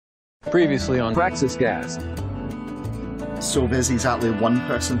Previously on Praxis Gas. So there's exactly one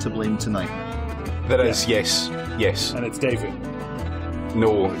person to blame tonight. There is, yes. And it's David.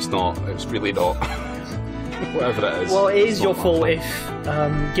 No, it's not. It's really not. Whatever it is. Well, it is your fault if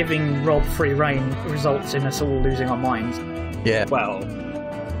giving Rob free reign results in us all losing our minds. Yeah. Well,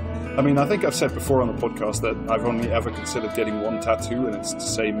 I mean, I think I've said before on the podcast that I've only ever considered getting one tattoo, and it's to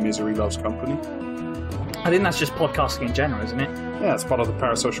say misery loves company. I think that's just podcasting in general, isn't it? Yeah, it's part of the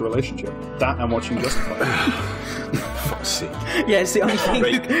parasocial relationship. That and watching Justified. Fuck's sake. Yeah, it's the only thing.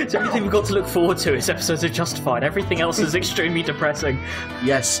 Right. It's the only thing we've got to look forward to is episodes of Justified. Everything else is extremely depressing.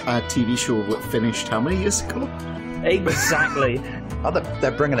 Yes, a TV show that finished how many years ago? Exactly. Oh, they're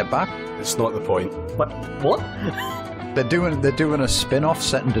bringing it back. It's not the point. What? They're doing a spin-off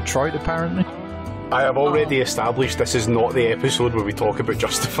set in Detroit, apparently. I have already established this is not the episode where we talk about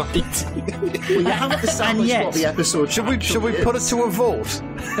Justified. We haven't established what the episode Should we put it to a vote?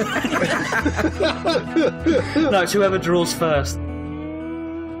 No, it's whoever draws first.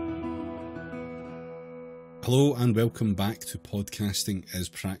 Hello and welcome back to Podcasting is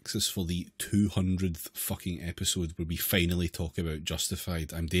Praxis for the 200th fucking episode where we finally talk about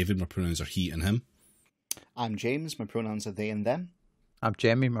Justified. I'm David, my pronouns are he and him. I'm James, my pronouns are they and them. I'm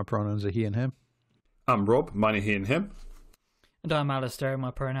Jamie, my pronouns are he and him. I'm Rob, mine are he and him. And I'm Alistair, and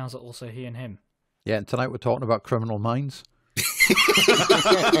my pronouns are also he and him. Yeah, and tonight we're talking about Criminal Minds.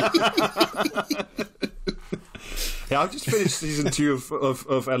 Yeah, I've just finished season 2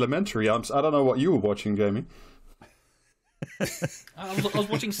 of Elementary. I don't know what you were watching, Jamie. I was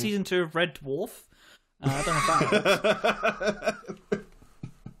watching season 2 of Red Dwarf. I don't know if that helps.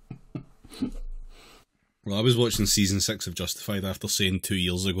 Well, I was watching season 6 of Justified after saying 2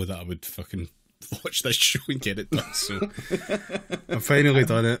 years ago that I would fucking watch this show and get it done, so I've finally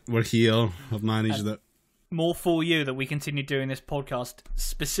done it. We're here. I've managed it. More for you that we continue doing this podcast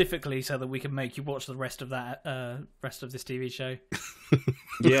specifically so that we can make you watch the rest of that rest of this TV show.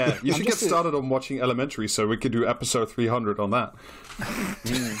 Yeah, you should get started on watching Elementary so we could do episode 300 on that.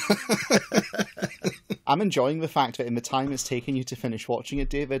 I'm enjoying the fact that in the time it's taken you to finish watching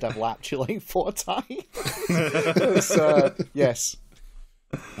it, David, I've lapped you like 4 times. Yes.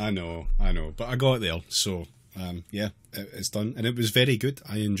 I know, but I got there, so yeah, it's done, and it was very good.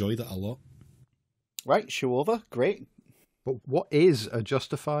 I enjoyed it a lot. Right, show over. Great. But what is a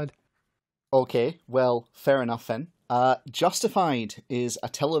Justified? Okay, well, fair enough then. Justified is a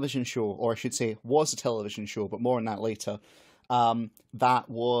television show, or I should say was a television show, but more on that later, that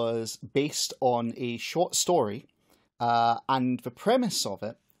was based on a short story, and the premise of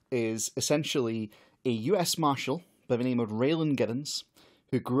it is essentially a US Marshal by the name of Raylan Giddens,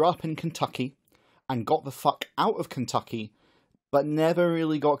 who grew up in Kentucky and got the fuck out of Kentucky, but never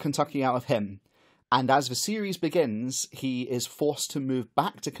really got Kentucky out of him. And as the series begins, he is forced to move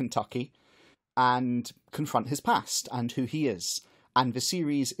back to Kentucky and confront his past and who he is. And the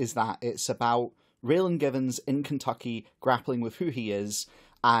series is that it's about Raylan Givens in Kentucky grappling with who he is.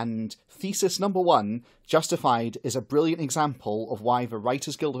 And thesis number 1, Justified, is a brilliant example of why the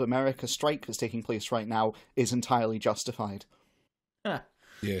Writers Guild of America strike that's taking place right now is entirely justified.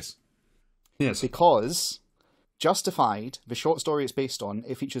 Yes. Because Justified, the short story it's based on,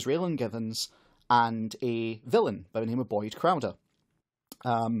 it features Raylan Givens and a villain by the name of Boyd Crowder.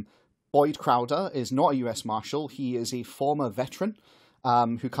 Boyd Crowder is not a US Marshal. He is a former veteran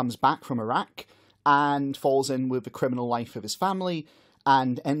who comes back from Iraq and falls in with the criminal life of his family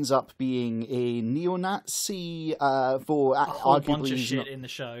and ends up being a neo-Nazi. For a whole arguably bunch of he's shit not, in the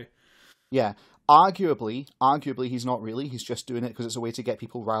show. Yeah. Arguably, he's not really. He's just doing it because it's a way to get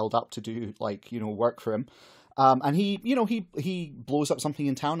people riled up to do, work for him. And he blows up something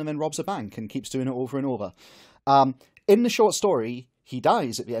in town and then robs a bank and keeps doing it over and over. In the short story, he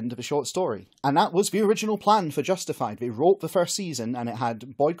dies at the end of the short story. And that was the original plan for Justified. They wrote the first season and it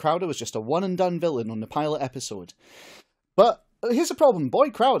had Boyd Crowder was just a one-and-done villain on the pilot episode. But here's the problem.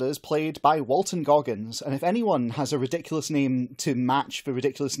 Boyd Crowder is played by Walton Goggins. And if anyone has a ridiculous name to match the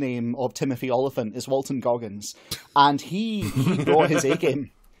ridiculous name of Timothy Oliphant, it's Walton Goggins. And he brought his A-game.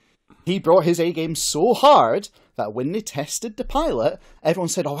 He brought his A-game so hard that when they tested the pilot, everyone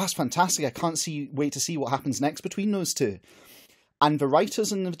said, "Oh, that's fantastic. I can't wait to see what happens next between those two." And the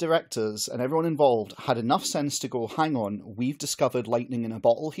writers and the directors and everyone involved had enough sense to go, hang on, we've discovered lightning in a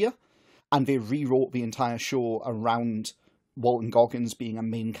bottle here. And they rewrote the entire show around Walton Goggins being a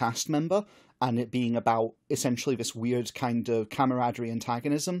main cast member and it being about essentially this weird kind of camaraderie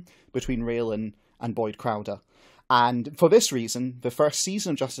antagonism between Raylan and Boyd Crowder. And for this reason, the first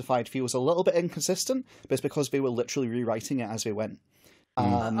season of Justified feels a little bit inconsistent, but it's because they were literally rewriting it as they went.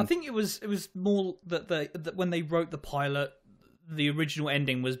 I think it was more that when they wrote the pilot, the original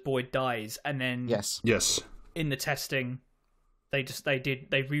ending was Boyd dies, and then Yes. in the testing, they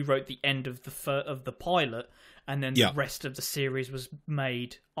rewrote the end of the pilot, and then the rest of the series was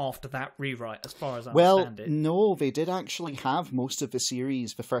made after that rewrite, as far as I understand it. No, they did actually have most of the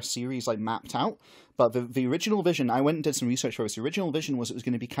first series, like, mapped out. But the original vision, I went and did some research for this. The original vision was it was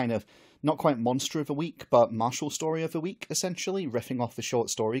going to be kind of, not quite Monster of the Week, but Marshall Story of the Week, essentially, riffing off the short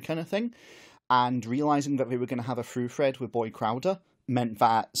story kind of thing. And realizing that they were going to have a through thread with Boyd Crowder meant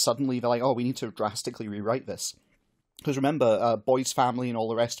that suddenly they're like, oh, we need to drastically rewrite this. Because remember, Boyd's family and all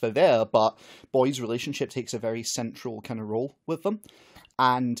the rest are there, but Boyd's relationship takes a very central kind of role with them.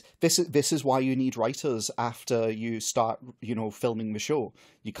 And this is why you need writers after you start, filming the show.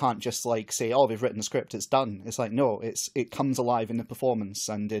 You can't just like say, oh, they've written the script, it's done. It's like, no, it comes alive in the performance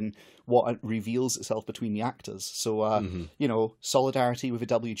and in what reveals itself between the actors. So, solidarity with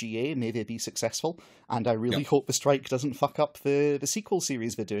the WGA, may they be successful. And I really hope the strike doesn't fuck up the sequel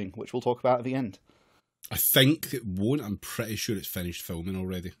series they're doing, which we'll talk about at the end. I think it won't. I'm pretty sure it's finished filming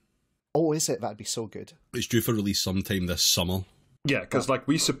already. Oh, is it? That'd be so good. It's due for release sometime this summer. Yeah, because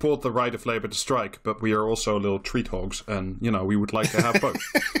we support the right of labour to strike, but we are also little treat hogs, and we would like to have both.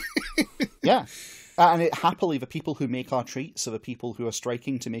 Yeah, and happily, the people who make our treats are the people who are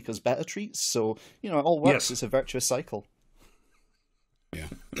striking to make us better treats. So it all works. Yes. It's a virtuous cycle. Yeah.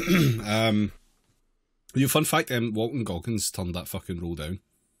 Fun fact: Walton Goggins turned that fucking role down.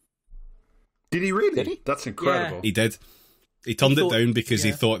 Did he really? Did he? That's incredible. Yeah. He did. He turned it down because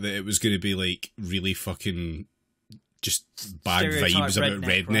he thought that it was going to be like really fucking just bad vibes about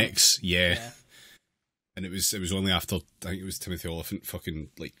rednecks. Right? Yeah. And it was only after, I think it was Timothy Oliphant fucking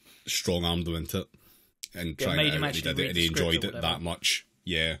like strong armed him into it and trying it out, and he did it and he enjoyed it that much.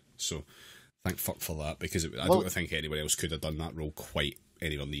 Yeah. So thank fuck for that, because I don't think anyone else could have done that role quite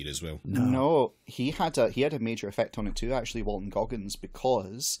anywhere near as well. No, he had a major effect on it too, actually, Walton Goggins,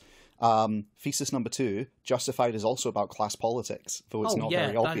 because thesis number 2, Justified, is also about class politics, though it's not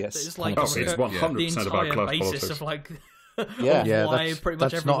very obvious. It's like it's 100% about class politics. Of like, why pretty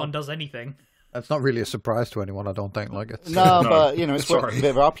much everyone does anything. That's not really a surprise to anyone, I don't think. Like it's no, but it's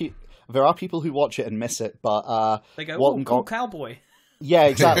there are people who watch it and miss it, but they go, Walton cool cowboy. Yeah,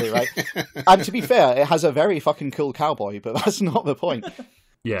 exactly, right. And to be fair, it has a very fucking cool cowboy, but that's not the point.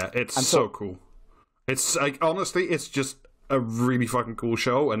 Yeah, it's so cool. It's like, honestly, it's just a really fucking cool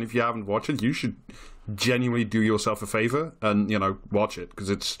show, and if you haven't watched it, you should genuinely do yourself a favor and watch it, because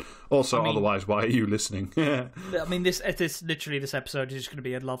it's also otherwise, why are you listening? I mean, this episode is just going to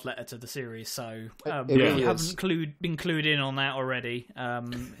be a love letter to the series, so really if you haven't been clued in on that already,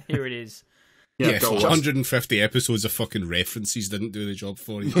 here it is. Yeah, 150 episodes of fucking references didn't do the job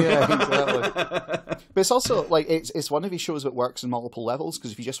for you. Yeah, exactly. But it's also like it's one of these shows that works in multiple levels,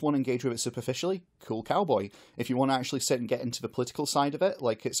 because if you just want to engage with it superficially, cool cowboy. If you want to actually sit and get into the political side of it,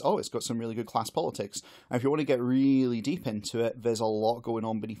 like it's got some really good class politics. And if you want to get really deep into it, there's a lot going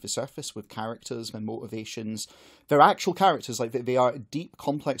on beneath the surface with characters and motivations. They're actual characters, like they are deep,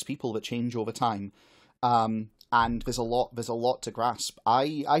 complex people that change over time. And there's a lot to grasp.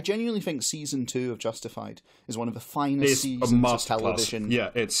 I genuinely think season 2 of Justified is one of the finest seasons of television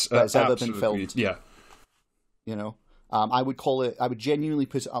that's ever been filmed. Yeah. I would genuinely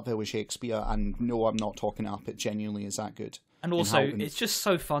put it up there with Shakespeare, and no, I'm not talking it up. It genuinely is that good. And also, it's just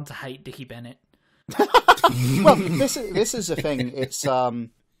so fun to hate Dickie Bennett. Well, this is the thing. It's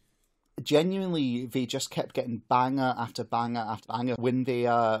genuinely, they just kept getting banger after banger after banger when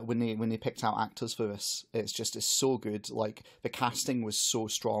they picked out actors for this. It's so good. Like, the casting was so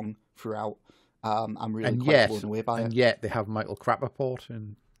strong throughout. I'm really quite blown away by it. And yet they have Michael Rappaport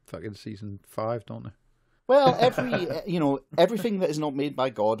in fucking season 5, don't they? Well, everything that is not made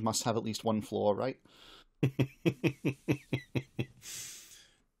by God must have at least one flaw, right?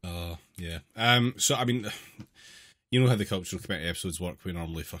 Yeah. So I mean, you know how the cultural committee episodes work. We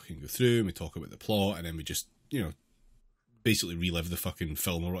normally fucking go through and we talk about the plot, and then we just, basically relive the fucking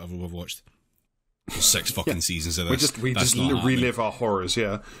film or whatever we've watched. 6 fucking seasons of this. We just relive our horrors,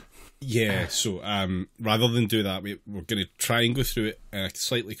 yeah. Yeah, so rather than do that, we're going to try and go through it in a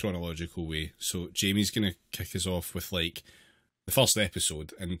slightly chronological way. So Jamie's going to kick us off with, like, the first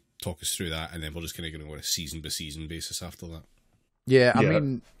episode and talk us through that, and then we're just going to go on a season-by-season basis after that. Yeah, I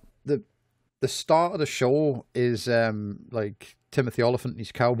mean, the start of the show is like Timothy Oliphant in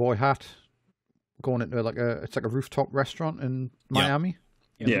his cowboy hat going into it's like a rooftop restaurant in Miami.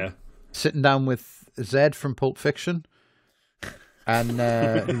 Yeah. Sitting down with Zed from Pulp Fiction, and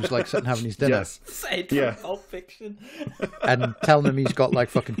who's like sitting having his dinner. Yes. Zed from Pulp Fiction. And telling him he's got like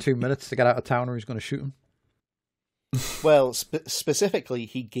fucking 2 minutes to get out of town or he's going to shoot him. Well, specifically,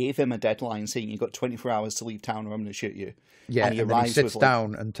 he gave him a deadline saying you've got 24 hours to leave town or I'm going to shoot you. Yeah, and then he sits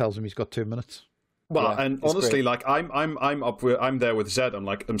down and tells him he's got 2 minutes. Well, yeah, and honestly, great. Like I'm there with Zed. I'm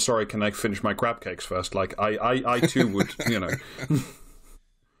like, I'm sorry, can I finish my crab cakes first? Like, I too would, you know.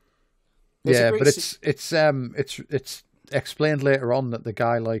 Yeah, but it's explained later on that the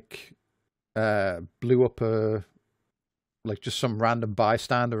guy like blew up just some random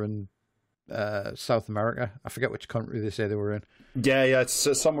bystander in South America. I forget which country they say they were in. Yeah,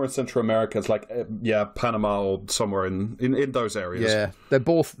 it's somewhere in Central America. It's like Panama or somewhere in those areas. Yeah, they're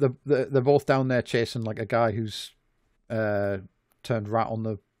both down there chasing like a guy who's turned rat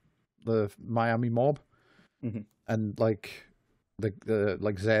on the Miami mob, and like the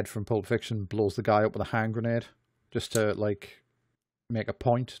like Zed from Pulp Fiction blows the guy up with a hand grenade just to like make a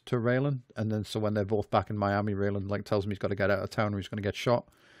point to Raylan, and then so when they're both back in Miami, Raylan like tells him he's got to get out of town or he's going to get shot.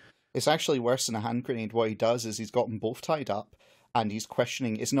 It's actually worse than a hand grenade. What he does is he's got them both tied up, and he's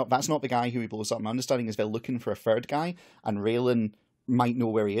questioning. That's not the guy who he blows up. My understanding is they're looking for a third guy, and Raylan might know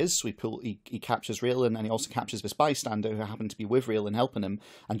where he is, so he captures Raylan, and he also captures this bystander who happened to be with Raylan helping him.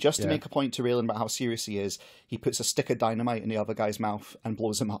 And just to make a point to Raylan about how serious he is, he puts a stick of dynamite in the other guy's mouth and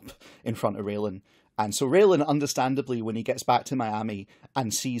blows him up in front of Raylan. And so Raylan, understandably, when he gets back to Miami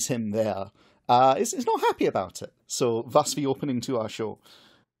and sees him there, is not happy about it. So thus the opening to our show.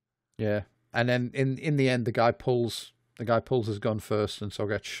 Yeah, and then in the end, the guy pulls his gun first, and so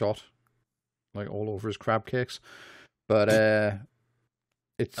gets shot, like all over his crab cakes. But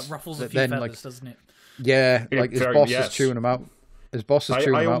it ruffles a few feathers, doesn't it? Yeah, like his boss is chewing him out. His boss is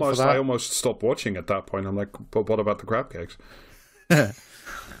chewing him out for that. I almost stopped watching at that point. I'm like, but what about the crab cakes? But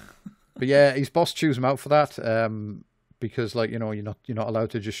yeah, his boss chews him out for that, because like you're not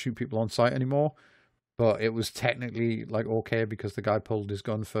allowed to just shoot people on sight anymore. But it was technically like okay because the guy pulled his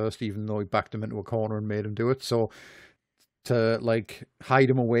gun first, even though he backed him into a corner and made him do it. So to like hide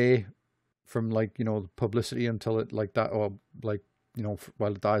him away from like the publicity until it like that, or like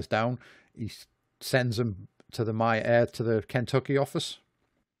while it dies down, he sends him to the Kentucky office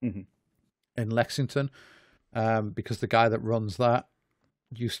in Lexington, because the guy that runs that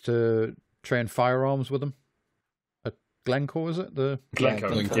used to train firearms with him at Glencoe. Is it the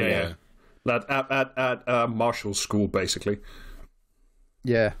Glencoe? Yeah. At Marshall School, basically.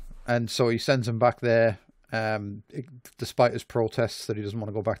 Yeah, and so he sends him back there, despite his protests that he doesn't want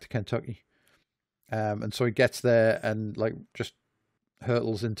to go back to Kentucky. And so he gets there and like just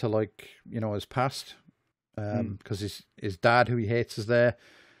hurtles into like his past, because his dad, who he hates, is there.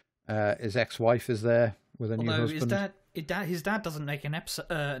 His ex-wife is there with a new husband. His dad doesn't make an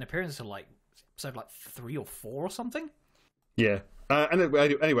appearance until like episode like 3 or 4 or something. Yeah.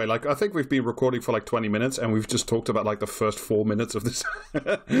 Anyway, like I think we've been recording for like 20 minutes, and we've just talked about like the first 4 minutes of this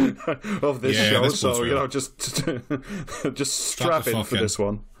show. So just strap in for this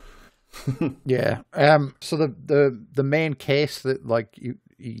one. Yeah. So the main case that like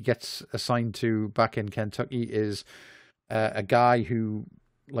he gets assigned to back in Kentucky is a guy who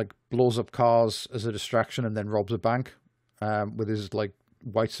like blows up cars as a distraction and then robs a bank with his like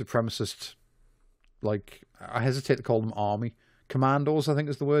white supremacist, like I hesitate to call them army. Commandos, I think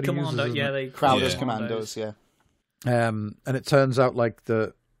is the word he uses. Yeah, they Crowder's commandos, yeah. And it turns out like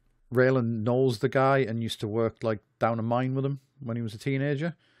the Raylan knows the guy and used to work like down a mine with him when he was a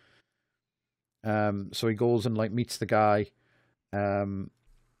teenager. So he goes and like meets the guy, and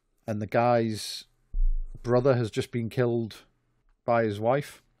the guy's brother has just been killed by his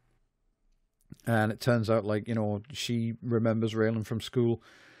wife. And it turns out like she remembers Raylan from school,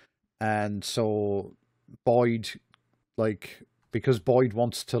 and so Boyd, like, because Boyd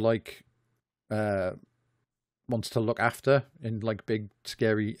wants to look after, in like big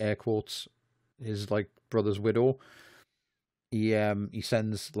scary air quotes, his like brother's widow, he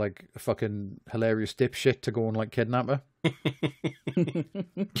sends like a fucking hilarious dipshit to go and like kidnap her.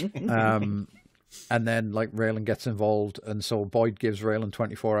 And then like Raylan gets involved, and so Boyd gives Raylan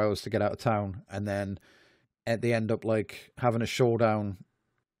 24 hours to get out of town, and then they end up like having a showdown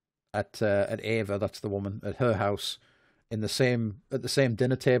at Ava, that's the woman, at her house, at the same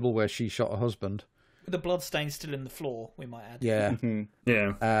dinner table where she shot her husband. With the blood stain still in the floor, we might add. Yeah.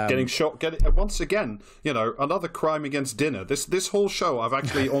 Yeah. Getting shot. Once again, another crime against dinner. This whole show, I've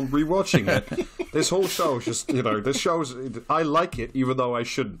actually, on rewatching it, this whole show is just, this show's, I like it even though I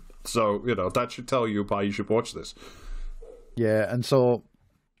shouldn't. So, that should tell you why you should watch this. Yeah, and so,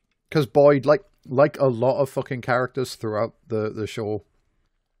 because Boyd, like a lot of fucking characters throughout the show,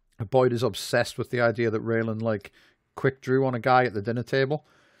 Boyd is obsessed with the idea that Raylan like quick drew on a guy at the dinner table,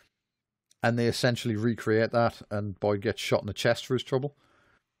 and they essentially recreate that, and Boyd gets shot in the chest for his trouble.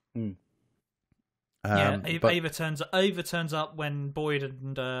 Ava turns up when Boyd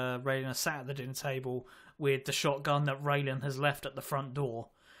and Raylan are sat at the dinner table with the shotgun that Raylan has left at the front door.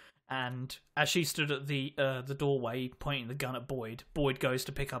 And as she stood at the doorway pointing the gun at Boyd, Boyd goes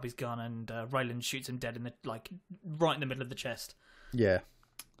to pick up his gun and Raylan shoots him dead right in the middle of the chest. Yeah.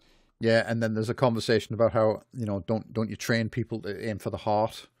 Yeah, and then there's a conversation about how, don't you train people to aim for the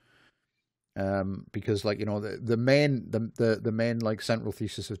heart? Because the main like central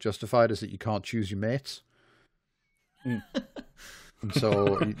thesis of Justified is that you can't choose your mates. And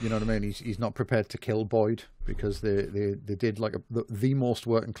so you know what I mean. He's not prepared to kill Boyd because they did like the most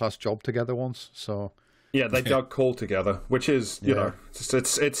working class job together once. So yeah, they dug coal together, which is it's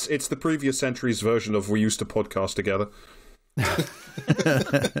the previous century's version of we used to podcast together.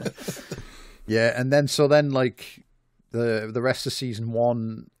 Yeah, and then like the rest of season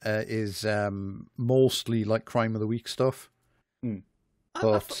 1 is mostly like crime of the week stuff.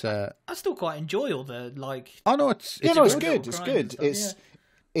 But I still quite enjoy all the like. Oh no, it's good. It's good.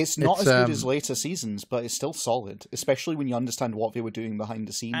 It's not as good as later seasons, but it's still solid, especially when you understand what they were doing behind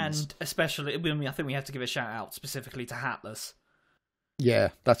the scenes. And especially, I think we have to give a shout out specifically to Hatless. Yeah,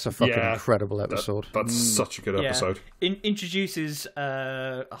 that's a fucking incredible episode. That's such a good episode. Introduces,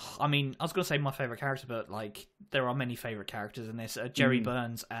 I was going to say my favourite character, but like there are many favourite characters in this. Jerry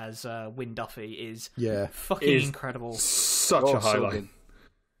Burns as Wynn Duffy is fucking incredible. Such a highlight.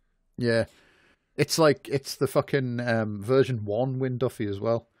 Yeah. It's the fucking version 1 Wynn Duffy as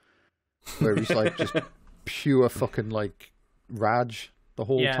well, where he's like just pure fucking like Raj the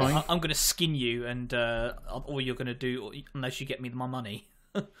whole time. I'm going to skin you, and all you're going to do, unless you get me my money.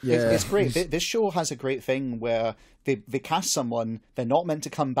 Yeah, it's great. This show has a great thing where they cast someone, they're not meant to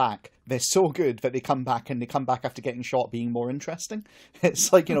come back. They're so good that they come back, and they come back after getting shot being more interesting.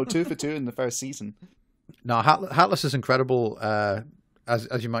 It's like 2 for 2 in the first season. No, Hatless is incredible.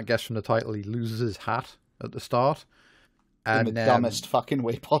 As you might guess from the title, he loses his hat at the start. In the dumbest fucking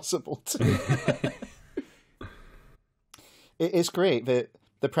way possible, too. It's great.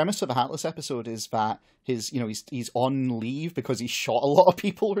 The premise of the Hatless episode is that he's on leave because he shot a lot of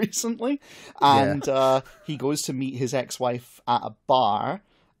people recently, and he goes to meet his ex-wife at a bar,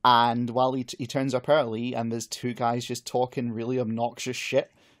 and while he turns up early, and there's 2 guys just talking really obnoxious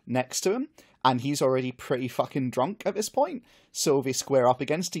shit next to him, and he's already pretty fucking drunk at this point, so they square up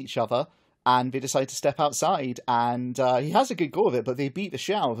against each other, and they decide to step outside, and he has a good go of it, but they beat the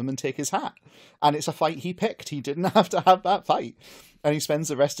shit out of him and take his hat. And it's a fight he picked. He didn't have to have that fight. And he spends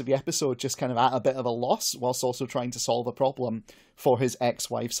the rest of the episode just kind of at a bit of a loss, whilst also trying to solve a problem for his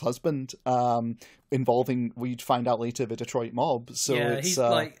ex-wife's husband, involving, we'd find out later, the Detroit mob. So he's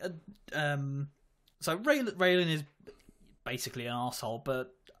like... so Raylan is basically an arsehole,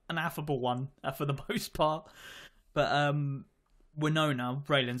 but an affable one for the most part. But Winona,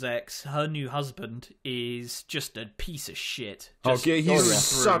 Raylan's ex, her new husband is just a piece of shit. He's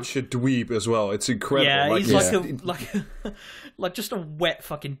such a dweeb as well. It's incredible. Yeah, he's like just a wet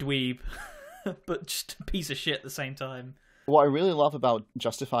fucking dweeb, but just a piece of shit at the same time. What I really love about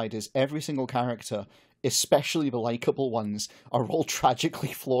Justified is every single character, especially the likable ones, are all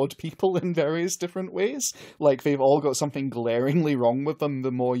tragically flawed people in various different ways. Like, they've all got something glaringly wrong with them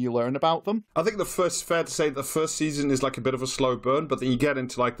the more you learn about them. I think fair to say the first season is like a bit of a slow burn, but then you get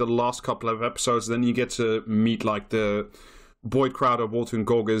into like the last couple of episodes, then you get to meet like the Boyd Crowder, Walton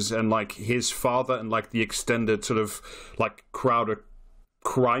Goggins, and like his father, and like the extended sort of like Crowder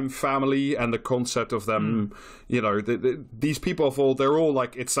crime family, and the concept of them, these people they're all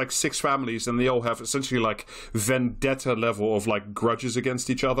like, it's like 6 families, and they all have essentially like vendetta level of like grudges against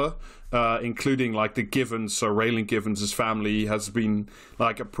each other, including like the Givens. So Raylan Givens' family has been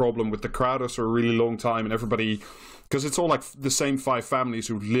like a problem with the Crowders for a really long time, and everybody, because it's all like the same 5 families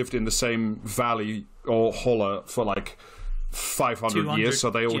who lived in the same valley or holler for like 500 years,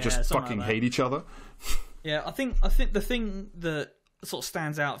 so they all just fucking hate each other. Yeah, I think the thing that sort of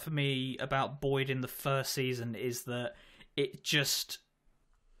stands out for me about Boyd in the first season is that it just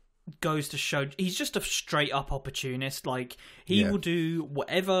goes to show he's just a straight up opportunist. Like, he will do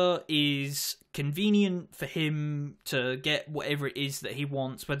whatever is convenient for him to get whatever it is that he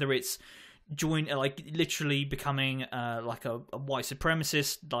wants, whether it's literally becoming like a white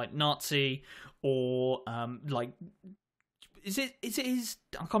supremacist, like Nazi, or like Is it his?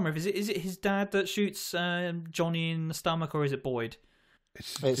 I can't remember. Is it his dad that shoots Johnny in the stomach, or is it Boyd?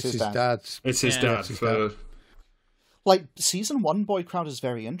 It's his dad. It's his dad. Like, season 1, Boyd Crowder is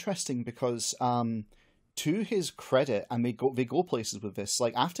very interesting because, to his credit, and they go places with this.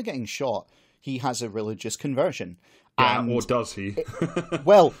 Like, after getting shot, he has a religious conversion, Yeah, or does he?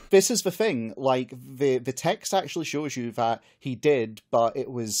 Well, this is the thing. Like, the text actually shows you that he did, but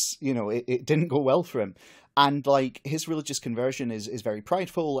it was, it didn't go well for him. And, like, his religious conversion is very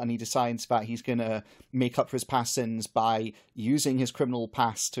prideful, and he decides that he's going to make up for his past sins by using his criminal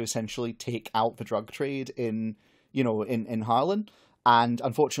past to essentially take out the drug trade in Harlan. And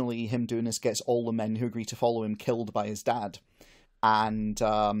unfortunately, him doing this gets all the men who agree to follow him killed by his dad. And,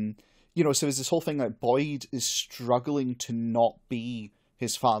 so there's this whole thing that Boyd is struggling to not be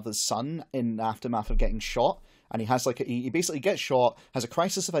his father's son in the aftermath of getting shot. And he has he basically gets shot, has a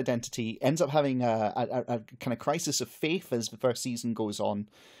crisis of identity, ends up having a kind of crisis of faith as the first season goes on.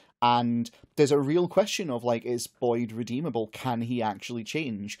 And there's a real question of, like, is Boyd redeemable? Can he actually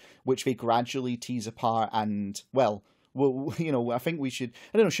change? Which they gradually tease apart. And, well, I think we should,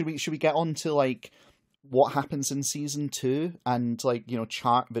 I don't know, should we get on to, like, what happens in season 2 and, like,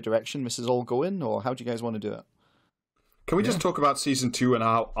 chart the direction this is all going? Or how do you guys want to do it? Can we just talk about season 2 and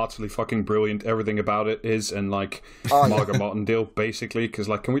how utterly fucking brilliant everything about it is, and like Margaret Martindale, basically? Because,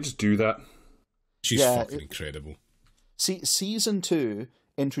 like, can we just do that? She's fucking incredible. Season 2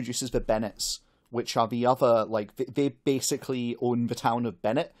 introduces the Bennetts, which are the other, like, they basically own the town of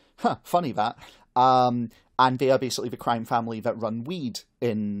Bennett. Funny that. And they are basically the crime family that run weed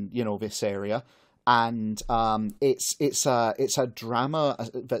in this area. And it's a drama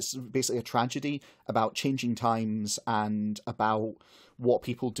that's basically a tragedy about changing times and about what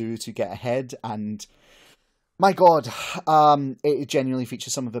people do to get ahead. And my God, it genuinely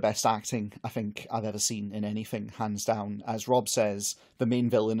features some of the best acting I think I've ever seen in anything, hands down. As Rob says, the main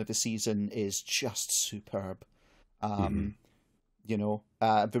villain of the season is just superb. The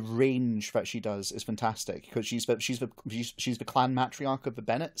range that she does is fantastic, because she's the clan matriarch of the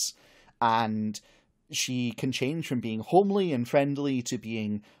Bennetts. And she can change from being homely and friendly to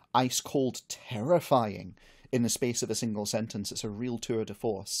being ice-cold terrifying in the space of a single sentence. It's a real tour de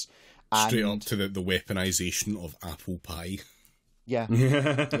force. Straight up to the weaponization of apple pie. Yeah.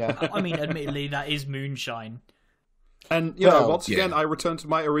 I mean, admittedly, that is moonshine. And, once again, I return to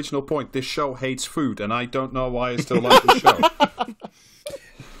my original point. This show hates food, and I don't know why I still like the show.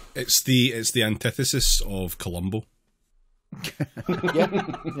 It's the antithesis of Columbo.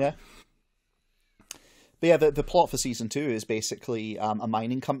 Yeah. But yeah, the plot for season 2 is basically a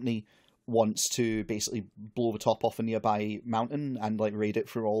mining company wants to basically blow the top off a nearby mountain and, like, raid it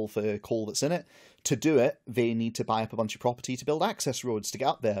for all the coal that's in it. To do it, they need to buy up a bunch of property to build access roads to get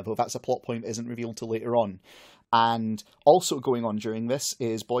up there, though that's a plot point that isn't revealed till later on. And also going on during this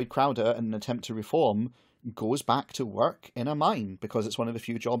is Boyd Crowder, in an attempt to reform, goes back to work in a mine because it's one of the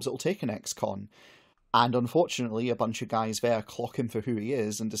few jobs that'll take an ex-con. And unfortunately, a bunch of guys there clock him for who he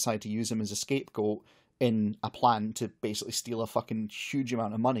is and decide to use him as a scapegoat in a plan to basically steal a fucking huge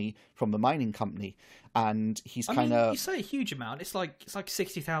amount of money from the mining company. And he's kind of... You say a huge amount, it's like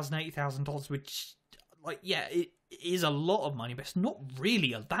 $60,000, $80,000, which, like, yeah, it is a lot of money, but it's not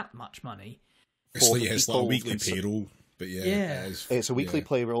really that much money. It's like a weekly payroll, but yeah. It's a weekly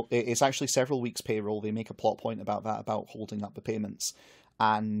payroll. It's actually several weeks payroll. They make a plot point about that, about holding up the payments.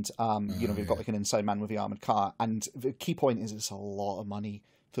 And, they've got, like, an inside man with the armoured car. And the key point is it's a lot of money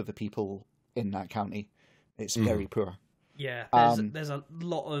for the people in that county. It's very poor. Yeah, there's a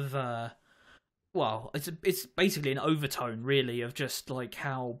lot of it's basically an overtone, really, of just, like,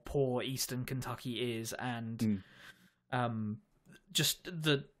 how poor Eastern Kentucky is, and just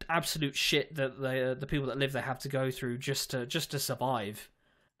the absolute shit that the people that live there have to go through just to survive.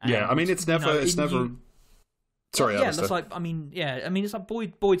 And, yeah, I mean, it's never. Sorry, yeah, that's like. I mean, it's like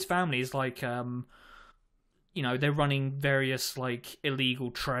Boyd's family is like. They're running various, like,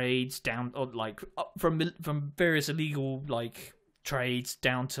 illegal trades down, or, like, from various illegal, like, trades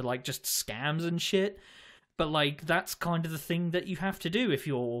down to, like, just scams and shit. But, like, that's kind of the thing that you have to do if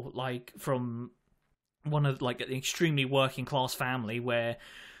you're, like, from one of, like, an extremely working class family where,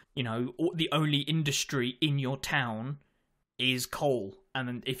 the only industry in your town is coal. And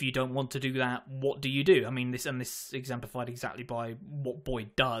then if you don't want to do that, what do you do? I mean, this exemplified exactly by what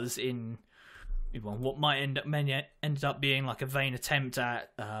Boyd does in... Well, what might ended up being, like, a vain attempt at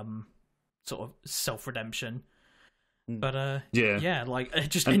sort of self-redemption. But,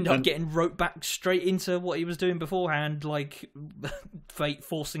 just ended up getting roped back straight into what he was doing beforehand, like, fate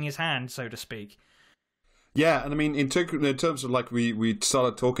forcing his hand, so to speak. Yeah, and I mean, in terms of like we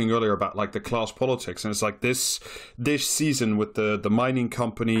started talking earlier about like the class politics, and it's like this season with the mining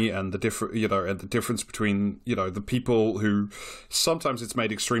company and the different and the difference between the people who sometimes it's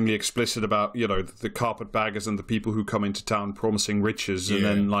made extremely explicit about the carpetbaggers and the people who come into town promising riches, and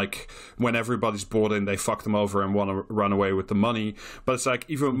then like when everybody's bought in, they fuck them over and want to run away with the money. But it's like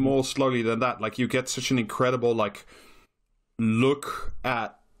even more slowly than that, like you get such an incredible like look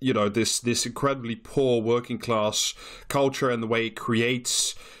at this incredibly poor working class culture and the way it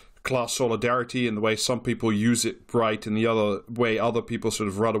creates class solidarity and the way some people use it right and the other way other people sort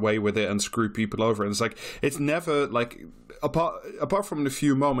of run away with it and screw people over. And it's like, it's never like, apart from a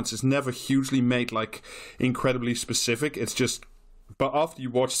few moments, it's never hugely made like incredibly specific. It's just, but after you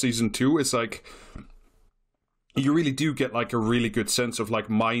watch season 2, it's like, you really do get like a really good sense of like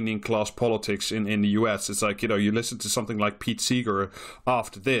mining class politics in the US. It's like, you listen to something like Pete Seeger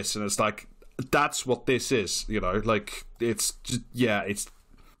after this, and it's like, that's what this is, like it's just,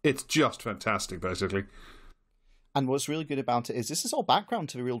 it's just fantastic, basically. And what's really good about it is this is all background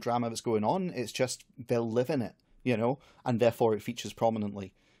to the real drama that's going on. It's just they'll live in it, and therefore it features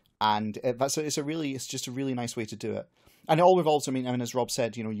prominently. And it's just a really nice way to do it. And it all revolves, I mean, as Rob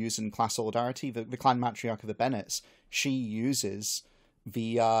said, using class solidarity. The clan matriarch of the Bennets, she uses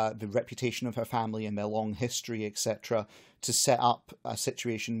the reputation of her family and their long history, etc., to set up a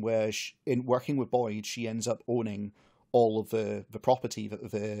situation where, in working with Boyd, she ends up owning all of the property that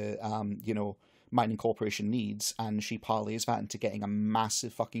the mining corporation needs, and she parlays that into getting a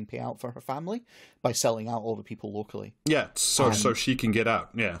massive fucking payout for her family by selling out all the people locally. Yeah, so she can get out.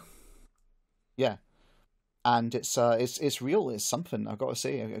 Yeah. Yeah. And it's real. It's something, I've got to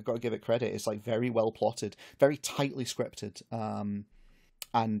say. I've got to give it credit. It's like very well plotted, very tightly scripted,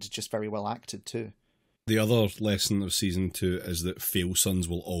 and just very well acted too. The other lesson of season 2 is that fail sons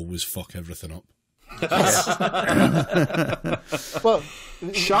will always fuck everything up. Well,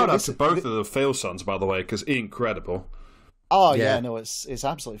 shout out to both of the fail sons, by the way, because incredible. Oh yeah, no, it's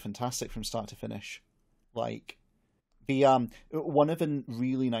absolutely fantastic from start to finish. Like, the one of the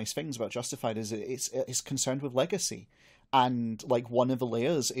really nice things about Justified is it's concerned with legacy, and like one of the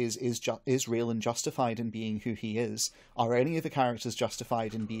layers is Raylan justified in being who he is? Are any of the characters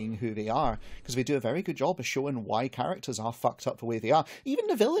justified in being who they are? Because they do a very good job of showing why characters are fucked up the way they are. Even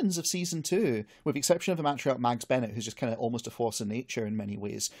the villains of season 2, with the exception of the matriarch Mags Bennett, who's just kind of almost a force of nature in many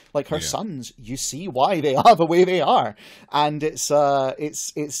ways. Like her sons, you see why they are the way they are, and it's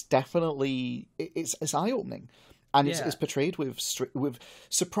definitely it's eye opening. And it's portrayed with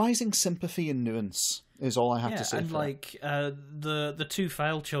surprising sympathy and nuance. Is all I have to say. And for like the two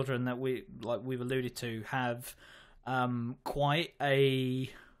failed children that we've alluded to have quite a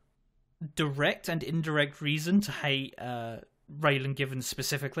direct and indirect reason to hate Raylan Givens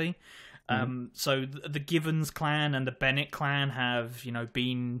specifically. So the Givens clan and the Bennett clan have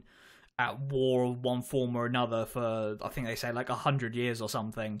been at war of one form or another for, I think they say, like 100 years or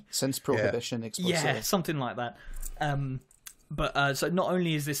something. Since Prohibition, explicitly. Yeah, something like that. But so not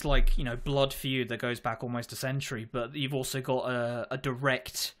only is this like, blood feud that goes back almost a century, but you've also got a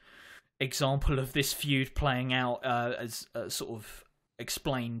direct example of this feud playing out as sort of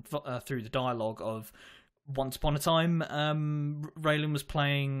explained through the dialogue of once upon a time, Raylan was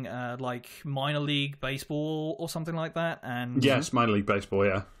playing like minor league baseball or something like that. And yes, minor league baseball,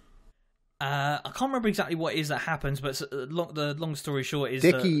 yeah. I can't remember exactly what it is that happens, but the long story short is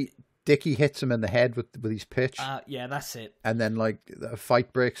Dickie hits him in the head with his pitch. Yeah, that's it. And then like a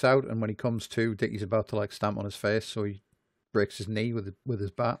fight breaks out, and when he comes to, Dickie's about to like stamp on his face, so he breaks his knee with his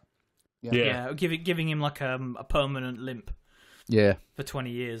bat. Yeah, giving him like a permanent limp. Yeah, for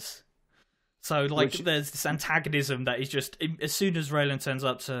 20 years. So like, there's this antagonism that is just, as soon as Raylan turns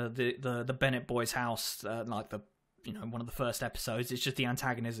up to the Bennett boys' house, like one of the first episodes, it's just the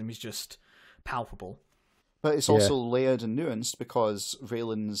antagonism is just palpable. But it's also layered and nuanced because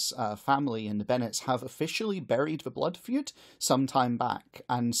Raylan's family and the Bennetts have officially buried the blood feud some time back.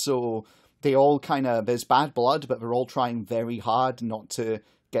 And so they all there's bad blood, but they're all trying very hard not to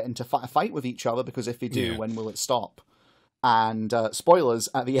get into a fight with each other, because if they do, when will it stop? And spoilers,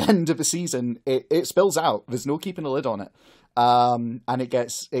 at the end of the season, it spills out. There's no keeping a lid on it. And it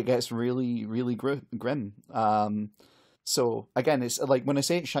gets really, really grim. So again, it's like, when I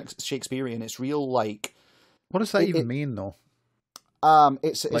say it's Shakespearean, it's real, like... What does that even mean, though?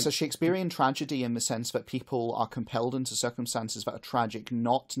 It's a Shakespearean tragedy in the sense that people are compelled into circumstances that are tragic,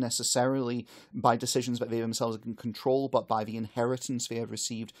 not necessarily by decisions that they themselves can control, but by the inheritance they have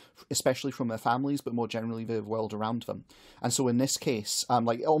received, especially from their families, but more generally the world around them. And so in this case,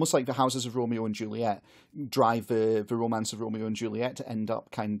 almost like the houses of Romeo and Juliet drive the romance of Romeo and Juliet to end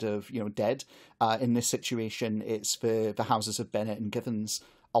up kind of, dead. In this situation, it's the houses of Bennett and Givens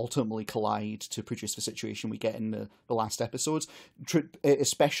ultimately collide to produce the situation we get in the last episodes,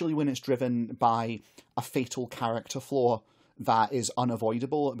 especially when it's driven by a fatal character flaw that is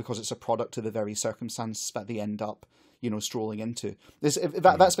unavoidable because it's a product of the very circumstance that they end up strolling into. That's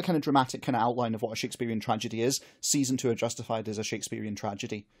the kind of dramatic kind of outline of what a Shakespearean tragedy is. Season 2 of Justified is a Shakespearean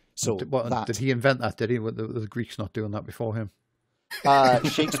tragedy. So did he invent that? Did he? Were the Greeks not doing that before him?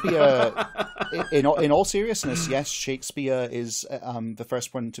 Shakespeare, in all seriousness, yes, Shakespeare is the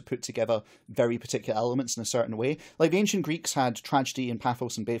first one to put together very particular elements in a certain way. Like the ancient Greeks had tragedy and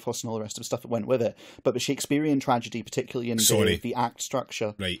pathos and bathos and all the rest of the stuff that went with it, but the Shakespearean tragedy, particularly in the act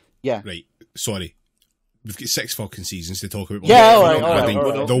structure, Sorry. We've got 6 fucking seasons to talk about. Yeah, all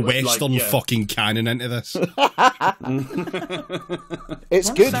right. The Western fucking canon into this. It's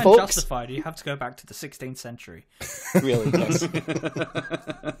good, folks. Justified, you have to go back to the 16th century. Really, yes.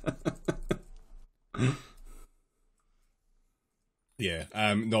 Yeah.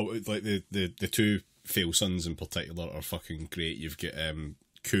 No, like the two fail sons in particular are fucking great. You've got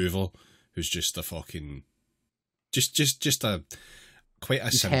Coover, who's just a fucking just a quite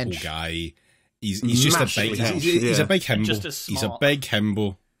a simple guy. He's just a big he's a big himbo. He's a big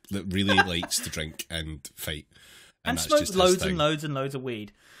himbo that really likes to drink and fight. And smokes loads and loads and loads of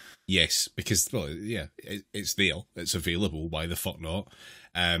weed. Yes, because it's there. It's available. Why the fuck not?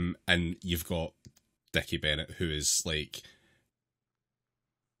 And you've got Dickie Bennett, who is like,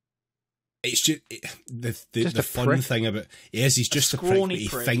 it's just the fun prick. Thing about he's just a prick. But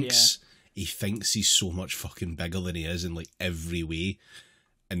he thinks he's so much fucking bigger than he is in like every way.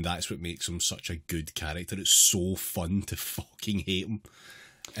 And that's what makes him such a good character. It's so fun to fucking hate him.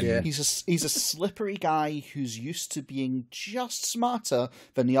 And he's a slippery guy who's used to being just smarter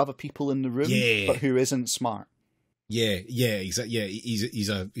than the other people in the room, but who isn't smart. Exactly. Yeah,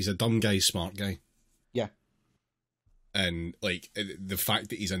 he's a dumb guy, smart guy. Yeah, and like the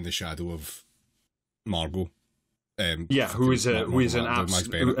fact that he's in the shadow of Margot, who is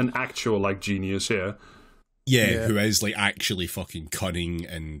an actual like genius here. Yeah, who is like actually fucking cunning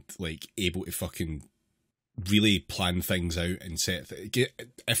and like able to fucking really plan things out and set.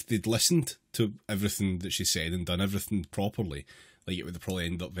 If they'd listened to everything that she said and done everything properly, like it would probably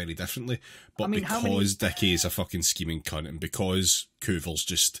end up very differently. But because Dickie is a fucking scheming cunt, and because Coover's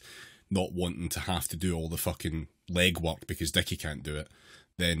just not wanting to have to do all the fucking legwork because Dickie can't do it,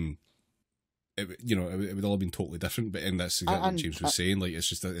 then it would all have been totally different. But that's exactly what James was saying. Like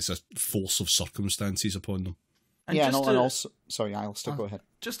it's a force of circumstances upon them. Sorry, I'll still go ahead.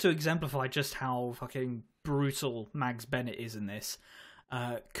 Just to exemplify just how fucking brutal Mags Bennett is in this,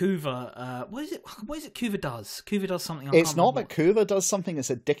 Coover, what is it Coover does? Coover does something. It's not that Coover does something, it's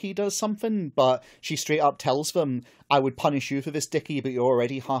that Dickie does something, but she straight up tells them, I would punish you for this, Dickie, but you're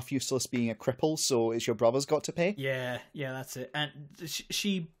already half useless being a cripple, so it's your brother's got to pay. Yeah, that's it. And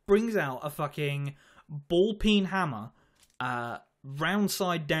she brings out a fucking ball-peen hammer, round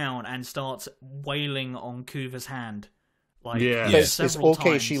side down, and starts wailing on Coover's hand. It's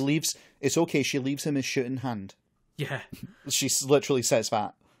okay. Times. It's okay. She leaves him his shooting hand. Yeah, she literally says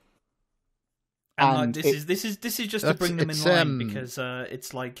that. And this is just to bring them in line because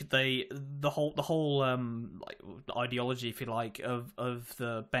it's like the whole ideology, if you like, of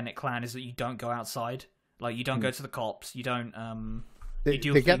the Bennett clan is that you don't go outside, like you don't go to the cops, you don't you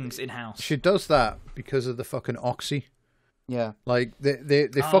do things in house. She does that because of the fucking oxy. Yeah, like they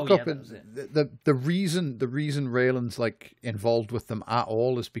fuck up, and the reason Raylan's like involved with them at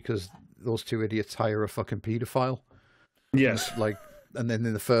all is because those two idiots hire a fucking paedophile. Yes, and then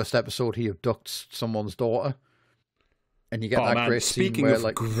in the first episode he abducts someone's daughter, and you get great scene where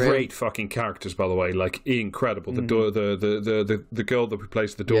like great fucking characters, by the way, like incredible. The girl that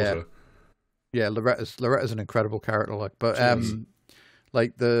replaced the daughter. Yeah, Loretta's an incredible character, but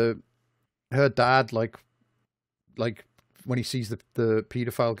her dad like when he sees the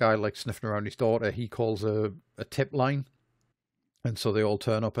paedophile guy like sniffing around his daughter, he calls a tip line, and so they all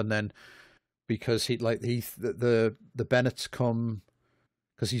turn up, and then because the Bennetts come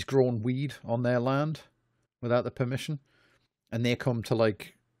because he's grown weed on their land without the permission, and they come to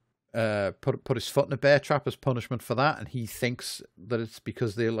like put his foot in a bear trap as punishment for that, and he thinks that it's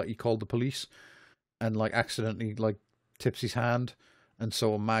because he called the police and like accidentally like tips his hand, and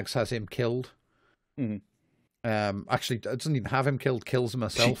so Mags has him killed. Mm-hmm. Actually, it doesn't even have him killed. Kills him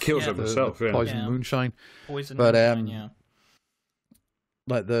herself. She kills him herself. Yeah. Poison moonshine. Poison but moonshine. Yeah.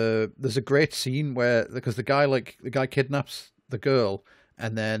 Like there's a great scene where because the guy kidnaps the girl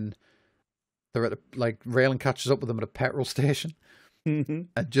and then they're at Raylan catches up with them at a petrol station. Mm-hmm.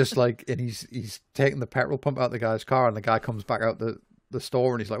 And just and he's taking the petrol pump out of the guy's car, and the guy comes back out the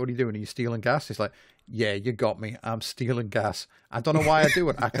store, and he's like, "What are you doing? Are you stealing gas?" He's like, "Yeah, you got me. I'm stealing gas. I don't know why I do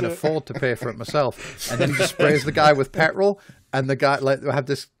it. I can afford to pay for it myself." And then he just sprays the guy with petrol, and the guy have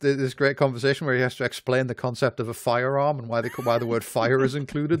this great conversation where he has to explain the concept of a firearm and why the word fire is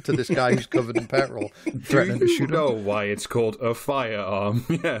included to this guy who's covered in petrol, threatening to shoot him. Know why it's called a firearm?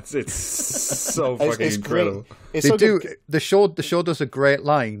 Yes, it's so fucking it's incredible. It's so do good. the show does a great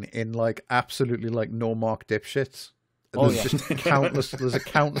line in absolutely no mark dipshits. There's just countless. There's a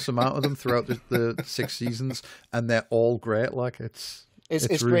countless amount of them throughout the 6 seasons, and they're all great. It's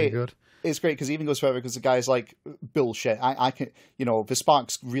really great. good. It's great because he even goes further because the guy's like, bullshit. I can, the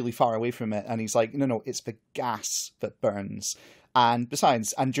spark's really far away from it, and he's like, no, it's the gas that burns. And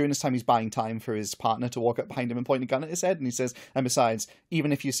besides, during this time, he's buying time for his partner to walk up behind him and point a gun at his head. And he says, and besides,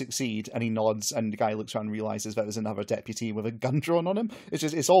 even if you succeed, and he nods, and the guy looks around and realizes that there's another deputy with a gun drawn on him.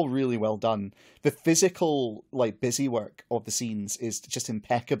 It's all really well done. The physical, busy work of the scenes is just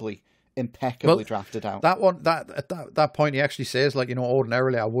impeccably drafted out. That one, at that point, he actually says,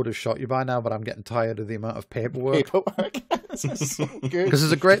 ordinarily I would have shot you by now, but I'm getting tired of the amount of paperwork. It's so good. Because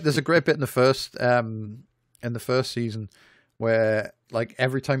there's a great bit in the first season where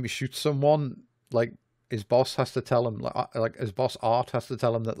every time he shoots someone, his boss has to tell him, his boss Art has to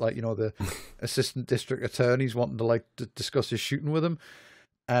tell him that the assistant district attorney's wanting to discuss his shooting with him.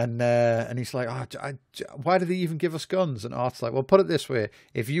 And he's like, why do they even give us guns? And Art's like, well, put it this way.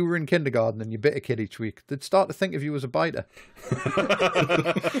 If you were in kindergarten and you bit a kid each week, they'd start to think of you as a biter.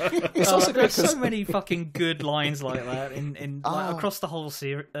 It's also there's so many fucking good lines like that across the whole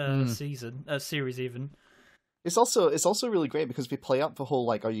series even. It's also really great because we play up the whole,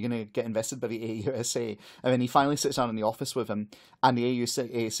 are you going to get invested by the AUSA? And then he finally sits down in the office with him, and the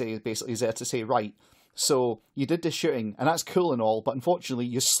AUSA basically is there to say, right, so you did this shooting, and that's cool and all, but unfortunately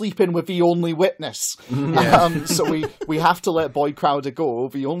you're sleeping with the only witness. Yeah. So we have to let Boyd Crowder go.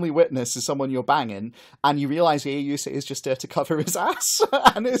 The only witness is someone you're banging, and you realise the AUSA is just there to cover his ass.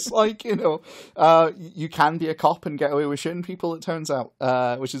 And it's you can be a cop and get away with shooting people, it turns out,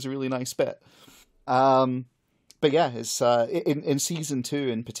 which is a really nice bit. But yeah, it's in season 2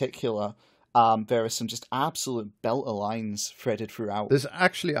 in particular. There are some just absolute belter lines threaded throughout. There's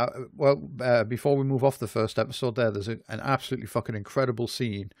actually, before we move off the first episode, there's an absolutely fucking incredible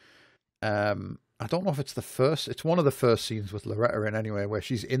scene. I don't know if it's the first. It's one of the first scenes with Loretta in anyway, where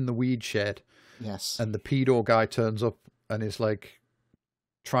she's in the weed shed. Yes. And the pedo guy turns up and is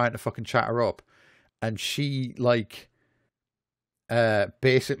trying to fucking chat her up, and she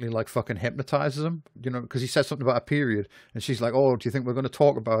basically fucking hypnotizes him, because he said something about a period, and she's like, "Oh, do you think we're going to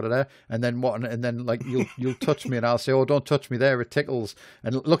talk about it?" And then what? And then you'll touch me, and I'll say, "Oh, don't touch me there, it tickles."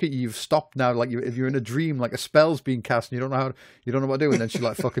 And look at you, you've stopped now. If you're in a dream, a spell's being cast, and you don't know what to do. And then she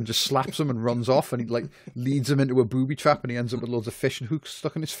fucking just slaps him and runs off, and he leads him into a booby trap, and he ends up with loads of fishing hooks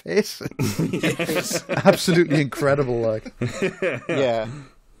stuck in his face. It's absolutely incredible, Yeah.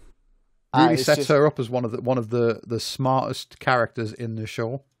 Really sets her up as one of the smartest characters in the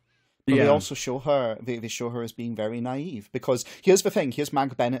show. But they also show her, they show her as being very naive. Because here's the thing, here's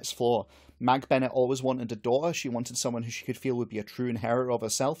Mag Bennett's flaw. Mag Bennett always wanted a daughter. She wanted someone who she could feel would be a true inheritor of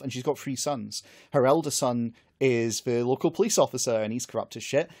herself. And she's got 3 sons. Her elder son is the local police officer, and he's corrupt as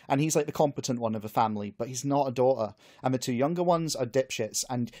shit. And he's the competent one of the family, but he's not a daughter. And the 2 younger ones are dipshits.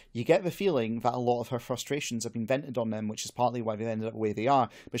 And you get the feeling that a lot of her frustrations have been vented on them, which is partly why they ended up the way they are.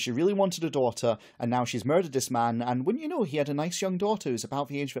 But she really wanted a daughter, and now she's murdered this man. And wouldn't you know, he had a nice young daughter who's about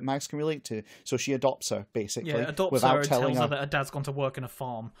the age that Mags can relate to. So she adopts her, basically. Yeah, adopts her and tells her that her dad's gone to work in a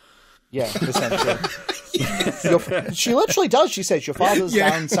farm. Yeah, essentially. She literally does. She says, your father's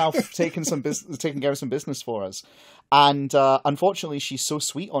down south taking care of some business for us. And unfortunately, she's so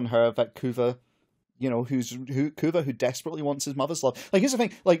sweet on her that Kuva, Kuva, who desperately wants his mother's love. Here's the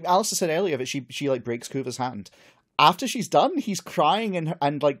thing. Alistair said earlier that she breaks Kuva's hand. After she's done, he's crying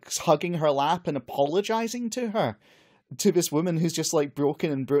and hugging her lap and apologizing to her. to this woman who's just like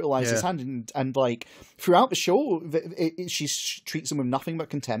broken and brutalized his hand, and like throughout the show she treats him with nothing but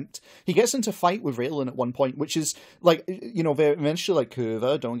contempt. He gets into a fight with Raylan at one point, which is like, you know, they're eventually like,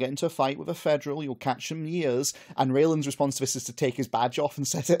 Hoover, don't get into a fight with a federal, you'll catch him years. And Raylan's response to this is to take his badge off and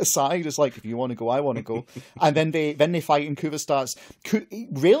set it aside. It's like, if you want to go, I want to go. And then they fight, and Hoover starts.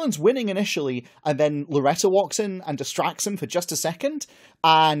 Raylan's winning initially, and then Loretta walks in and distracts him for just a second,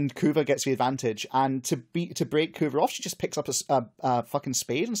 and Hoover gets the advantage. And to break Hoover off, she just picks up a fucking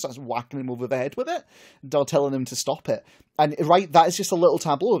spade and starts whacking him over the head with it, telling him to stop it. And that is just a little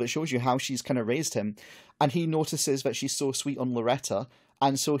tableau that shows you how she's kind of raised him. And he notices that she's so sweet on Loretta,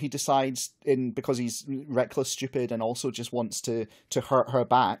 and so he decides, because he's reckless, stupid, and also just wants to hurt her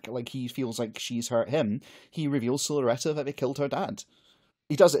back, like he feels like she's hurt him, he reveals to Loretta that they killed her dad.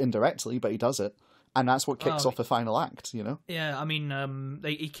 He does it indirectly, but he does it. And that's what kicks off the final act, you know? Yeah, I mean,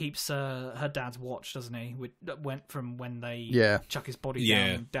 he keeps her dad's watch, doesn't he? Went from when they chuck his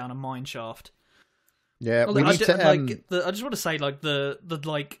body down a mine shaft. Yeah, I just want to say, like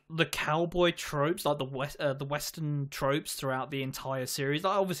the cowboy tropes, like the Western tropes throughout the entire series.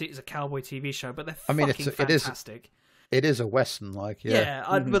 Like, obviously, it's a cowboy TV show, but they're fantastic. It is a Western, like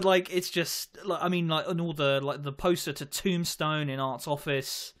but like it's just like, I mean, like on all the poster to Tombstone in Art's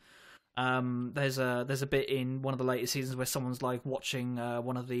office. There's a bit in one of the later seasons where someone's like watching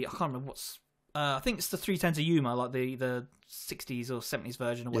one of the, I can't remember what's, I think it's the 310 to Yuma, like the 60s or 70s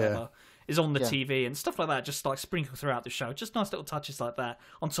version or whatever, is on the TV and stuff like that, just like sprinkled throughout the show. Just nice little touches like that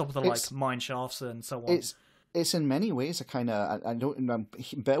on top of the like mine shafts and so on. It's in many ways a kind of, I don't,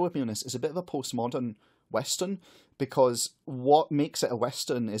 bear with me on this, it's a bit of a postmodern Western, because what makes it a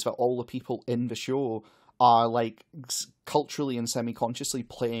Western is that all the people in the show are like culturally and semi-consciously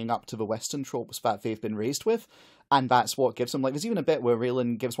playing up to the Western tropes that they've been raised with. And that's what gives them, like, there's even a bit where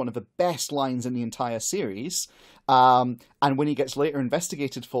Raylan gives one of the best lines in the entire series. And when he gets later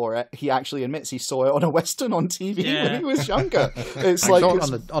investigated for it, he actually admits he saw it on a Western on TV when he was younger. It's like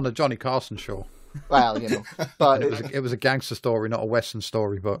on the Johnny Carson show. Well, you know, but it was a gangster story, not a Western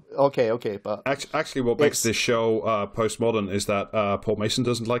story. But okay, but actually, what makes this show postmodern is that Paul Mason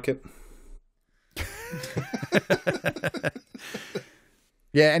doesn't like it.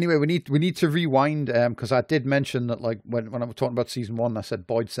 Yeah, anyway, we need to rewind, because I did mention that, like, when I was talking about season 1, I said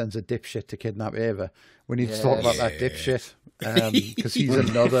Boyd sends a dipshit to kidnap Ava. We need to talk about that dipshit, because he's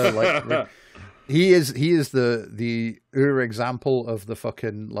another, like, he is the example of the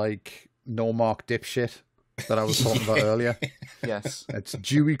fucking, like, no mark dipshit that I was talking about earlier. Yes, it's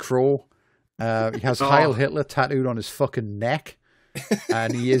Dewey Crow. He has Heil Hitler tattooed on his fucking neck.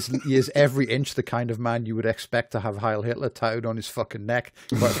 And he is every inch the kind of man you would expect to have Heil Hitler tattooed on his fucking neck.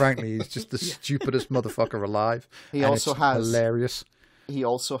 Quite frankly, he's just the stupidest motherfucker alive. He also has hilarious. He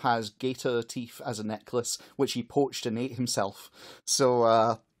also has gator teeth as a necklace, which he poached and ate himself.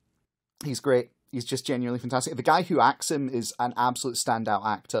 So he's great. He's just genuinely fantastic. The guy who acts him is an absolute standout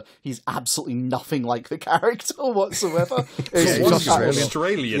actor. He's absolutely nothing like the character whatsoever. He's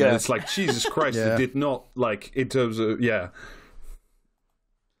Australian. And it's like, Jesus Christ, it did not, like, in terms of,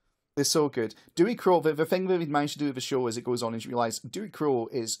 It's so good. Dewey Crow, the thing that we managed to do with the show as it goes on is you realise Dewey Crow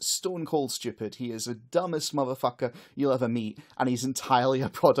is stone cold stupid. He is the dumbest motherfucker you'll ever meet, and he's entirely a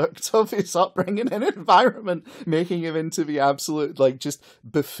product of his upbringing and environment, making him into the absolute, like, just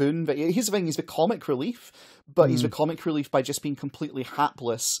buffoon. But here's the thing, he's the comic relief, but he's the comic relief by just being completely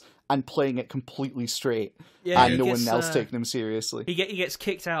hapless and playing it completely straight, and no one else taking him seriously. He gets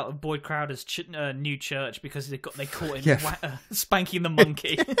kicked out of Boyd Crowder's new church because they caught him spanking the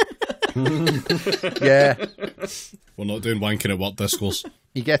monkey. Yeah, we're not doing wanking at work discourse.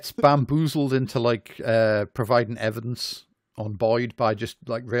 He gets bamboozled into like providing evidence on Boyd by just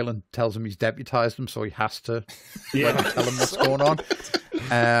like Raylan tells him he's deputized him, so he has to tell him what's going on.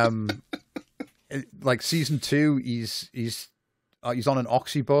 Like season 2, he's on an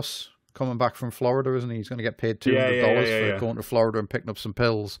Oxy bus coming back from Florida, isn't he? He's going to get paid $200 for going to Florida and picking up some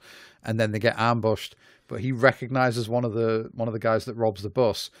pills, and then they get ambushed. But he recognizes one of the guys that robs the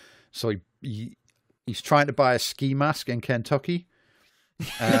bus, so he's trying to buy a ski mask in Kentucky.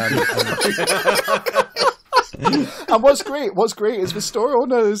 And what's great is the store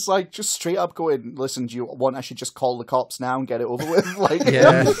owner is like just straight up going, "Listen, do you want I should just call the cops now and get it over with?" Like,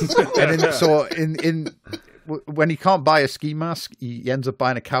 and when he can't buy a ski mask, he ends up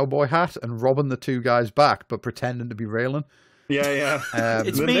buying a cowboy hat and robbing the two guys back, but pretending to be Raylan. Yeah.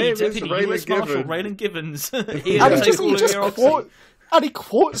 It's me, Deputy U.S. Marshal Raylan Givens. And he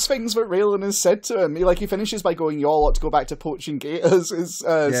quotes things that Raylan has said to him. He finishes by going, "You all ought to go back to poaching gators is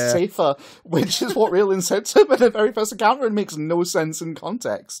safer," which is what Raylan said to him in the very first encounter and makes no sense in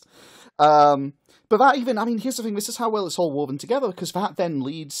context. But that even, I mean, here's the thing, this is how well it's all woven together, because that then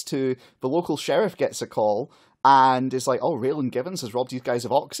leads to the local sheriff gets a call, and is like, oh, Raylan Givens has robbed these guys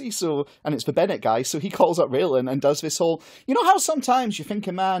of Oxy, and it's the Bennett guy, so he calls up Raylan and does this whole, you know how sometimes you think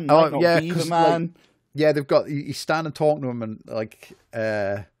a man might not be the man? They've got, he's standing talking to him, and like,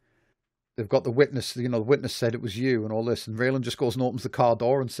 they've got the witness, the witness said it was you and all this, and Raylan just goes and opens the car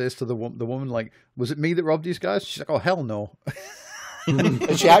door and says to the woman, like, was it me that robbed these guys? She's like, oh, hell no.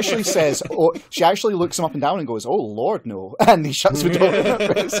 And she actually says, she actually looks him up and down and goes, oh, Lord, no. And he shuts the door in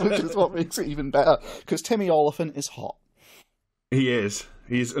her face, which is what makes it even better. Because Timmy Oliphant is hot. He is.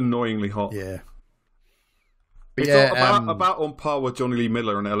 He's annoyingly hot. Yeah. He's about on par with Johnny Lee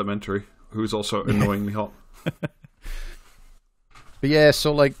Miller in Elementary, who's also annoyingly hot. But yeah,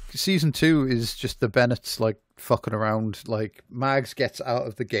 so like season 2 is just the Bennetts like fucking around. Like Mags gets out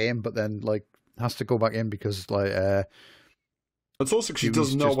of the game, but then like has to go back in because like it's also she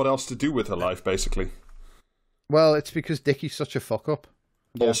doesn't know what else to do with her life, basically. Well, it's because Dickie's such a fuck up.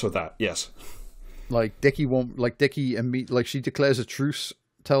 Yeah. Also that, yes. Like Dickie won't like she declares a truce,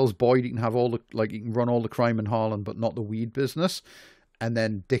 tells Boyd he can have all the he can run all the crime in Harlan, but not the weed business. And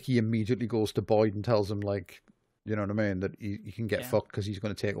then Dickie immediately goes to Boyd and tells him like, you know what I mean, that he can get fucked because he's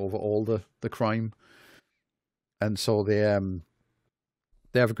going to take over all the crime. And so they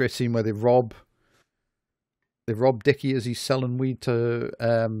have a great scene where they rob Dickie as he's selling weed to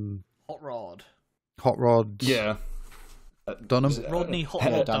Hot Rod. Yeah. Dunham. Rodney Hot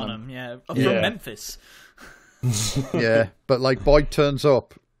Rod Dunham, from Memphis. Yeah, but like Boyd turns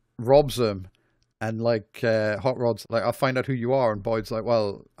up, robs him, and like Hot Rod's like, I'll find out who you are, and Boyd's like,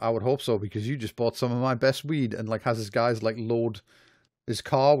 well, I would hope so because you just bought some of my best weed, and like has his guys like load his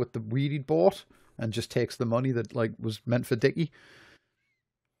car with the weed he'd bought, and just takes the money that like was meant for Dickie.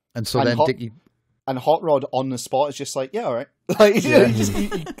 And so then Dickie and Hot Rod on the spot is just like, yeah, all right. Like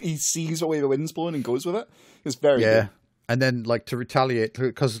he sees the way the wind's blowing and goes with it. It's very good. And then like to retaliate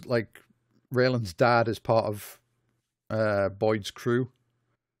because like Raylan's dad is part of Boyd's crew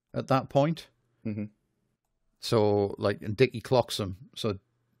at that point. Mm-hmm. So like, and Dickie clocks him. So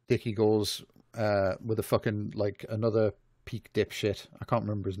Dickie goes with a fucking like another peak dipshit. I can't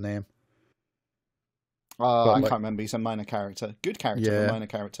remember his name. I can't remember. He's a minor character. Good character, but a minor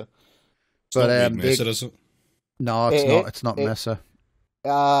character. It's not Messer, is it? No, it's not. It's not Messer.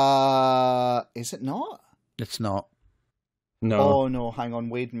 Is it not? It's not. No. Oh no, hang on.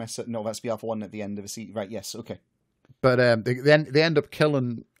 Wade Messer. No, that's the other one at the end of the season. Right? Yes. Okay. But they end up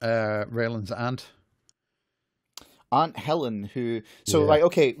killing Raylan's aunt. Aunt Helen, who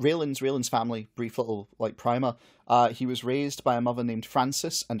Raylan's family. Brief little like primer. He was raised by a mother named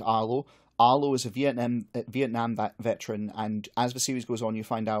Frances and Arlo. Arlo is a Vietnam veteran, and as the series goes on, you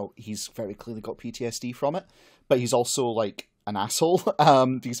find out he's very clearly got PTSD from it. But he's also like an asshole.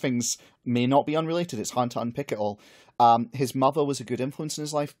 These things may not be unrelated. It's hard to unpick it all. His mother was a good influence in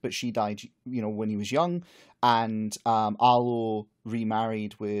his life, but she died, when he was young. And Arlo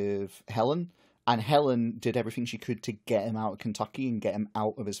remarried with Helen, and Helen did everything she could to get him out of Kentucky and get him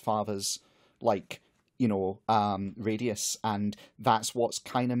out of his father's radius, and that's what's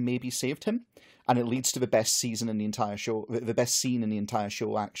kind of maybe saved him. And it leads to the best season in the entire show, the best scene in the entire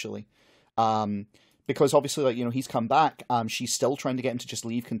show, actually. Because obviously, he's come back. She's still trying to get him to just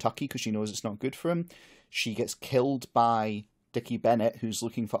leave Kentucky because she knows it's not good for him. She gets killed by Dickie Bennett, who's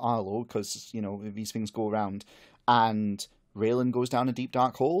looking for Arlo, because, these things go around. And Raylan goes down a deep,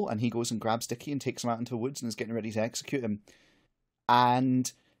 dark hole, and he goes and grabs Dickie and takes him out into the woods and is getting ready to execute him.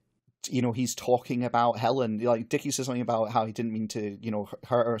 And he's talking about Helen. Like, Dickie says something about how he didn't mean to,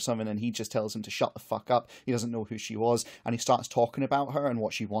 hurt her or something, and he just tells him to shut the fuck up. He doesn't know who she was, and he starts talking about her and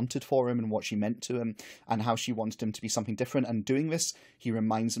what she wanted for him and what she meant to him and how she wanted him to be something different. And doing this, he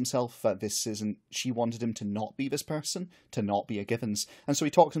reminds himself that she wanted him to not be this person, to not be a Givens. And so he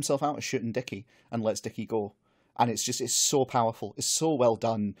talks himself out of shooting Dickie and lets Dickie go. And it's so powerful. It's so well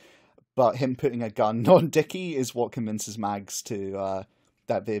done. But him putting a gun on Dickie is what convinces Mags to...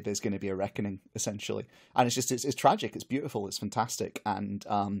 that there's going to be a reckoning, essentially. And it's tragic, it's beautiful, it's fantastic. And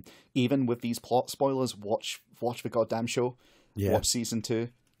even with these plot spoilers, watch the goddamn show. Yeah. Watch season 2.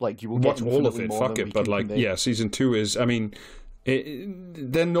 Like, you will watch get all of it, fuck it. But season 2 is,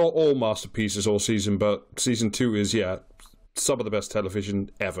 they're not all masterpieces all season, but season 2 is, some of the best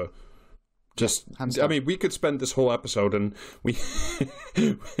television ever. We could spend this whole episode, and we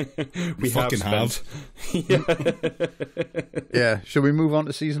have. Yeah. Should we move on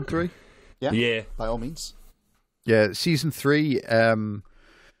to season 3? Yeah. By all means. Yeah, season 3.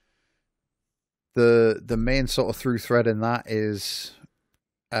 The main sort of through thread in that is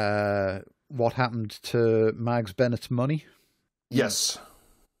what happened to Mags Bennett's money. Yes.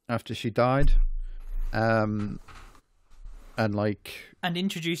 After she died. and like, and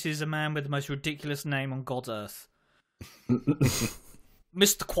introduces a man with the most ridiculous name on God's earth,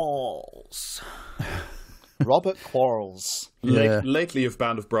 Mr. Quarles. Robert Quarles. Yeah. Lately of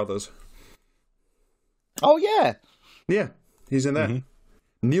Band of Brothers. Oh yeah, Yeah, he's in there.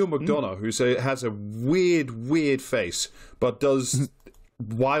 Neil McDonough, who has a weird face, but does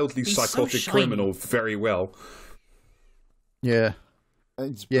wildly He's so psychotic shiny. criminal very well. yeah,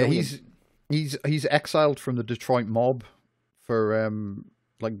 it's yeah. brilliant. He's exiled from the Detroit mob for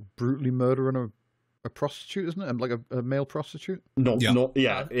like brutally murdering a prostitute, isn't it? And like a male prostitute.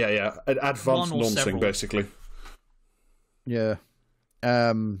 Yeah. Advanced One or nonsense, several. basically. Yeah.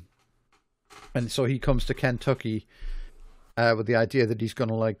 And so he comes to Kentucky with the idea that he's going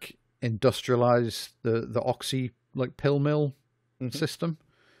to like industrialize the oxy like pill mill system.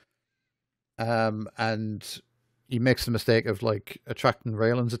 And he makes the mistake of like attracting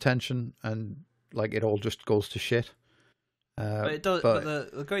Raylan's attention, and like it all just goes to shit. But it does. But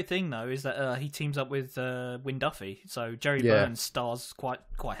the great thing though is that he teams up with Win Duffy, so Jerry Burns stars quite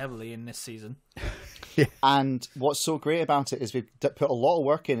heavily in this season. And what's so great about it is we've put a lot of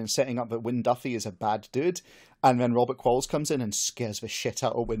work in setting up that Win Duffy is a bad dude, and then Robert Quarles comes in and scares the shit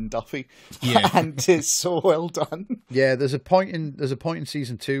out of Win Duffy. Yeah. And it's so well done. Yeah, there's a point in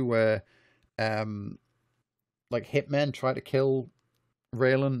season 2 where like hitmen try to kill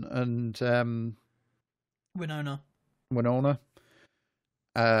Raylan and Winona.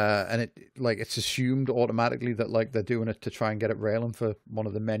 And it's assumed automatically that like they're doing it to try and get at Raylan for one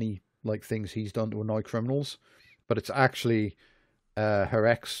of the many like things he's done to annoy criminals, but it's actually her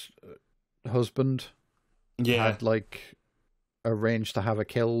ex-husband had like arranged to have her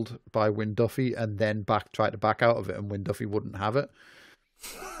killed by Win Duffy, and then tried to back out of it, and Win Duffy wouldn't have it.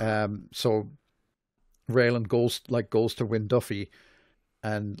 So Raylan goes to Win Duffy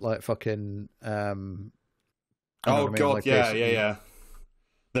and like fucking Oh god, like, yeah.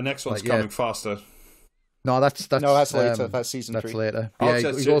 The next one's coming faster. No, that's later. That's season 3. That's later. Oh, Yeah,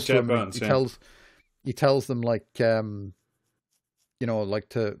 it's he goes to Jeff him. Burns, He tells them like like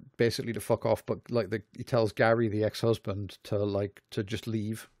to basically to fuck off, but like he tells Gary, the ex-husband, to just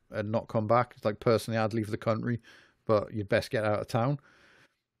leave and not come back. It's like, personally, I'd leave the country, but you'd best get out of town.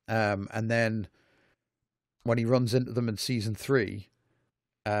 And then when he runs into them in season 3,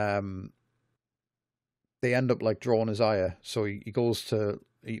 they end up like drawing his ire. So when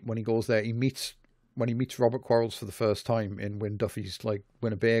he goes there, when he meets Robert Quarles for the first time in Win Duffy's like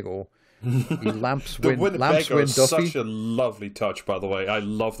Winnebago, he lamps Win Winnebago Win is Duffy. such a lovely touch, by the way. I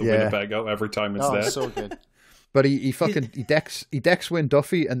love the Winnebago every time it's there. So good. But he decks Win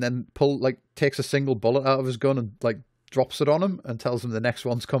Duffy, and then takes a single bullet out of his gun and like drops it on him and tells him the next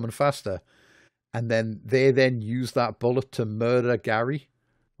one's coming faster. And then they use that bullet to murder Gary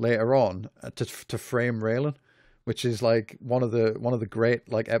later on to frame Raylan, which is like one of the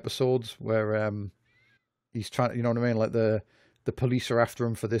great like episodes where he's trying, you know what I mean, like the police are after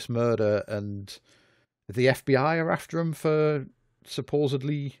him for this murder, and the FBI are after him for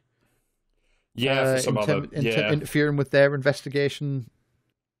supposedly for some interfering with their investigation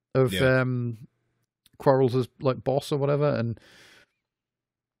of Quarles' like boss or whatever. And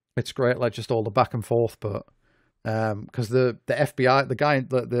it's great, like just all the back and forth, but because the FBI, the guy,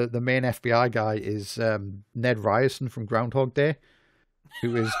 the main FBI guy is Ned Ryerson from Groundhog Day,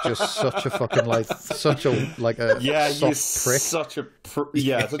 who is just such a fucking such a soft prick. Such a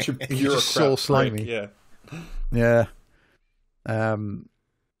bureaucrat. Just so slimy. Prick, yeah.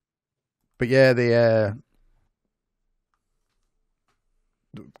 But yeah,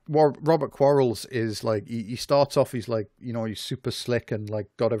 Robert Quarles is like, he starts off, he's like, he's super slick and like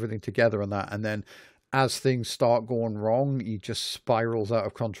got everything together and that, and then as things start going wrong, he just spirals out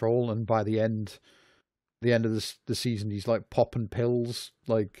of control, and by the end of the season, he's like popping pills,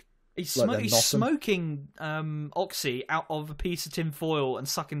 like he's smoking oxy out of a piece of tin foil and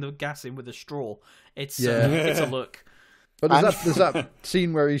sucking the gas in with a straw. It's a look. But there's that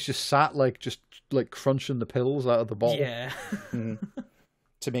scene where he's just sat just crunching the pills out of the bottle. Yeah.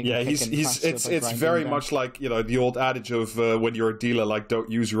 To make it's very much like the old adage of when you're a dealer, like, don't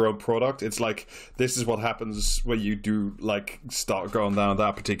use your own product. It's like, this is what happens when you do like start going down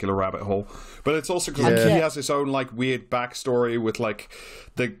that particular rabbit hole. But it's also because he has his own like weird backstory with like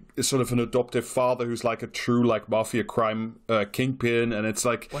the sort of an adoptive father who's like a true like mafia crime kingpin, and it's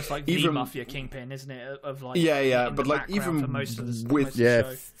like, the mafia kingpin, isn't it? Of like but like even for most of the, with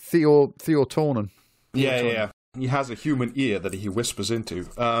show. Theo Tonin. He has a human ear that he whispers into.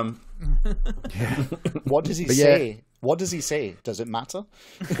 What does he say? What does he say? Does it matter?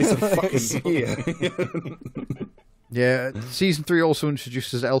 It's a fucking ear. Yeah, season 3 also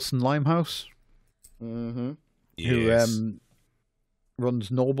introduces Elson Limehouse. Mm-hmm. Yes. who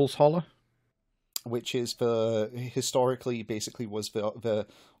runs Noble's Holler. Which is historically basically was the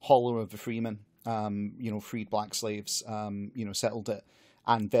hollow of the freemen, freed black slaves, settled it.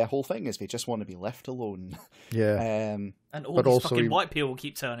 And their whole thing is they just want to be left alone. Yeah. And all these fucking white people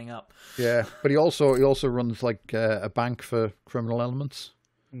keep turning up. Yeah, but he also runs like a bank for criminal elements.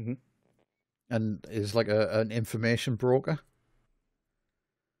 Mm-hmm. And is like an information broker.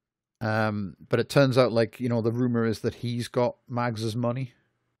 But it turns out, like, the rumor is that he's got Mags's money.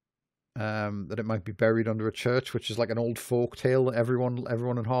 That it might be buried under a church, which is like an old folk tale that everyone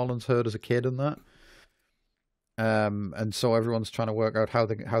in Harlan's heard as a kid and that. And so everyone's trying to work out how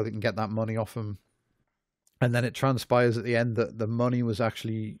they can get that money off him. And then it transpires at the end that the money was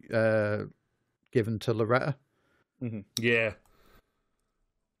actually given to Loretta. Mm-hmm. Yeah.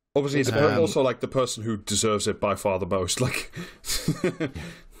 Obviously, it's also like the person who deserves it by far the most. Like,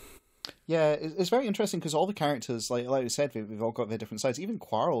 yeah, it's very interesting because all the characters, like we said, we've all got their different sides. Even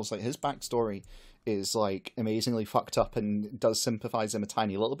Quarles, like his backstory is like amazingly fucked up and does sympathize him a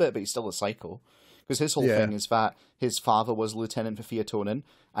tiny little bit, but he's still a psycho. Because his whole thing is that his father was lieutenant for Theotonin,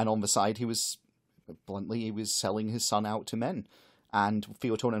 and on the side he was selling his son out to men, and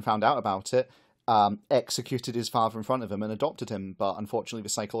Theotonin found out about it. Executed his father in front of him and adopted him, but unfortunately the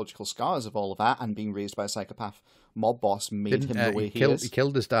psychological scars of all of that and being raised by a psychopath mob boss made him the way he is. He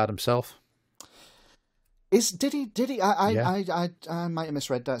killed his dad himself. Did he? I might have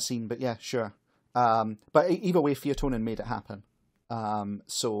misread that scene, but yeah, sure. But either way, Theotonin made it happen.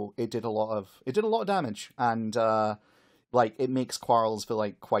 So it did a lot of damage, and it makes Quarles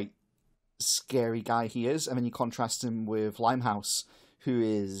the quite scary guy he is, and then you contrast him with Limehouse, who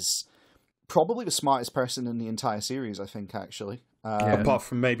is probably the smartest person in the entire series, I think, actually. Apart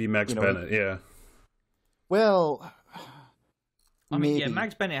from maybe Mags Bennett, yeah. Well, I mean, yeah,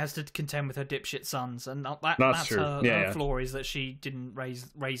 Mags Bennett has to contend with her dipshit sons, and that's true. her flaw is that she didn't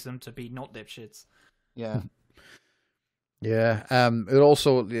raise them to be not dipshits. Yeah. Yeah. It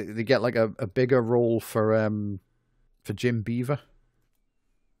also, they get like a bigger role for Jim Beaver,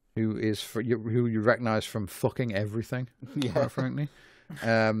 who you recognize from fucking everything. Yeah. Quite frankly.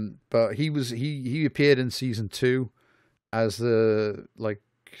 But he appeared in season 2 as the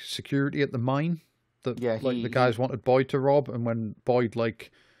security at the mine that the guys wanted Boyd to rob, and when Boyd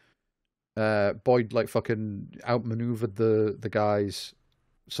fucking outmaneuvered the guys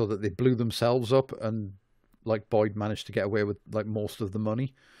so that they blew themselves up, and Boyd managed to get away with most of the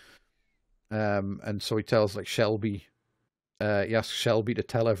money. And so he tells Shelby, he asks Shelby to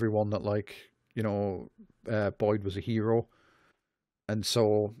tell everyone that Boyd was a hero. And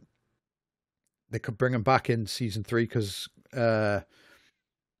so they could bring him back in season 3 because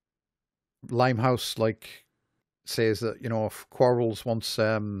Limehouse says that if Quarles wants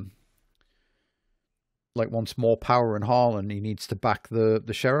more power in Harlan, he needs to back the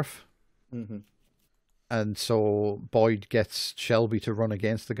sheriff. Mm-hmm. And so Boyd gets Shelby to run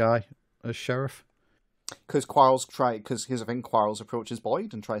against the guy as sheriff. Because here's the thing, Quarles approaches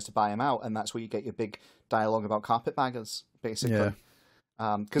Boyd and tries to buy him out, and that's where you get your big dialogue about carpetbaggers, basically. Yeah.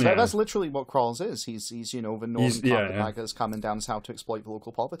 Because that's literally what Quarles is. He's the northern carpetbaggers coming down as how to exploit the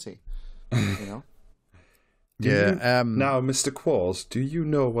local poverty. Now, Mr. Quarles, do you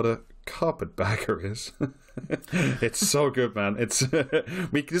know what a carpetbagger is? It's so good, man. It's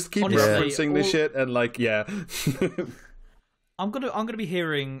we just keep referencing this shit and I'm gonna be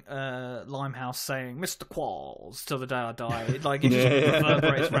hearing Limehouse saying "Mr. Quarles" till the day I die. It just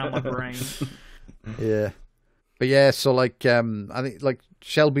reverberates around my brain. Yeah, but yeah, so I think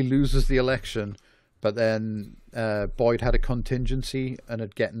Shelby loses the election, but then Boyd had a contingency and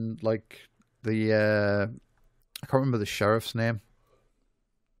had gotten the I can't remember the sheriff's name.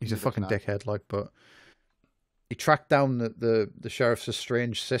 He's a fucking dickhead, but he tracked down the sheriff's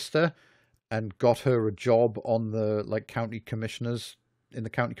estranged sister and got her a job on the county commissioner's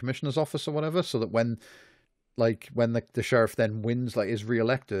office or whatever, so that when the sheriff then wins, is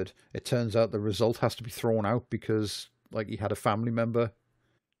reelected, it turns out the result has to be thrown out because he had a family member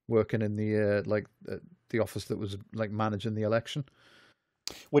working in the office that was managing the election.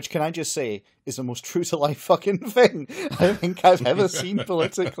 Which, can I just say, is the most true to life fucking thing I think I've ever seen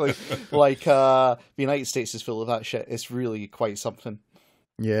politically. The United States is full of that shit. It's really quite something.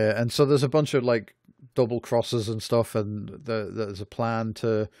 Yeah, and so there's a bunch of double crosses and stuff, and there's a plan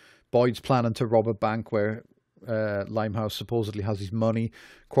Boyd's planning to rob a bank where Limehouse supposedly has his money.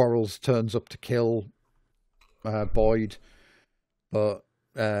 Quarles turns up to kill Boyd, but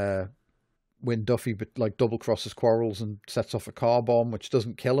Win Duffy double crosses Quarles and sets off a car bomb, which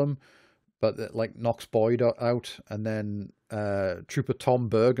doesn't kill him, but that like knocks Boyd out, and then Trooper Tom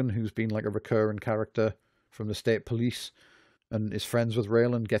Bergen, who's been like a recurring character from the state police and is friends with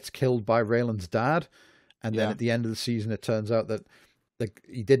Raylan, gets killed by Raylan's dad. And then at the end of the season, it turns out that like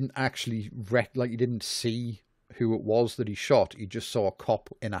he didn't actually he didn't see who it was that he shot. He just saw a cop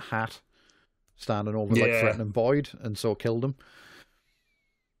in a hat standing over like threatening Boyd, and so killed him.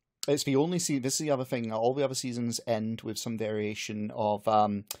 It's the only this is the other thing. All the other seasons end with some variation of,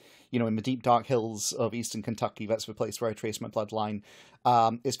 in the deep dark hills of eastern Kentucky. That's the place where I trace my bloodline.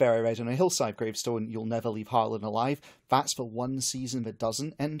 It's where I read on a hillside gravestone, "You'll never leave Harlan alive." That's the one season that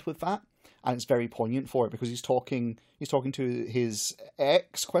doesn't end with that, and it's very poignant for it because he's talking to his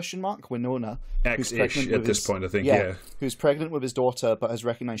ex ? Winona, Ex-ish at this point, I think. Yeah, who's pregnant with his daughter, but has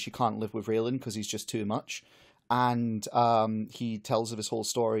recognized she can't live with Raylan because he's just too much. And he tells of his whole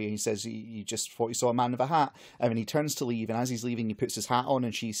story, and he says he just thought he saw a man with a hat, and then he turns to leave, and as he's leaving, he puts his hat on,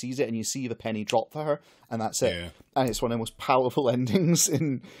 and she sees it, and you see the penny drop for her, and that's it. Yeah. And it's one of the most powerful endings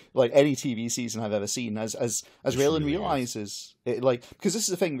in like any TV season I've ever seen. As Raylan realizes it, like, because this is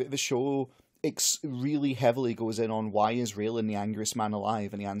the thing that the show really heavily goes in on why is Raylan the angriest man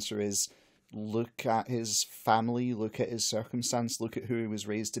alive, and the answer is, look at his family, look at his circumstance, look at who he was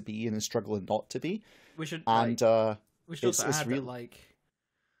raised to be and is struggling not to be. We should also add that, like,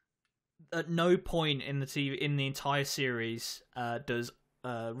 at no point in the entire series does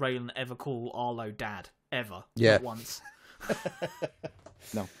Raylan ever call Arlo dad, ever. Yeah. Not once.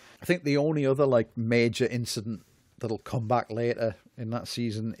 No. I think the only other like major incident that'll come back later in that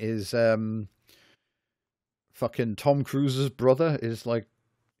season is fucking Tom Cruise's brother is like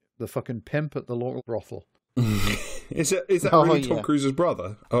the fucking pimp at the local brothel. Is that really Tom Cruise's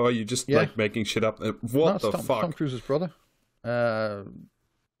brother? Or are you just like making shit up? What the fuck? Tom Cruise's brother.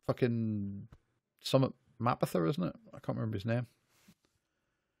 Fucking Summit Mapother, isn't it? I can't remember his name.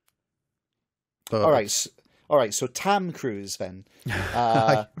 But all right. So Tam Cruise then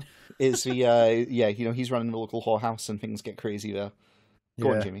is the he's running the local whorehouse and things get crazy there.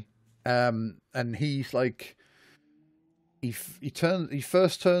 Go on, Jimmy. And he's like, he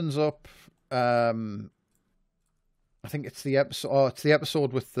first turns up. I think it's the episode. Oh, it's the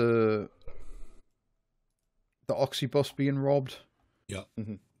episode with the Oxybus being robbed. Yeah,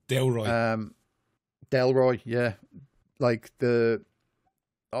 Delroy. Delroy, yeah. Like the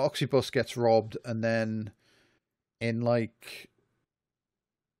Oxybus gets robbed, and then in like,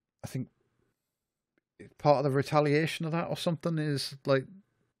 I think part of the retaliation of that or something is like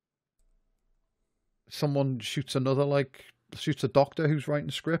someone shoots a doctor who's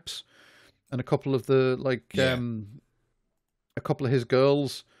writing scripts, and a couple of a couple of his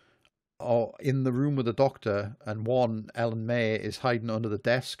girls are in the room with the doctor, and one, Ellen May, is hiding under the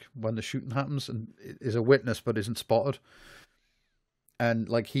desk when the shooting happens and is a witness but isn't spotted. And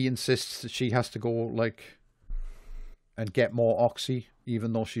like he insists that she has to go like and get more oxy,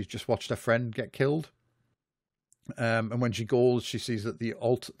 even though she's just watched her friend get killed. And when she goes, she sees that the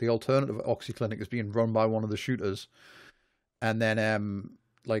alternative oxy clinic is being run by one of the shooters. And then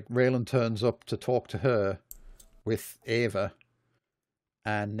like Raylan turns up to talk to her with Ava,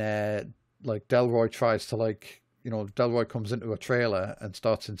 and like Delroy tries to Delroy comes into a trailer and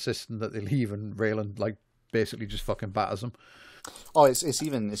starts insisting that they leave, and Raylan like basically just fucking batters him. Oh, it's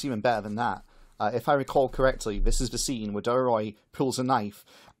even better than that. If I recall correctly, this is the scene where Delroy pulls a knife,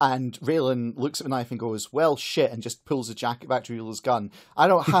 and Raylan looks at the knife and goes, "Well, shit," and just pulls a jacket back to Wheeler's gun. I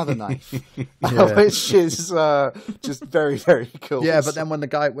don't have a knife, which is just very, very cool. Yeah, but then when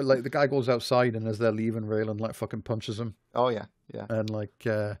the guy goes outside, and as they're leaving, Raylan like fucking punches him. Oh yeah, and like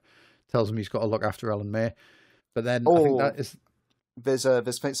tells him he's got to look after Ellen May. But then I think that is. There's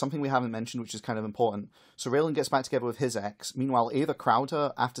something we haven't mentioned, which is kind of important. So Raylan gets back together with his ex. Meanwhile, Ava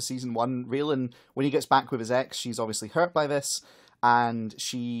Crowder, after season 1, Raylan, when he gets back with his ex, she's obviously hurt by this, and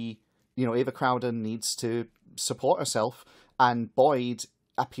Ava Crowder needs to support herself, and Boyd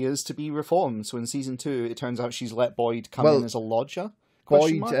appears to be reformed. So in season 2, it turns out she's let Boyd come in as a lodger.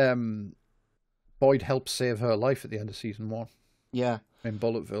 Boyd helps save her life at the end of season 1. Yeah. In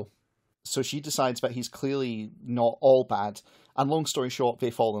Bulletville. So she decides that he's clearly not all bad. And long story short, they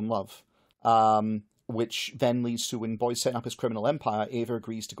fall in love. Which then leads to, when Boyd's setting up his criminal empire, Ava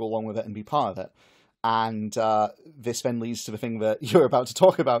agrees to go along with it and be part of it. And this then leads to the thing that you're about to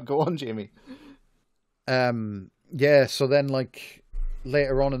talk about. Go on, Jamie. Yeah, so then like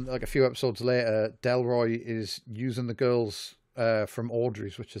later on, like a few episodes later, Delroy is using the girls from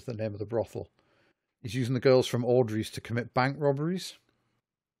Audrey's, which is the name of the brothel. He's using the girls from Audrey's to commit bank robberies.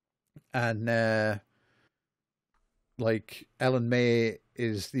 And like Ellen May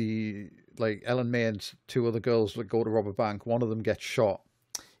and 2 other girls that go to rob a bank. One of them gets shot.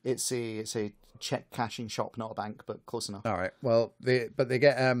 It's a check cashing shop, not a bank, but close enough. All right. Well, they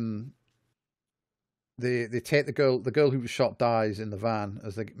get they take the girl who was shot dies in the van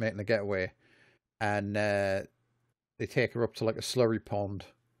as they're making the getaway, and they take her up to like a slurry pond,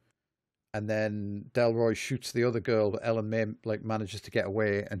 and then Delroy shoots the other girl, but Ellen May like manages to get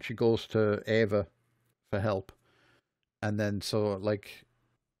away, and she goes to Ava for help, and then so like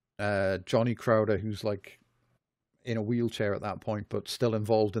Johnny Crowder, who's like in a wheelchair at that point, but still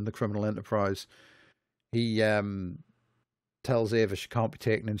involved in the criminal enterprise, he tells Ava she can't be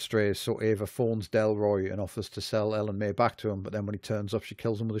taken in strays, so Ava phones Delroy and offers to sell Ellen May back to him, but then when he turns up, she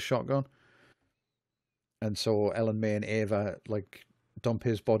kills him with a shotgun. And so Ellen May and Ava like dump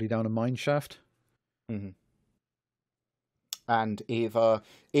his body down a mine shaft. Mm-hmm. And Ava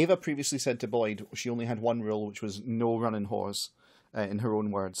previously said to Boyd she only had one rule, which was no running whores, in her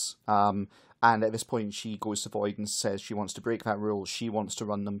own words. And at this point, she goes to Boyd and says she wants to break that rule. She wants to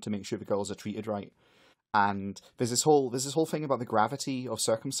run them to make sure the girls are treated right. And there's this whole thing about the gravity of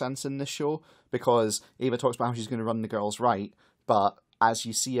circumstance in this show, because Ava talks about how she's going to run the girls right, but as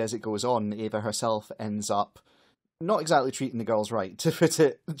you see as it goes on, Ava herself ends up not exactly treating the girls right, to put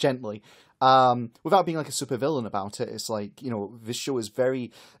it gently. Without being like a supervillain about it, it's like, you know, this show is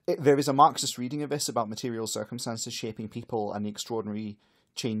there is a Marxist reading of this about material circumstances shaping people and the extraordinary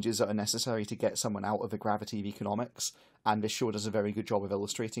changes that are necessary to get someone out of the gravity of economics, and this show does a very good job of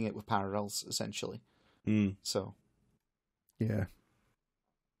illustrating it with parallels, essentially. So, yeah.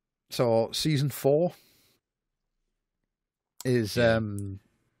 So season 4 is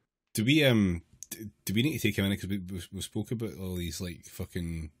Do we need to take a minute, because we spoke about all these like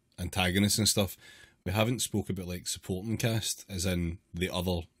fucking antagonists and stuff. We haven't spoke about like supporting cast, as in the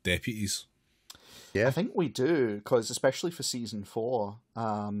other deputies. Yeah, I think we do, because especially for season 4,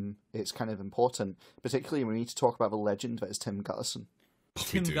 it's kind of important. Particularly when we need to talk about the legend that is Tim Gutterson.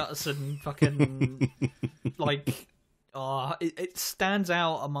 Tim Gutterson, fucking like, it stands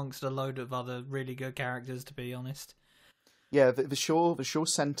out amongst a load of other really good characters, to be honest. Yeah, the show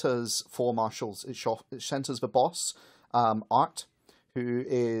centers 4 marshals. It centers the boss, Art, who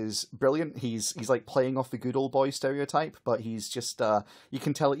is brilliant. He's like playing off the good old boy stereotype, but he's just you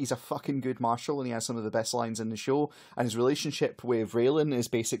can tell he's a fucking good marshal, and he has some of the best lines in the show. And his relationship with Raylan is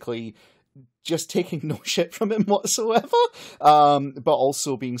basically just taking no shit from him whatsoever, but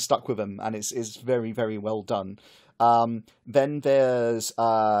also being stuck with him, and it's very, very well done. Then there's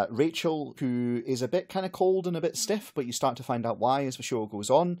Rachel, who is a bit kind of cold and a bit stiff, but you start to find out why as the show goes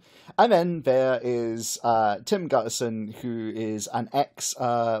on. And then there is Tim Gutterson, who is an ex,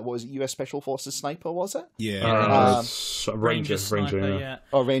 US Special Forces sniper, was it? Yeah. Ranger sniper, yeah.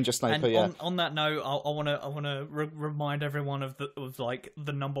 Oh, Ranger sniper, and yeah. On that note, I want to remind everyone of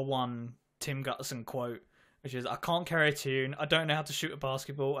the number one Tim Gutterson quote, which is, "I can't carry a tune, I don't know how to shoot a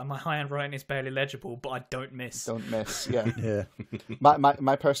basketball, and my handwriting is barely legible, but I don't miss." Don't miss, yeah. yeah.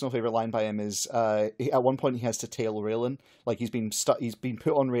 My personal favourite line by him is, at one point he has to tail Raylan. Like, he's been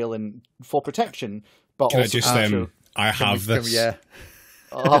put on Raylan for protection, but Can also... I just, I have this. Yeah.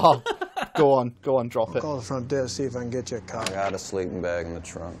 Oh, go on, drop it. Call the front desk, see if I can get you a copy. I got a sleeping bag in the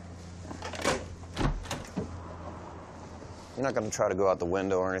trunk. You're not going to try to go out the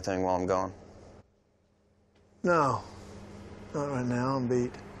window or anything while I'm gone? No, not right now. I'm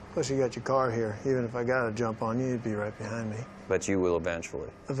beat. Plus, you got your car here. Even if I got to jump on you, you'd be right behind me. But you will eventually.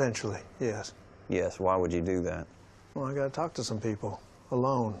 Eventually, yes. Yes, why would you do that? Well, I got to talk to some people,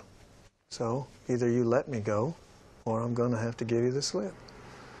 alone. So, either you let me go, or I'm going to have to give you the slip.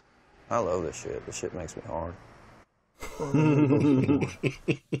 I love this shit. This shit makes me hard.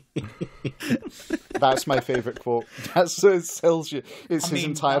 That's my favourite quote. That's what tells you. It's his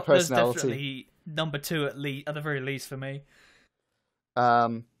entire personality. Definitely number 2 at the very least for me.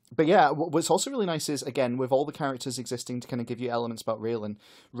 But yeah, what's also really nice is, again, with all the characters existing to kind of give you elements about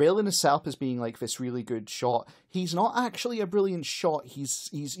Raylan is set up as being like this really good shot. He's not actually a brilliant shot. He's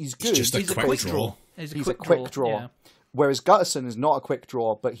good. He's just a quick draw. He's a quick draw. Yeah. Whereas Gutterson is not a quick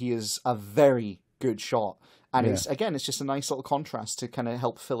draw, but he is a very good shot. And it's just a nice little contrast to kind of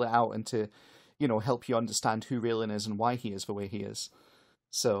help fill it out and to, you know, help you understand who Raylan is and why he is the way he is.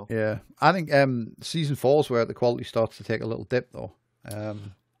 So yeah, I think season 4 is where the quality starts to take a little dip, though.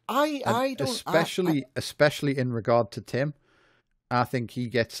 I don't, especially in regard to Tim. I think he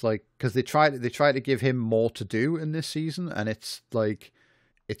gets like, because they try to give him more to do in this season, and it's like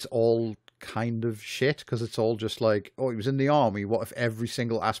it's all kind of shit, because it's all just like, oh, he was in the army. What if every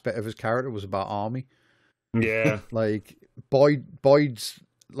single aspect of his character was about army? Yeah. Like Boyd's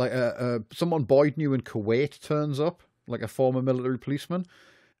like someone Boyd knew in Kuwait turns up, like a former military policeman,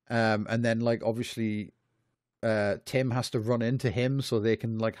 and then like obviously Tim has to run into him so they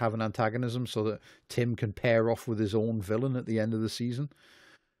can like have an antagonism, so that Tim can pair off with his own villain at the end of the season.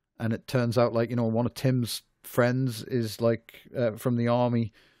 And it turns out, like, you know, one of Tim's friends is like from the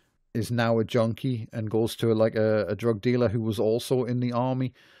army, is now a junkie and goes to a drug dealer who was also in the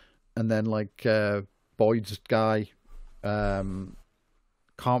army. And then like Boyd's guy,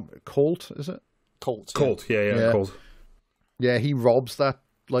 Colt, is it? Colt, yeah. Colt. Yeah, he robs that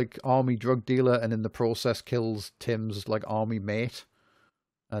like army drug dealer, and in the process kills Tim's like army mate.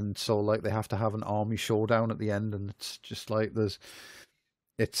 And so like they have to have an army showdown at the end, and it's just like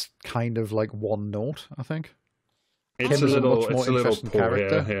it's kind of like one note, I think. It's a little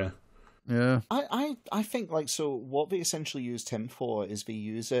poor, yeah. I think like, so what they essentially use Tim for is they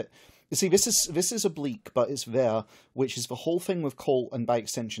use it. You see, this is oblique, but it's there, which is the whole thing with Colt and by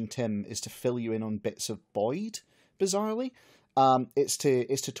extension Tim is to fill you in on bits of Boyd. Bizarrely, it's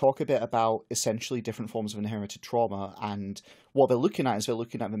to talk a bit about essentially different forms of inherited trauma, and what they're looking at is they're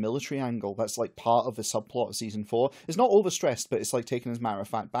looking at the military angle. That's like part of the subplot of season 4. It's not overstressed, but it's like taken as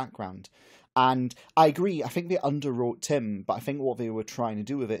matter-of-fact background. And I agree, I think they underwrote Tim, but I think what they were trying to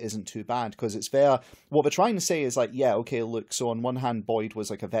do with it isn't too bad, because it's there. What they're trying to say is like, yeah, okay, look, so on one hand, Boyd was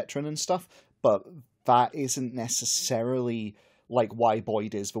like a veteran and stuff, but that isn't necessarily like why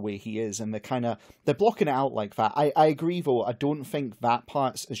Boyd is the way he is, and they're blocking it out like that. I agree, though, I don't think that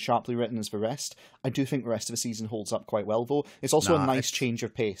part's as sharply written as the rest. I do think the rest of the season holds up quite well, though. It's also a nice change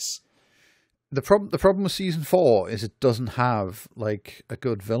of pace. The problem with season 4 is it doesn't have like a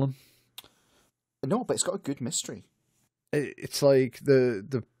good villain. No, but it's got a good mystery. It's like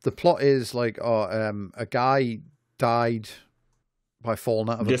the plot is like, a guy died by falling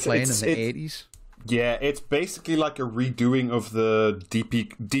out of a plane in the 80s. Yeah, it's basically like a redoing of the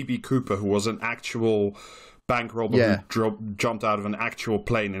DB Cooper, who was an actual bank robber who jumped out of an actual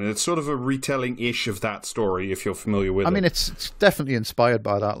plane, and it's sort of a retelling-ish of that story, if you're familiar with it. I mean, it's definitely inspired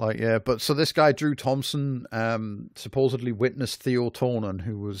by that, like, yeah. But so this guy, Drew Thompson, supposedly witnessed Theo Tonin,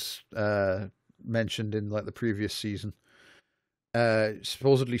 who was mentioned in like the previous season,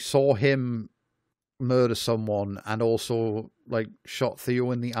 supposedly saw him murder someone and also like shot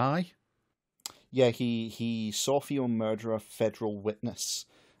Theo in the eye. Yeah, he saw Theo murder a federal witness,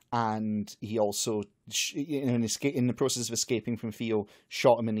 and he also, in the process of escaping from Theo,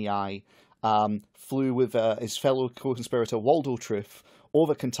 shot him in the eye. Flew with his fellow co-conspirator Waldo Truth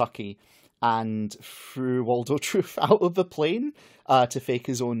over Kentucky and threw Waldo Truth out of the plane to fake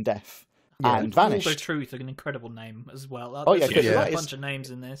his own death. Yeah, and vanished. Waldo Truth, an incredible name as well. Oh yeah, there's a bunch of names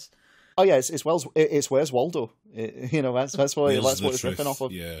in this. Oh yeah, it's Where's Waldo? That's what it's ripping off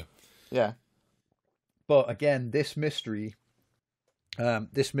of. Yeah. But again, this mystery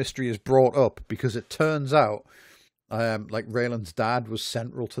is brought up because it turns out, like Raylan's dad was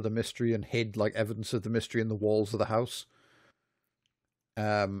central to the mystery and hid like evidence of the mystery in the walls of the house.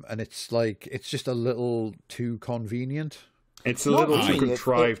 And it's just a little too convenient. It's a little too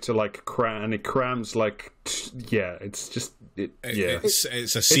contrived to like cram, and it crams like it's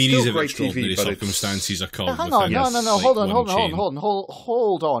a series of extraordinary circumstances occurred. Hang on, no,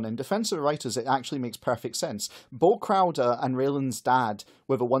 hold on. In defense of the writers, it actually makes perfect sense. Bo Crowder and Raylan's dad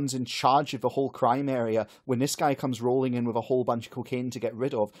were the ones in charge of the whole crime area. When this guy comes rolling in with a whole bunch of cocaine to get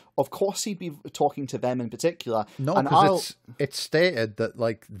rid of course he'd be talking to them in particular. No, because it's stated that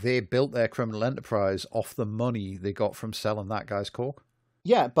like they built their criminal enterprise off the money they got from selling that guy's coke.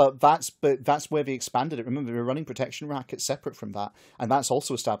 Yeah, but that's where they expanded it. Remember, they were running protection rackets separate from that, and that's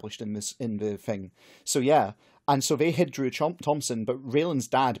also established in the thing. So yeah, and so they hid Drew Thompson, but Raylan's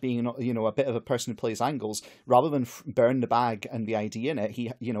dad, being a bit of a person who plays angles, rather than burn the bag and the ID in it,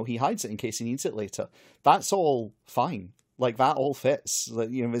 he hides it in case he needs it later. That's all fine. Like that all fits.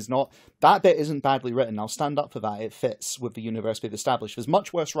 There's not, that bit isn't badly written. I'll stand up for that. It fits with the universe they've established. There's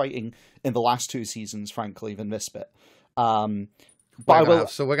much worse writing in the last 2 seasons, frankly, than this bit. We're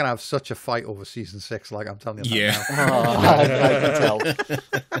gonna have such a fight over season 6, like I'm telling you. Yeah, I can tell.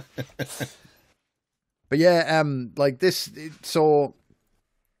 But yeah, like this. So,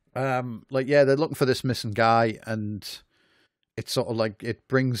 they're looking for this missing guy, and it's sort of like it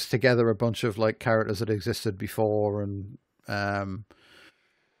brings together a bunch of like characters that existed before, and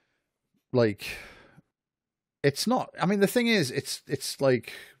like it's not. I mean, the thing is, it's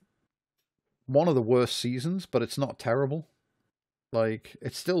like one of the worst seasons, but it's not terrible. Like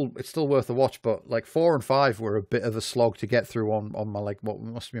it's still worth a watch, but like 4 and 5 were a bit of a slog to get through on my like what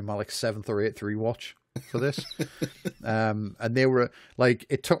must be my like 7th or 8th rewatch for this. And they were like,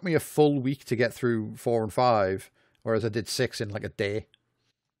 it took me a full week to get through 4 and 5, whereas I did 6 in like a day.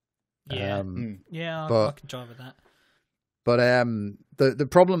 Yeah, I can drive with that. But the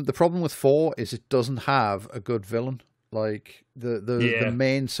problem with 4 is it doesn't have a good villain. Like the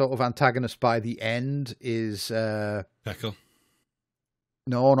main sort of antagonist by the end is Pickle.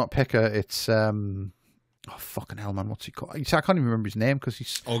 No, not Picker. It's oh fucking hell, man! What's he called? I can't even remember his name because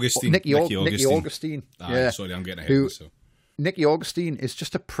he's Augustine. Nicky Augustine. Yeah, sorry, I'm getting ahead of myself. Nicky Augustine is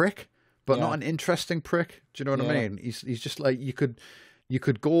just a prick, but not an interesting prick. Do you know what I mean? He's just like you could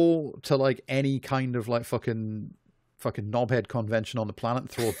go to like any kind of like fucking knobhead convention on the planet and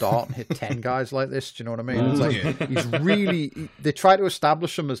throw a dart and hit 10 guys like this. Do you know what I mean? It's like he's really. They try to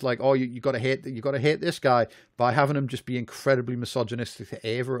establish him as like, oh, you got to hate this guy by having him just be incredibly misogynistic to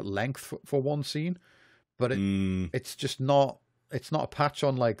Ava at length for one scene, but it's just not. It's not a patch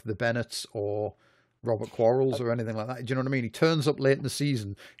on like the Bennetts or Robert Quarrells or anything like that. Do you know what I mean? He turns up late in the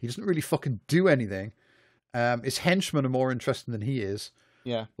season. He doesn't really fucking do anything. His henchmen are more interesting than he is.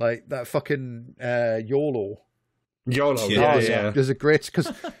 Yeah, like that fucking YOLO. Yeah. There's a great because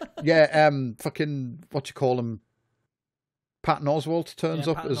fucking what you call him, Patton Oswalt turns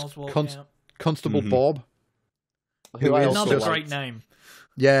up as Constable Bob. Who another great name.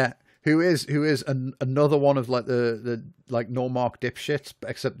 Yeah, who is another one of like the like no mark dipshits,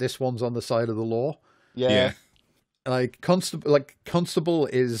 except this one's on the side of the law. Yeah. Like Constable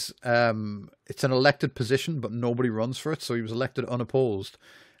is it's an elected position, but nobody runs for it, so he was elected unopposed.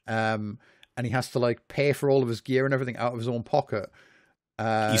 And he has to like pay for all of his gear and everything out of his own pocket.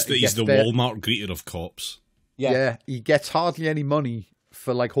 He's the Walmart greeter of cops. Yeah, he gets hardly any money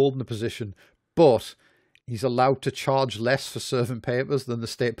for like holding the position, but he's allowed to charge less for serving papers than the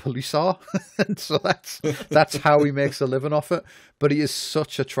state police are. And so that's how he makes a living off it. But he is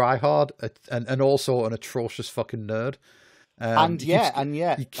such a tryhard and also an atrocious fucking nerd.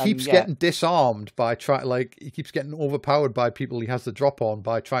 He keeps getting disarmed by he keeps getting overpowered by people he has the drop on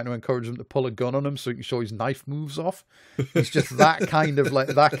by trying to encourage them to pull a gun on him so he can show his knife moves off. He's just that kind of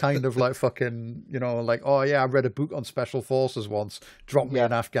fucking, you know, like, oh yeah, I read a book on special forces once, drop me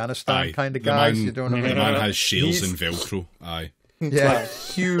in Afghanistan kind of guys. You don't know. The man has shields and Velcro. Aye. Yeah. Like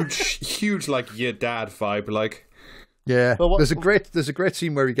huge like your dad vibe, like. Yeah. There's a great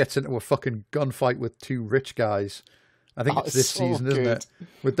scene where he gets into a fucking gunfight with 2 rich guys. I think it's this season, isn't it?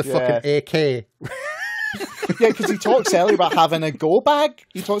 With the fucking AK. Yeah, because he talks earlier about having a go bag.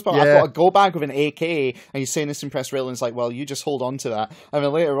 He talks about, I've got a go bag with an AK, and he's saying this in press release, like, well, you just hold on to that. And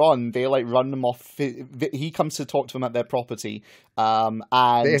then later on, they like run them off. He comes to talk to them at their property, and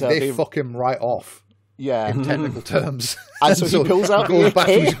they fuck him right off. Yeah, in technical terms. And so he pulls out goes the AK. back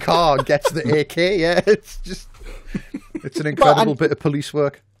to his car and gets the AK. Yeah, it's an incredible bit of police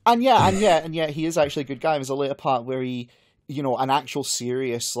work. And yet he is actually a good guy. There's a later part where he, you know, an actual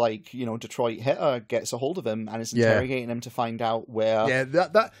serious, like, you know, Detroit hitter gets a hold of him and is interrogating him to find out where. Yeah,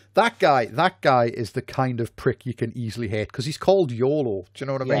 that guy is the kind of prick you can easily hate because he's called YOLO. Do you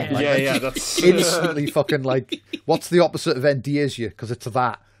know what I mean? Yeah, that's instantly fucking like, what's the opposite of Endears you? Because it's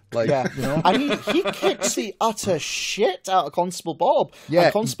that. Like, you know? And he kicks the utter shit out of Constable Bob. Yeah,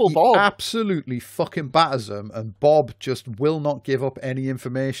 and Constable Bob absolutely fucking batters him, and Bob just will not give up any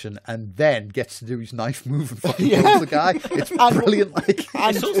information, and then gets to do his knife move and fucking kills the guy. It's brilliant.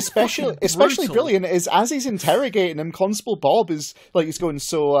 And especially brilliant is as he's interrogating him, Constable Bob is like, he's going,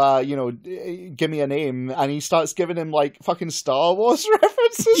 so you know, give me a name, and he starts giving him like fucking Star Wars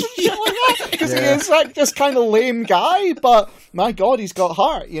references and shit like that because he is like this kind of lame guy, but my God, he's got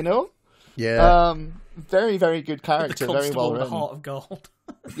heart. You know? Yeah. Very, very good character. The very well written. The Heart of Gold.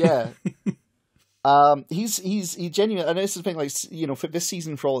 Yeah. He's genuine, and this is the thing. Like, you know, for this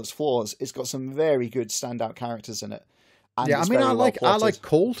season, for all its flaws, it's got some very good standout characters in it. And I mean, I like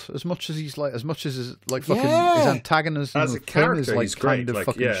Colt as much as his fucking his antagonism as a character is like he's kind great, of like,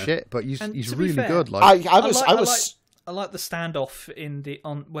 fucking shit, but he's really fair, good. Like I like the standoff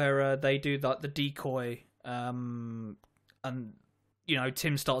where they do like the decoy, and you know,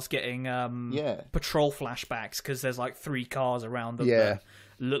 Tim starts getting patrol flashbacks because there's like 3 cars around them that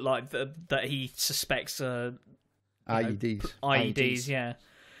look like that he suspects IEDs, yeah.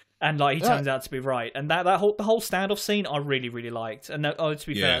 And like he turns out to be right, and the whole standoff scene I really, really liked. And to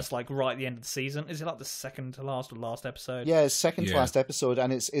be fair, it's like right at the end of the season. Is it like the second to last or last episode? Yeah, it's second to last episode,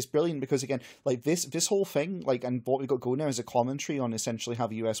 and it's brilliant because again, like this whole thing, like, and what we got going there is a commentary on essentially how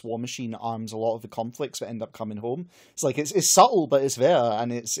the U.S. war machine arms a lot of the conflicts that end up coming home. It's like it's subtle, but it's there,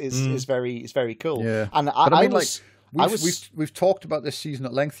 and it's very cool. Yeah, and we've talked about this season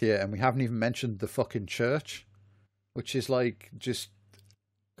at length here, and we haven't even mentioned the fucking church, which is like just.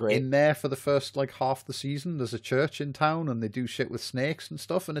 Great. In there for the first like half the season. There's a church in town and they do shit with snakes and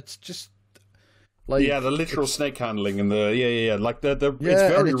stuff, and it's Like, yeah, the literal snake handling and the like it's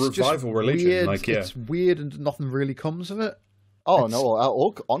very revival religion. Weird. Like, yeah, it's weird and nothing really comes of it. Oh no,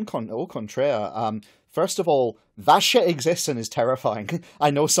 au contraire. First of all, that shit exists and is terrifying.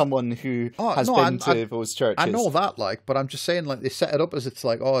 I know someone who has been to those churches. I know that, like, but I'm just saying, like, they set it up as it's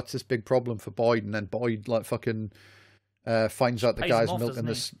like, oh, it's this big problem for Boyd, and then Boyd, like, fucking finds out the guy's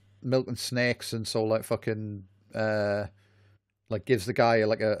milking snakes, and so, like, fucking like gives the guy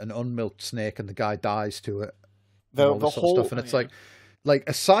like an unmilked snake, and the guy dies to it. The whole stuff, and it's like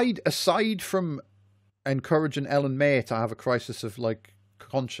aside from encouraging Ellen May to have a crisis of like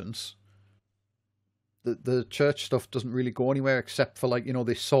conscience, the church stuff doesn't really go anywhere, except for like, you know,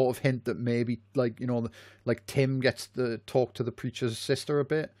 they sort of hint that maybe like, you know, like Tim gets to talk to the preacher's sister a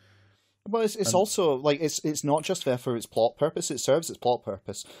bit. Well, it's also like it's not just there for its plot purpose. It serves its plot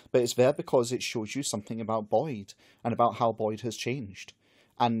purpose, but it's there because it shows you something about Boyd and about how Boyd has changed.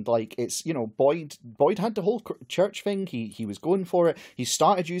 And like, it's, you know, Boyd had the whole church thing. He was going for it. He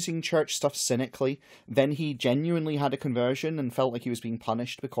started using church stuff cynically. Then he genuinely had a conversion and felt like he was being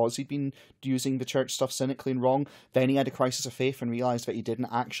punished because he'd been using the church stuff cynically and wrong. Then he had a crisis of faith and realized that he didn't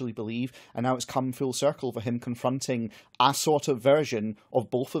actually believe. And now it's come full circle for him confronting a sort of version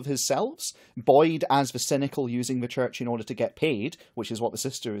of both of his selves. Boyd as the cynical using the church in order to get paid, which is what the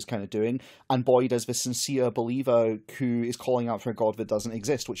sister is kind of doing, and Boyd as the sincere believer who is calling out for a God that doesn't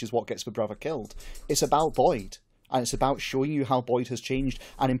exist, which is what gets the brother killed. It's about Boyd, and it's about showing you how Boyd has changed,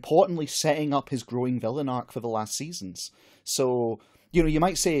 and importantly, setting up his growing villain arc for the last seasons. So, you know, you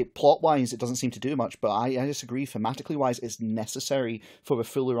might say plot-wise it doesn't seem to do much, but I disagree. Thematically-wise, it's necessary for a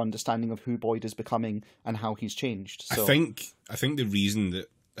fuller understanding of who Boyd is becoming and how he's changed. So, I think the reason that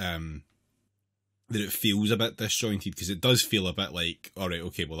that it feels a bit disjointed, because it does feel a bit like, all right,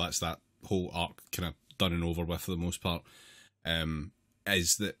 okay, well, that's that whole arc kind of done and over with for the most part,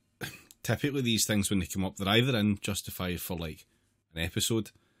 is that typically these things, when they come up, they're either in Justified for like an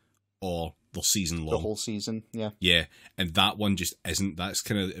episode or they're season long. The whole season, yeah. Yeah, and that one just isn't. That's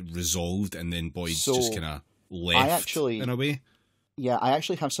kind of resolved, and then Boyd's just kind of left in a way. Yeah, I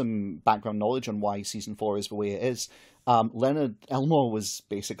actually have some background knowledge on why season 4 is the way it is. Leonard Elmore was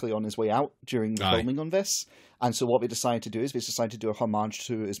basically on his way out during the filming on this, and so what they decided to do is they decided to do a homage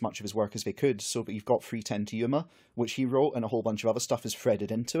to as much of his work as they could, so that you've got 310 to Yuma, which he wrote, and a whole bunch of other stuff is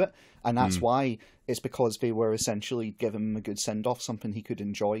threaded into it, and that's why it's because they were essentially giving him a good send-off, something he could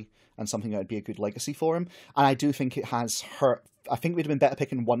enjoy, and something that would be a good legacy for him. And I do think it has hurt. I think we'd have been better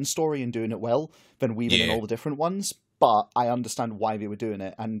picking one story and doing it well than weaving in all the different ones, but I understand why they were doing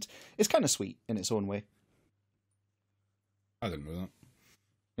it, and it's kind of sweet in its own way. I didn't know that.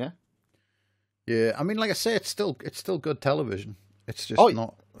 Yeah? Yeah, I mean, like I say, it's still good television. It's just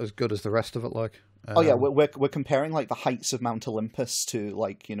not as good as the rest of it, like. We're comparing like the heights of Mount Olympus to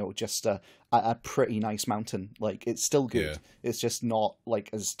like, you know, just a pretty nice mountain. Like, it's still good. Yeah. It's just not like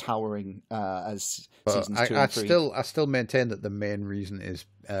as towering as seasons 2 and 3. I still maintain that the main reason is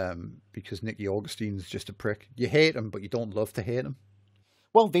because Nicky Augustine's just a prick. You hate him, but you don't love to hate him.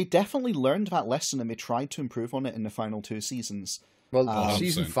 Well, they definitely learned that lesson, and they tried to improve on it in the final 2 seasons. Well,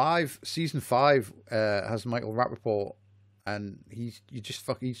 season 5 has Michael Rappaport, and he's just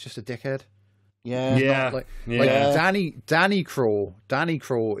a dickhead. Yeah. Like Danny Crow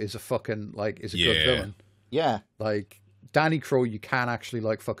is a fucking is a good villain. Yeah. Like Danny Crow, you can actually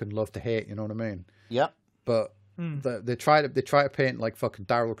like fucking love to hate. You know what I mean? Yeah. But they try to paint like fucking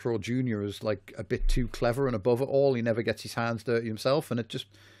Daryl Crow Jr. as like a bit too clever and above it all. He never gets his hands dirty himself, and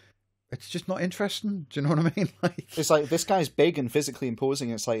it's just not interesting. Do you know what I mean? Like, it's like, this guy's big and physically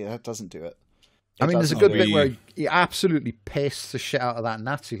imposing. It's like, that doesn't do it. I mean, there's a good bit where he absolutely pastes the shit out of that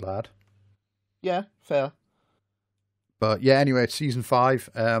Nazi lad. Yeah, fair. But yeah, anyway, it's season 5.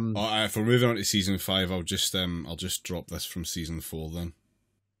 If we're moving on to season 5, I'll just drop this from season 4 then.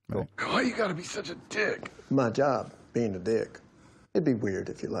 Right. Why you gotta be such a dick? My job, being a dick. It'd be weird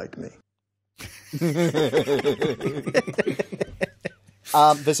if you liked me.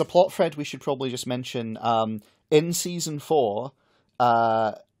 There's a plot thread we should probably just mention. In season 4,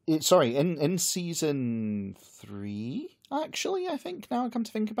 in season 3, actually, I think, now I come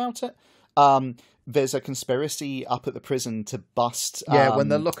to think about it, there's a conspiracy up at the prison to bust. When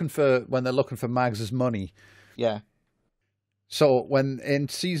they're looking for Mags's money. Yeah. So when in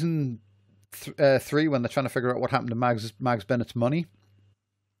season 3, when they're trying to figure out what happened to Mags Bennett's money,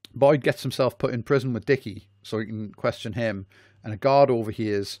 Boyd gets himself put in prison with Dickie so he can question him, and a guard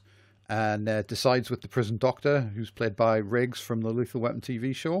overhears and decides with the prison doctor, who's played by Riggs from the Lethal Weapon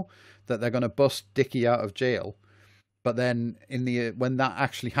TV show, that they're going to bust Dickie out of jail. But then when that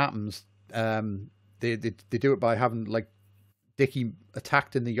actually happens, they do it by having like Dickie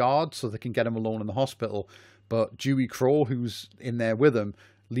attacked in the yard so they can get him alone in the hospital. But Dewey Crow, who's in there with him,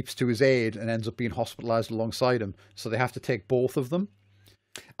 leaps to his aid and ends up being hospitalized alongside him. So they have to take both of them.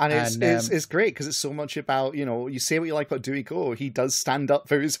 And it's great because it's so much about, you say what you like about Dewey Crow, he does stand up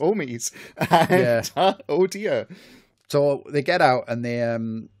for his homies. And, oh dear. So they get out and they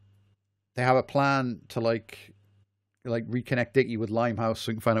have a plan to like reconnect Dickie with Limehouse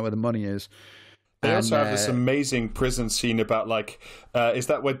so we can find out where the money is. They also have this amazing prison scene about is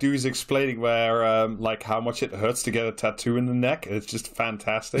that where Dewey's explaining where how much it hurts to get a tattoo in the neck? It's just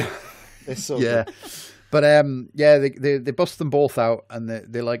fantastic. It's so good. But they bust them both out and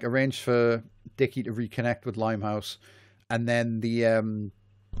they like arrange for Dickie to reconnect with Limehouse, and then the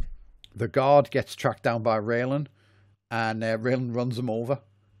guard gets tracked down by Raylan, and Raylan runs him over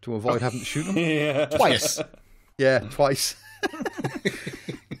to avoid having to shoot him. Yeah. Twice. Yeah, twice.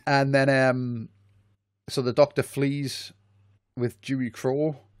 And then so the doctor flees with Dewey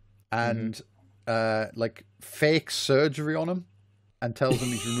Crow and fakes surgery on him and tells him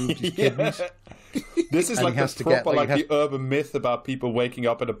he's removed his kidneys. This is like the proper the urban myth about people waking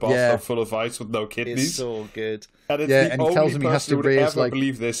up in a bathtub full of ice with no kidneys. It's so good. And it's the only person who would ever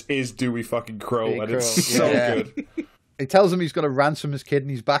believe this is Dewey fucking Crow, and it's so good. He tells him he's going to ransom his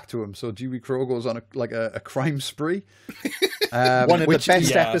kidneys back to him, so Dewey Crow goes on a crime spree. One of the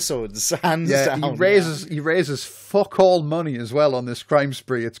best episodes, hands down. He raises fuck all money as well on this crime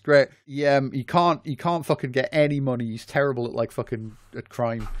spree. It's great. He can't fucking get any money. He's terrible at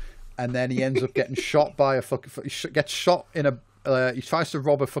crime, and then he ends up getting shot by he gets shot in a. He tries to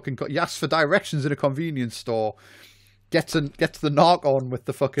rob a fucking. He asks for directions in a convenience store. Gets the knock on with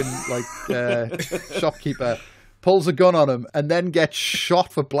the fucking shopkeeper. Pulls a gun on him and then gets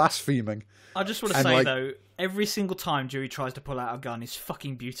shot for blaspheming. I just want to say though, every single time Dewey tries to pull out a gun is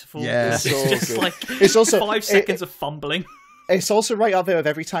fucking beautiful. Yeah, it's just good. It's also 5 seconds of fumbling. It's also right up there with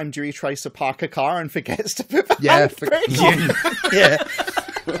every time Dewey tries to park a car and forgets to put the handbrake on. Yeah.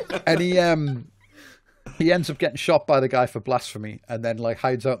 And he ends up getting shot by the guy for blasphemy and then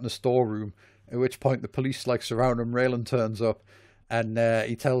hides out in the storeroom, at which point the police surround him. Raylan turns up. And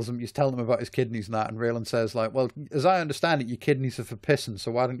he's telling him about his kidneys and that. And Raylan says, well, as I understand it, your kidneys are for pissing,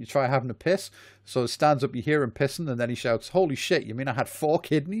 so why don't you try having a piss? So it stands up, you hear him pissing, and then he shouts, holy shit, you mean I had 4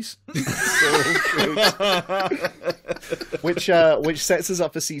 kidneys? Which sets us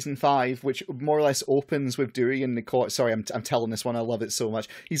up for season 5, which more or less opens with Dewey in the court. Sorry, I'm telling this one, I love it so much.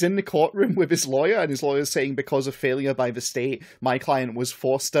 He's in the courtroom with his lawyer, and his lawyer's saying, because of failure by the state, my client was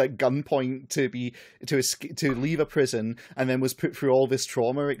forced at gunpoint to leave a prison, and then was put through all this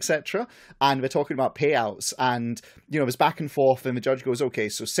trauma, etc. And we're talking about payouts, and it was back and forth, and the judge goes, okay,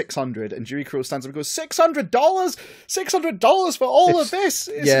 so $600, and Dewey Crow stands up and goes, $600 for all of this?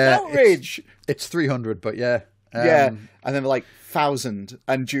 It's an outrage. It's 300, but yeah. And then they're 1,000,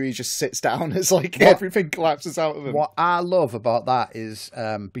 and Dewey just sits down. It's everything collapses out of him. What I love about that is,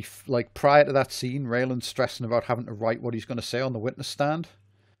 prior to that scene, Raylan's stressing about having to write what he's going to say on the witness stand.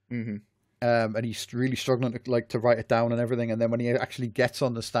 Mm-hmm. And he's really struggling to write it down and everything. And then when he actually gets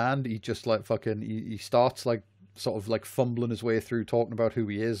on the stand, he just he starts fumbling his way through talking about who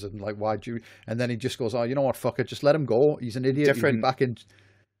he is and why Dewey. And then he just goes, oh, you know what, fuck it, just let him go. He's an idiot. He'll be back in.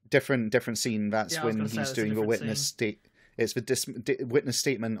 Different scene. That's when he's doing the witness It's the witness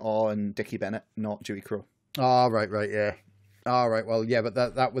statement on Dickie Bennett, not Dewey Crow. Oh, right, yeah. All right, well, yeah, but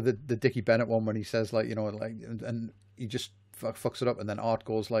that with the Dickie Bennett one when he says and he just fucks it up, and then Art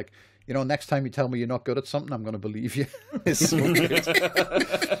goes next time you tell me you're not good at something, I'm going to believe you. It's so good.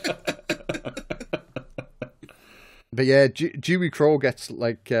 But yeah, Dewey Crow gets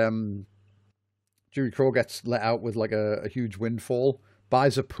let out with a huge windfall,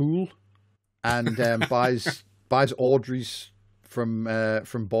 buys a pool, and buys Audrey's from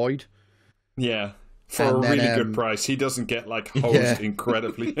Boyd. Yeah. For a really good price. He doesn't get hosed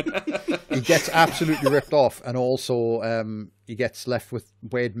incredibly. He gets absolutely ripped off, and also he gets left with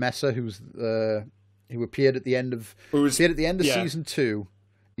Wade Messer, who appeared at the end of season 2.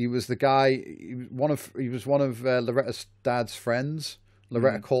 He was the guy. He was one of Loretta's dad's friends.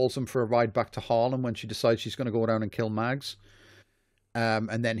 Loretta calls him for a ride back to Harlem when she decides she's going to go down and kill Mags.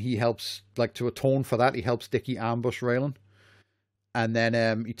 And then he helps, to atone for that, he helps Dickie ambush Raylan. And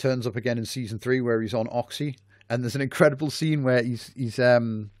then he turns up again in season 3 where he's on Oxy. And there's an incredible scene where he's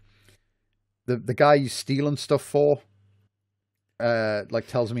the guy he's stealing stuff for,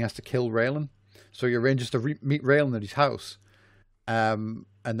 tells him he has to kill Raylan. So he arranges to meet Raylan at his house. And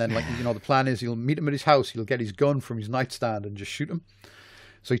then the plan is he'll meet him at his house. He'll get his gun from his nightstand and just shoot him.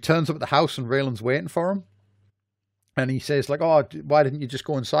 So he turns up at the house and Raylan's waiting for him. And he says, like, oh, why didn't you just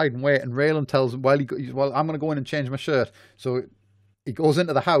go inside and wait? And Raylan tells him, well, I'm going to go in and change my shirt. So he goes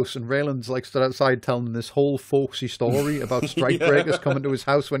into the house, and Raylan's like stood outside telling him this whole folksy story about strikebreakers coming to his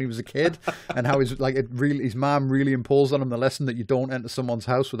house when he was a kid, and how his mom really imposed on him the lesson that you don't enter someone's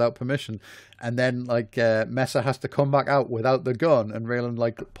house without permission. And then like Messer has to come back out without the gun, and Raylan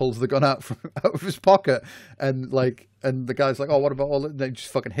like pulls the gun out of his pocket, and the guy's like, oh, what about all that? And he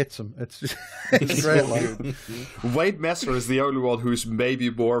just fucking hits him. It's just it's great. Like. Wade Messer is the only one who's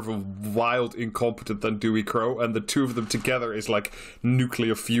maybe more of a wild incompetent than Dewey Crow, and the two of them together is like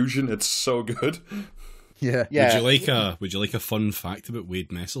nuclear fusion. It's so good. Yeah. Would you like a fun fact about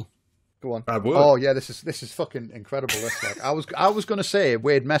Wade Messer? Go on. I would. Oh yeah, this is fucking incredible. This like I was gonna say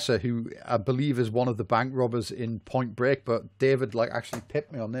Wade Messer, who I believe is one of the bank robbers in Point Break, but David like actually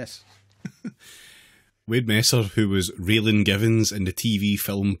pipped me on this. Wade Messer, who was Raylan Givens in the TV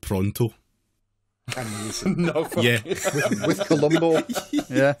film Pronto. Amazing. No, yeah, with Columbo.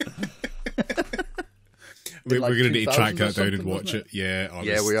 Yeah. We're going to need to track that down and watch it. Yeah,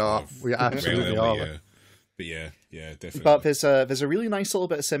 we are. We absolutely are. Yeah. But yeah, definitely. But there's a really nice little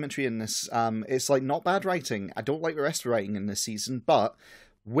bit of symmetry in this. It's like not bad writing. I don't like the rest of the writing in this season, but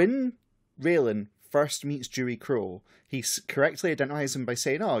when Raylan first meets Dewey Crow, he correctly identifies him by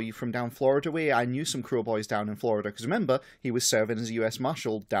saying, oh, you from down Florida way? I knew some Crow boys down in Florida. Because remember, he was serving as a US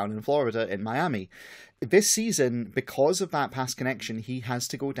Marshal down in Florida in Miami. This season, because of that past connection, he has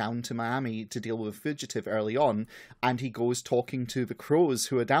to go down to Miami to deal with a fugitive early on, and he goes talking to the Crows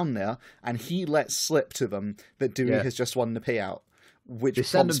who are down there, and he lets slip to them that Dewey has just won the payout. Which they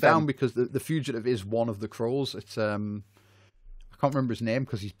send him down because the fugitive is one of the Crows. It's I can't remember his name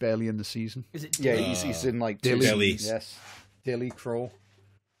because he's barely in the season. Is it? Yeah, he's in like Dilly. Yes, Dilly Crow.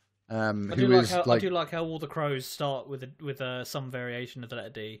 I do like how all the Crows start with some variation of the letter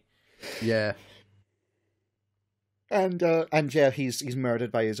D. Yeah. And yeah, he's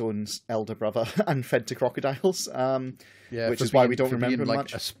murdered by his own elder brother and fed to crocodiles. Which is why we don't remember him like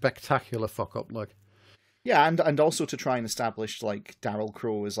much. A spectacular fuck up, like. Yeah, and also to try and establish like Daryl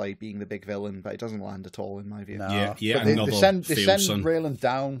Crow as like being the big villain, but it doesn't land at all in my view. No. Yeah. They send Raylan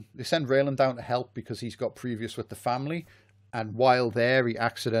down. They send Raylan down to help because he's got previous with the family, and while there, he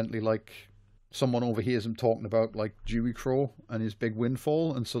accidentally like someone overhears him talking about like Dewey Crow and his big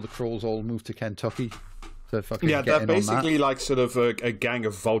windfall, and so the Crows all move to Kentucky. To fucking get they're in basically on that. like sort of a gang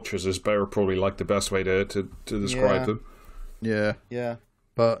of vultures. Is probably like the best way to describe them. Yeah.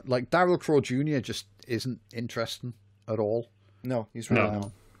 But like Daryl Crow Jr. just isn't interesting at all. No, he's really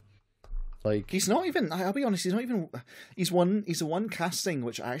not. Like he's not even. I'll be honest. He's not even. He's a one casting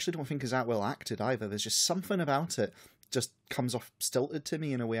which I actually don't think is that well acted either. There's just something about it just comes off stilted to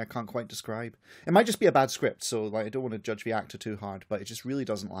me in a way I can't quite describe. It might just be a bad script, so like I don't want to judge the actor too hard, but it just really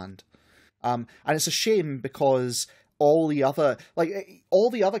doesn't land. And it's a shame because all the other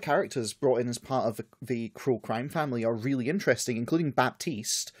characters brought in as part of the Crow crime family are really interesting, including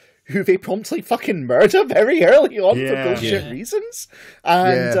Baptiste, who they promptly fucking murder very early on for bullshit reasons.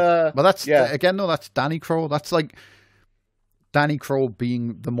 And well, that's again, no, that's Danny Crow. That's like Danny Crow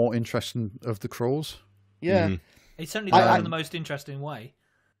being the more interesting of the Crows. Yeah, he certainly does it in the most interesting way.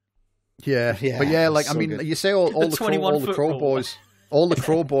 Yeah. But yeah, like I mean, good. you say all the Crow boys. All the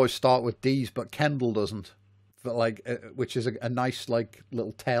Crow boys start with D's, but Kendall doesn't. But like, which is a nice like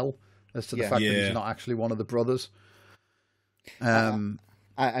little tell as to the fact that he's not actually one of the brothers. And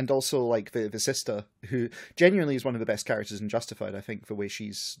also like the sister, who genuinely is one of the best characters in Justified. I think the way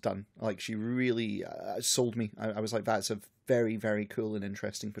she's done, like she really sold me. I was like, that's a very, very cool and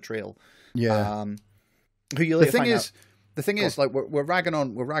interesting portrayal. Yeah. Who you later find out. The thing is, like we're ragging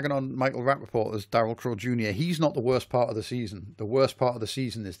on Michael Rappaport as Daryl Crow Jr. He's not the worst part of the season. The worst part of the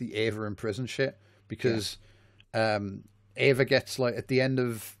season is the Ava in prison shit, because Ava gets like at the end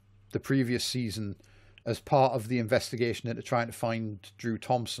of the previous season, as part of the investigation into trying to find Drew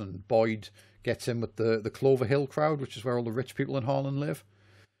Thompson, Boyd gets in with the Clover Hill crowd, which is where all the rich people in Harlan live.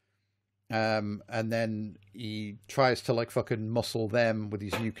 And then he tries to like fucking muscle them with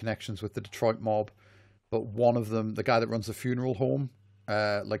these new connections with the Detroit mob. But one of them, the guy that runs the funeral home,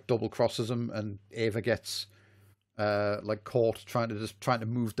 like double crosses him, and Ava gets like caught trying to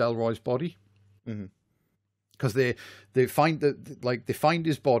move Delroy's body, because they find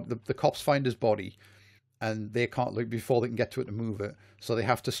his body. The cops find his body, and they can't before they can get to it to move it. So they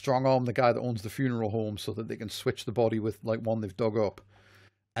have to strong arm the guy that owns the funeral home so that they can switch the body with like one they've dug up,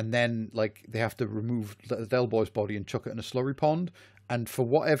 and then like they have to remove Del Boy's body and chuck it in a slurry pond. And for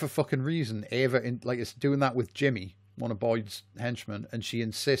whatever fucking reason, Ava is doing that with Jimmy, one of Boyd's henchmen, and she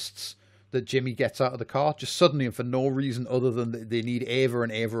insists that Jimmy gets out of the car, just suddenly and for no reason other than they need Ava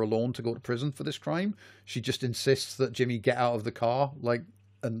and Ava alone to go to prison for this crime. She just insists that Jimmy get out of the car, out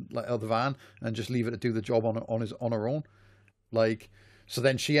of the van, and just leave it to do the job on her own. Like, so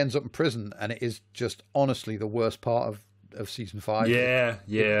then she ends up in prison, and it is just honestly the worst part of season 5.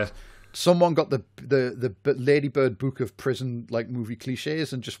 Yeah. Someone got the Ladybird book of prison like movie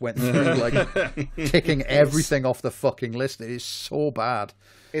cliches and just went through like ticking everything off the fucking list. It is so bad.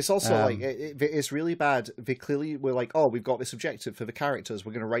 It's also it's really bad. They clearly were like, oh, we've got this objective for the characters.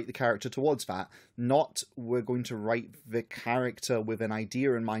 We're going to write the character towards that. Not we're going to write the character with an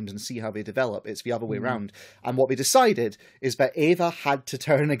idea in mind and see how they develop. It's the other way around. And what we decided is that Ava had to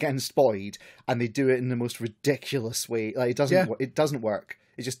turn against Boyd, and they do it in the most ridiculous way. Like it doesn't work.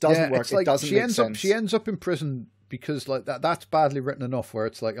 It just doesn't work. Like, it doesn't make sense. She ends up in prison because like that's badly written enough. Where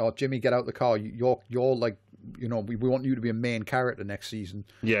it's like, oh, Jimmy, get out the car. You're like, we want you to be a main character next season.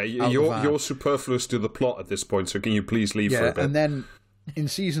 Yeah, you're superfluous to the plot at this point. So can you please leave for a bit? And then in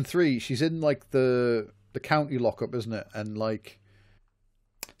season 3, she's in like the county lockup, isn't it? And like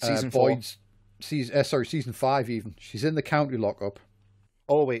season 4. Season 5 even. She's in the county lockup.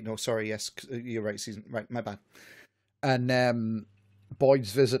 Oh wait, no, sorry. Yes, you're right. My bad. And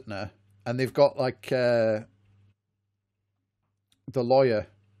Boyd's visiting her, and they've got like the lawyer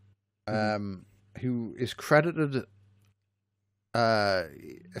who is credited.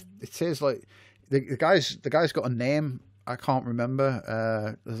 It says like the guy's got a name I can't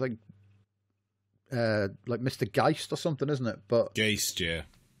remember. There's like Mr. Geist or something, isn't it? But Geist, yeah.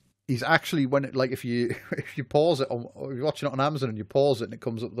 He's actually if you pause it or you're watching it on Amazon and you pause it and it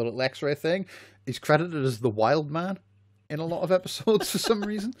comes up with the little X-ray thing, he's credited as the Wild Man in a lot of episodes for some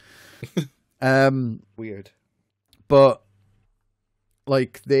reason. Weird. But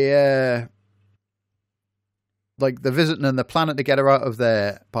like they're visiting and they're planning to get her out of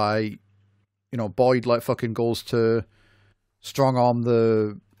there by, Boyd like fucking goes to strong arm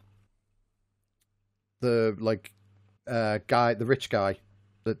the guy, the rich guy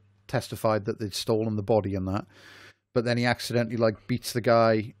that testified that they'd stolen the body and that. But then he accidentally like beats the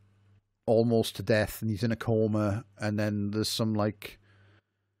guy almost to death, and he's in a coma, and then there's some like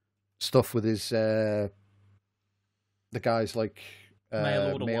stuff with his the guy's like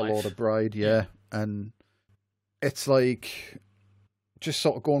mail order bride, and it's like just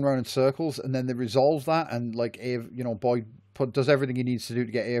sort of going around in circles, and then they resolve that, and like Boyd does everything he needs to do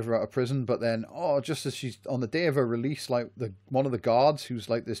to get Ava out of prison, but then just as she's on the day of her release, like one of the guards who's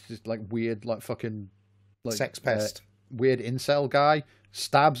like this like weird like fucking like sex pest weird incel guy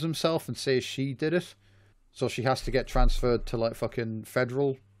stabs himself and says she did it, so she has to get transferred to like fucking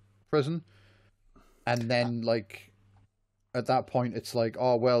federal prison. And then like at that point it's like,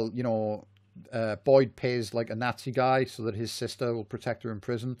 oh well, Boyd pays like a Nazi guy so that his sister will protect her in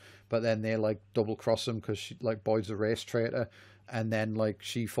prison, but then they like double cross him because Boyd's a race traitor, and then like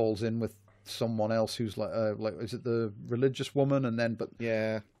she falls in with someone else who's like is it the religious woman, and then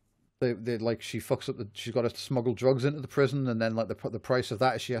They like she fucks up she's got to smuggle drugs into the prison, and then like the price of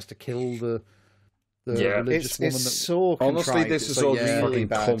that is she has to kill the religious woman. It's so contrived. Honestly, this is all really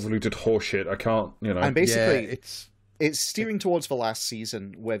fucking convoluted horseshit. I can't, And basically, it's steering towards the last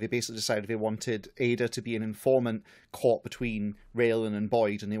season where they basically decided they wanted Ada to be an informant caught between Raylan and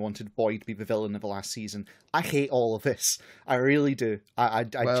Boyd, and they wanted Boyd to be the villain of the last season. I hate all of this. I really do. I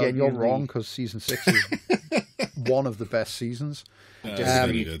genuinely... You're wrong, because season 6 is one of the best seasons.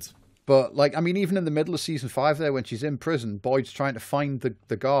 Very good. But like, I mean, even in the middle of season 5 there, when she's in prison, Boyd's trying to find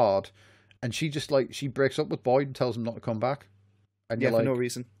the guard, and she just like, she breaks up with Boyd and tells him not to come back. And for no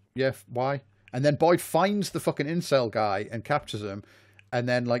reason. Yeah, why? And then Boyd finds the fucking incel guy and captures him, and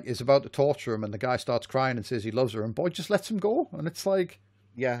then like is about to torture him, and the guy starts crying and says he loves her, and Boyd just lets him go, and it's like,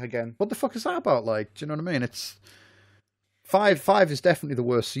 again, what the fuck is that about? Like, do you know what I mean? It's five is definitely the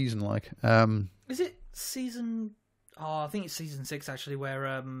worst season. Like, is it season? Oh, I think it's season 6 actually,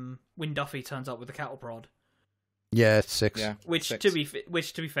 where Win Duffy turns up with the cattle prod. Yeah, it's 6. Yeah, which 6. to be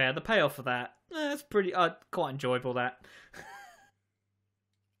fair, the payoff for that, it's pretty quite enjoyable. That.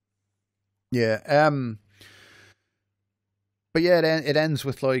 Yeah, but yeah, it ends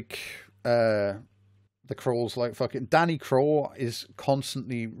with like the Crow's like fucking Danny Crow is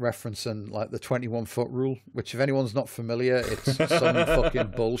constantly referencing like the 21-foot rule, which if anyone's not familiar, it's some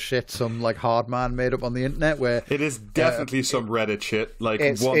fucking bullshit, some like hard man made up on the internet where it is definitely some Reddit shit. Like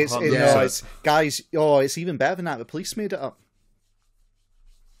it's guys. Oh, it's even better than that. The police made it up.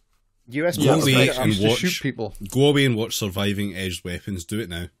 US police made it up. To shoot people. Go away and watch Surviving Edged Weapons. Do it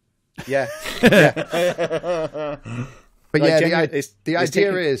now. Yeah. But like,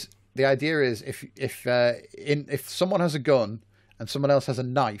 the idea is if someone has a gun and someone else has a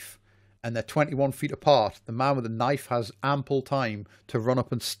knife, and they're 21 feet apart, the man with the knife has ample time to run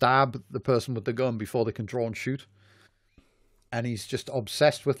up and stab the person with the gun before they can draw and shoot. And he's just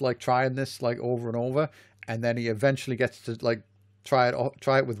obsessed with like trying this like over and over, and then he eventually gets to like try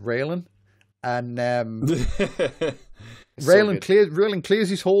it with Raylan, and Raylan clears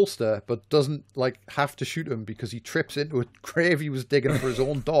his holster, but doesn't like have to shoot him because he trips into a grave he was digging for his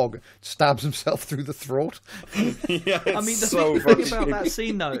own dog, stabs himself through the throat. Yeah, I mean, the thing about that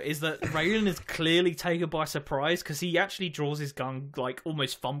scene though is that Raylan is clearly taken by surprise because he actually draws his gun, like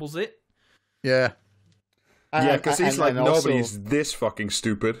almost fumbles it. Yeah. Yeah, because he's like, nobody's this fucking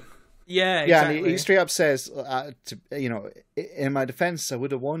stupid. Yeah, exactly. Yeah, and he straight up says, in my defense, I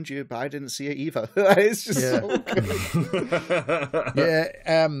would have warned you, but I didn't see it either. It's just so good.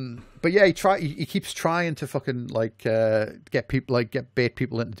 Yeah, but yeah, he keeps trying to fucking like get bait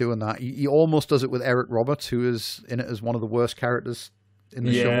people into doing that. He almost does it with Eric Roberts, who is in it as one of the worst characters in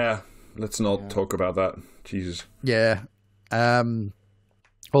the show. Yeah, let's not talk about that. Jesus. Yeah.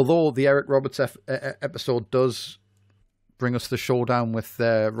 Although the Eric Roberts episode does bring us the showdown with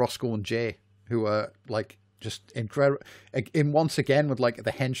Roscoe and Jay, who are like just incredible. In once again, with like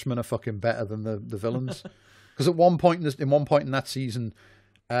the henchmen are fucking better than the villains. Because at one point in that season,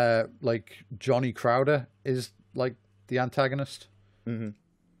 like Johnny Crowder is like the antagonist, and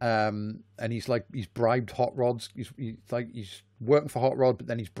he's bribed Hot Rod's. He's working for Hot Rod, but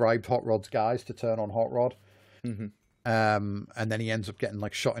then he's bribed Hot Rod's guys to turn on Hot Rod. And then he ends up getting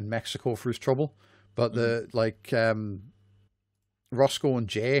like shot in Mexico for his trouble. But Roscoe and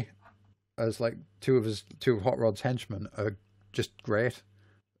Jay, as like two of Hot Rod's henchmen, are just great.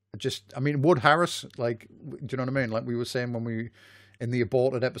 Wood Harris, like, do you know what I mean? Like we were saying when we in the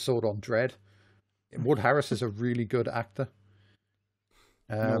aborted episode on Dredd, Wood Harris is a really good actor.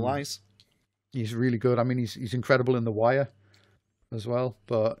 No lies. He's really good. I mean, he's incredible in The Wire as well.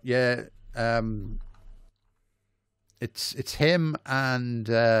 But yeah, it's him and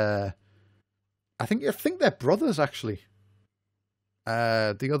I think they're brothers actually.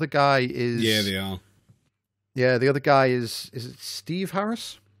 The other guy is they are. Yeah, the other guy is it Steve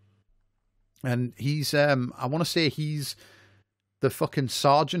Harris? And he's I want to say he's the fucking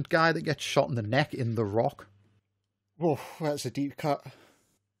sergeant guy that gets shot in the neck in The Rock. Oh, that's a deep cut.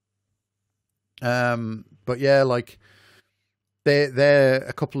 But yeah, like they're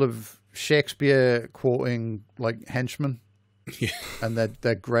a couple of Shakespeare quoting like henchmen. Yeah. And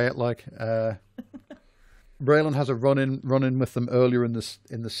they're great. Like Raylan has a run in with them earlier in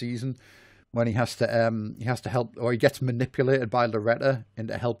the season when he has to help, or he gets manipulated by Loretta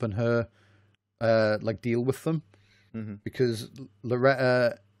into helping her like deal with them, because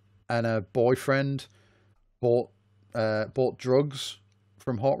Loretta and her boyfriend bought drugs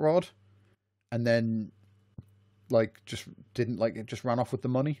from Hot Rod, and then just ran off with the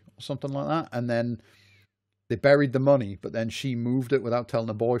money or something like that, and then they buried the money, but then she moved it without telling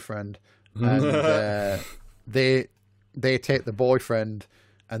her boyfriend, and they take the boyfriend,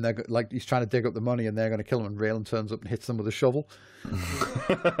 and they're like, he's trying to dig up the money, and they're going to kill him, and Raylan turns up and hits them with a shovel,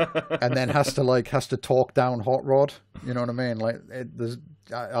 and then has to talk down Hot Rod. You know what I mean? Like,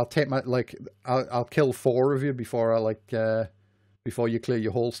 I'll kill 4 of you before before you clear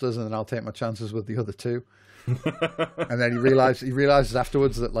your holsters, and then I'll take my chances with the other 2. And then he realizes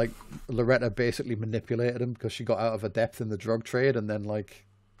afterwards that like Loretta basically manipulated him because she got out of her depth in the drug trade, and then like,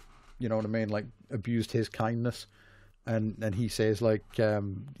 you know what I mean, like abused his kindness, and he says like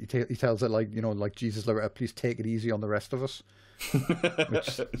he tells her like, you know, like, Jesus, Loretta, please take it easy on the rest of us,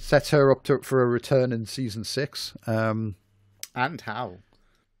 which sets her up for a return in season 6. And how?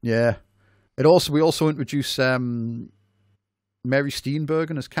 Yeah, we also introduce Mary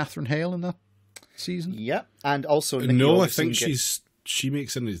Steenburgen as Catherine Hale in that season. Yeah, and also I think she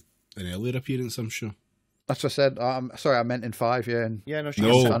makes an earlier appearance, I'm sure. That's what I said. Sorry, I meant in 5. Yeah,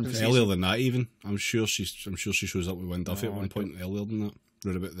 earlier than that even. I'm sure she shows up with Wynn Duffy at one point earlier than that.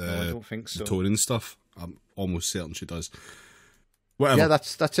 Read about I don't think so. The touring stuff. I'm almost certain she does. Whatever. Yeah,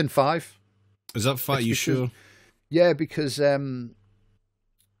 that's in 5. Is that 5? You sure? Yeah, because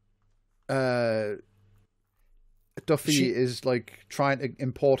Duffy is like trying to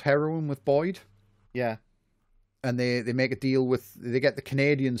import heroin with Boyd. Yeah. And they make a deal they get the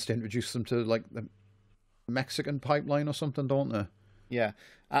Canadians to introduce them to like the Mexican pipeline or something, don't they? Yeah.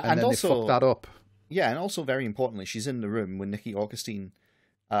 And then also, they fuck that up. Yeah, and also very importantly, she's in the room when Nikki Augustine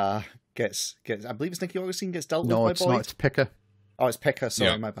gets I believe it's Nikki Augustine gets dealt with by Boyd. No, it's not, it's Picker. Oh, it's Picker,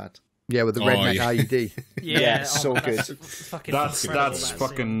 sorry, my bad. Yeah, with the redneck IED. Yeah, so good. That's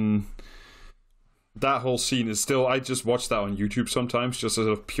fucking that whole scene is still. I just watch that on YouTube sometimes, just as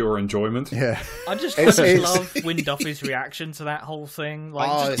a pure enjoyment. Yeah, I just love Win Duffy's reaction to that whole thing.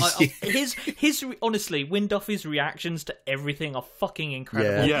 Like, his honestly, Win Duffy's reactions to everything are fucking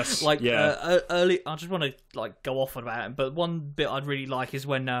incredible. Yeah. Yes, like yeah. Early. I just want to like go off about it, but one bit I'd really like is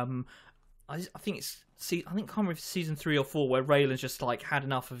when I think it's I can't remember if it's season 3 or 4 where Raylan's just like had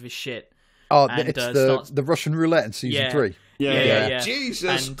enough of his shit. Oh, it's the Russian roulette in season 3. Yeah.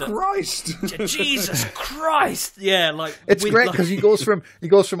 Jesus Christ! Jesus Christ! Yeah, like it's great because he goes from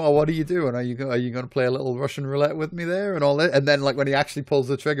oh, what are you doing? Are you going to play a little Russian roulette with me there and all that? And then like when he actually pulls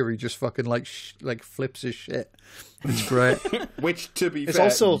the trigger, he just fucking like flips his shit. It's great. Which, to be fair,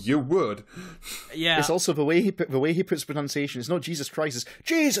 also, you would. Yeah. It's also the way he puts pronunciation. It's not Jesus Christ. It's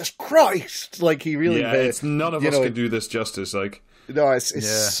Jesus Christ. Like he really. Yeah, it's none of us can do this justice. Like. No, it's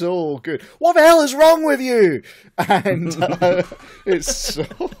so good. What the hell is wrong with you? And it's so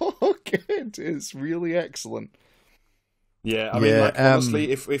good. It's really excellent. Yeah, I mean, like,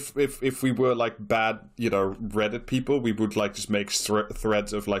 honestly, if we were like bad, Reddit people, we would like just make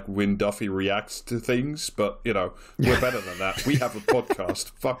threads of like Win Duffy reacts to things. But we're better than that. We have a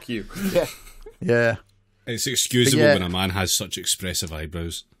podcast. Fuck you. Yeah. It's excusable when a man has such expressive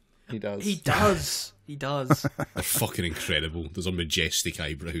eyebrows. He does. He does. He does. They're fucking incredible. Those are majestic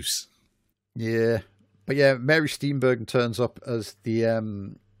eyebrows. Yeah, but yeah, Mary Steenburgen turns up as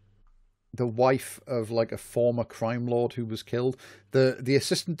the wife of like a former crime lord who was killed. The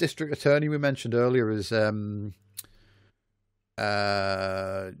assistant district attorney we mentioned earlier is David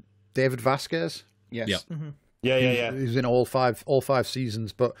Vasquez. Yes. Yep. Mm-hmm. Yeah. He's in all five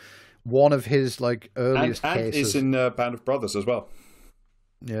seasons, but one of his like earliest and cases is in Band of Brothers as well.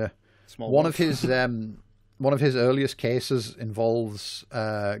 Yeah. One of his earliest cases involves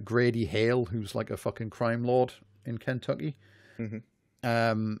Grady Hale, who's like a fucking crime lord in Kentucky. Mm-hmm.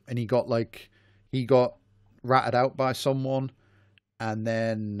 And he got ratted out by someone and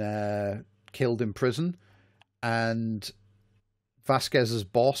then killed in prison. And Vasquez's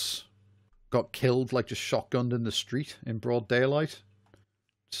boss got killed, like just shotgunned in the street in broad daylight,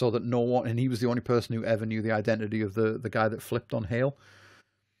 so that no one, and he was the only person who ever knew the identity of the guy that flipped on Hale.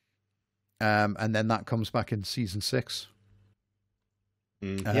 And then that comes back in season 6.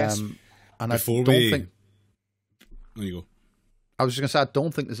 Yes. And Before there you go. I was just going to say, I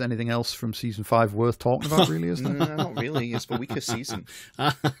don't think there's anything else from season 5 worth talking about, really, is there? No, not really. It's the weakest season.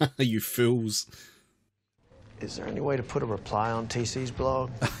 You fools. Is there any way to put a reply on TC's blog?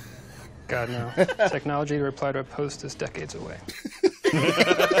 God, no. Technology to reply to a post is decades away.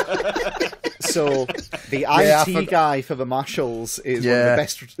 So the IT guy for the Marshals is one of the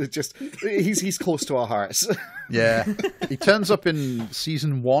best. Just he's close to our hearts. Yeah, he turns up in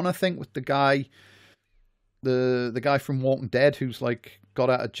season 1, I think, with the guy, the guy from Walking Dead, who's like got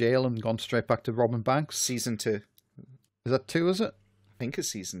out of jail and gone straight back to robbing banks. Season 2. Is that 2? Is it? I think it's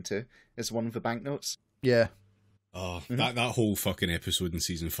season 2. It's one of the banknotes. Yeah. Oh, that whole fucking episode in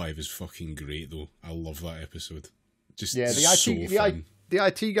season 5 is fucking great, though. I love that episode. Just the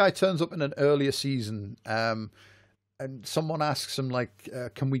IT guy turns up in an earlier season, and someone asks him like,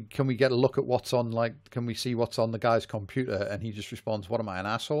 "Can we get a look at what's on? Like, can we see what's on the guy's computer?" And he just responds, "What am I, an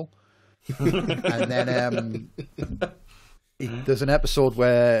asshole?" And then there's an episode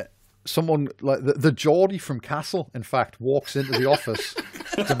where someone like the Geordie from Castle, in fact, walks into the office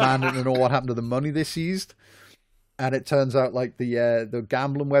demanding to know what happened to the money they seized. And it turns out like the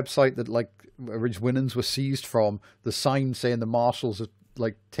gambling website that like Ridge Winnings was seized from, the sign saying the Marshals have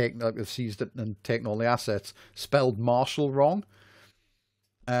like have seized it and taken all the assets, spelled Marshall wrong.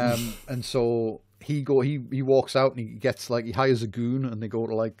 And so he walks out and he gets like, he hires a goon and they go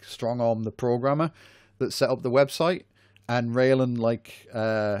to like strong arm the programmer that set up the website. And Raylan like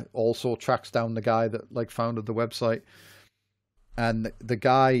also tracks down the guy that like founded the website. And the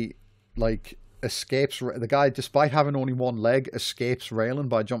guy like escapes. The guy, despite having only one leg, escapes Raylan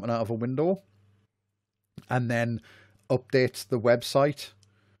by jumping out of a window, and then updates the website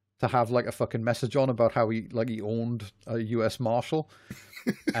to have like a fucking message on about how he owned a US Marshal.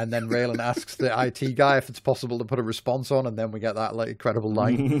 And then Raylan asks the IT guy if it's possible to put a response on, and then we get that like incredible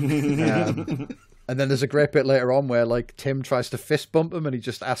line. And then there's a great bit later on where like Tim tries to fist bump him and he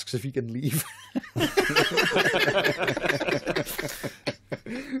just asks if he can leave.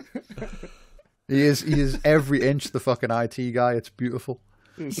 He is every inch the fucking IT guy. It's beautiful.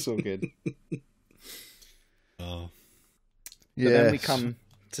 It's so good. Oh. Yeah. But then we come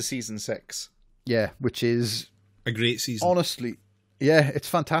to season 6. Yeah, which is a great season. Honestly, yeah, it's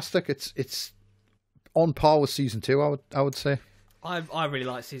fantastic. It's on par with season 2. I would say. I really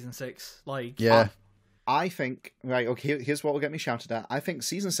like season 6. Like, yeah, I think, right, okay, here's what will get me shouted at. I think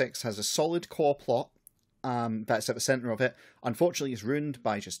season 6 has a solid core plot that's at the centre of it. Unfortunately, it's ruined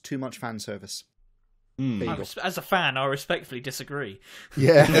by just too much fan service. As a fan, I respectfully disagree.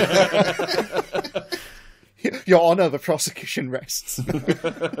 Yeah. Your Honour, the prosecution rests.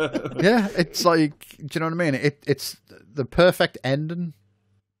 Yeah, it's like, do you know what I mean? It's the perfect ending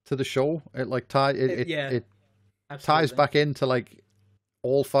to the show. It like it ties back into like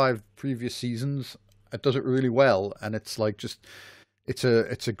all 5 previous seasons. It does it really well, and it's like just it's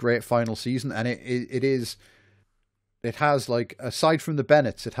a great final season, and it has like, aside from the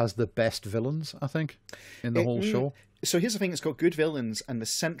Bennetts, it has the best villains, I think, in the whole show. So here's the thing: it's got good villains, and the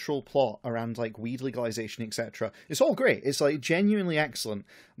central plot around like weed legalization, etc. It's all great. It's like genuinely excellent.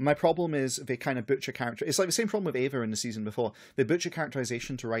 My problem is they kind of butcher character. It's like the same problem with Ava in the season before. They butcher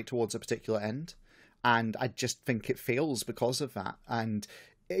characterization to right towards a particular end, and I just think it fails because of that. And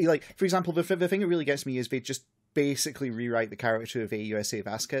like, for example, the thing that really gets me is they just basically rewrite the character of AUSA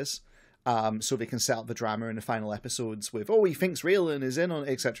Vasquez. So they can set up the drama in the final episodes with, he thinks Raylan is in on it,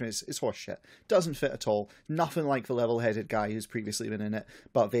 etc. It's horseshit. Doesn't fit at all. Nothing like the level-headed guy who's previously been in it.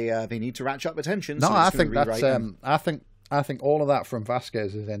 But they need to ratchet up attention. No, so I think that's I think all of that from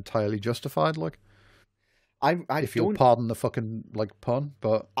Vasquez is entirely justified. Like, if you'll pardon the fucking like pun,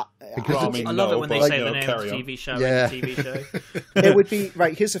 but because I love it when they say the name of the TV show. Yeah. In the TV show. It would be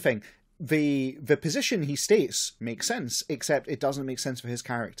right. Here's the thing. The position he states makes sense, except it doesn't make sense for his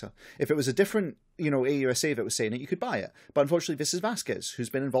character. If it was a different, AUSA that was saying it, you could buy it. But unfortunately, this is Vasquez,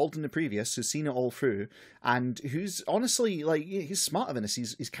 who's been involved in the previous, who's seen it all through, and who's honestly, like, he's smarter than this.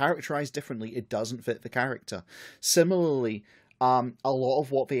 He's characterized differently. It doesn't fit the character. Similarly, a lot of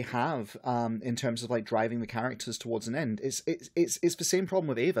what they have in terms of like driving the characters towards an end it's the same problem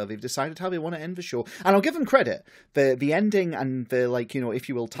with Ava. They've decided how they want to end the show, and I'll give them credit. The ending and the, like, if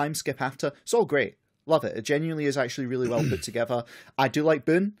you will, time skip after, it's all great. Love it. It genuinely is actually really well put together. I do like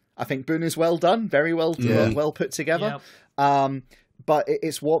Boone. I think Boone is well done, very well put together. Yep. But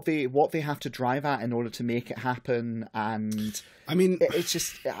it's what they have to drive at in order to make it happen, and I mean, it's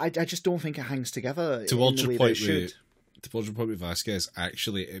just I just don't think it hangs together to in the way that it should. To your point with Vasquez,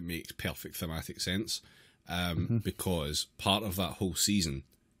 actually, it makes perfect thematic sense, because part of that whole season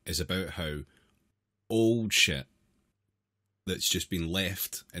is about how old shit that's just been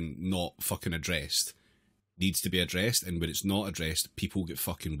left and not fucking addressed needs to be addressed, and when it's not addressed, people get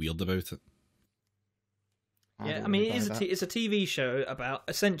fucking weird about it. Yeah, I mean, it's a TV show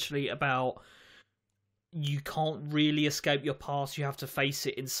essentially about you can't really escape your past. You have to face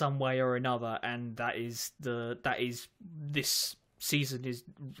it in some way or another, and that is this season is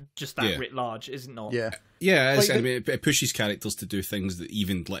just that writ large, is it not? Yeah, like, I mean, it pushes characters to do things that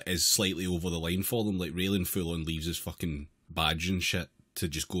even is slightly over the line for them. Like Raylan full on leaves his fucking badge and shit to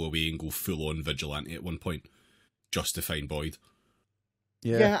just go away and go full on vigilante at one point, just to find Boyd.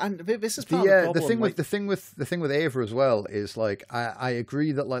 Yeah, and this is part of the problem. The thing with Ava as well is, like, I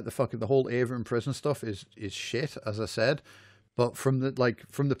agree that, like, the whole Ava in prison stuff is shit, as I said, but from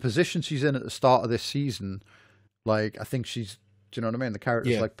the position she's in at the start of this season, like, I think she's, do you know what I mean? The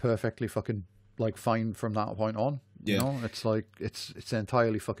character's like perfectly fucking like fine from that point on. You know, it's like it's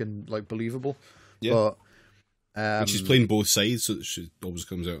entirely fucking like believable. Yeah, but and she's playing both sides, so that she always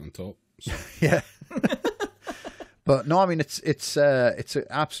comes out on top. So. Yeah. But no, I mean, it's an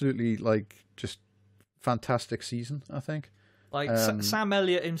absolutely, like, just fantastic season, I think. Like, Sam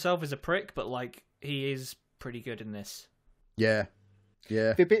Elliott himself is a prick, but, like, he is pretty good in this. Yeah.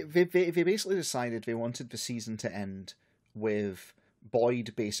 Yeah. They basically decided they wanted the season to end with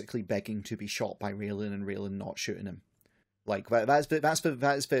Boyd basically begging to be shot by Raylan and Raylan not shooting him. Like, that's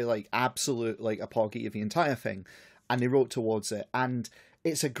the like, absolute, like, apogee of the entire thing. And they wrote towards it. And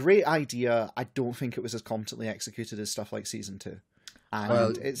it's a great idea. I don't think it was as competently executed as stuff like season 2.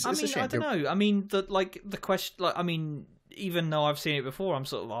 And it's a shame. I don't know. I mean, the question, like, I mean, even though I've seen it before, I'm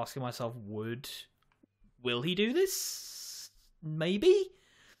sort of asking myself, will he do this? Maybe.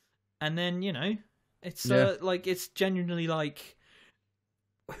 And then, it's like, it's genuinely like,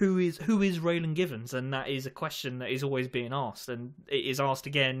 who is Raylan Givens? And that is a question that is always being asked, and it is asked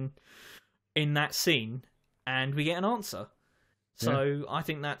again in that scene, and we get an answer. So I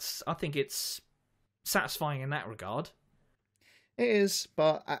think it's satisfying in that regard. It is,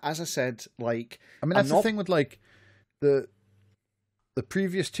 but as I said, like, I mean, that's the thing with, like, the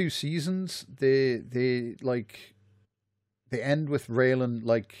previous 2 seasons. They end with Raylan,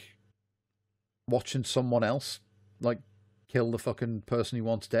 like, watching someone else, like, kill the fucking person he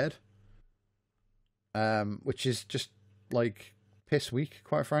wants dead. Which is just, like, piss weak,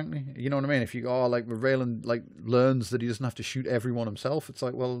 quite frankly. You know what I mean? If you go, like, Raylan, like, learns that he doesn't have to shoot everyone himself, it's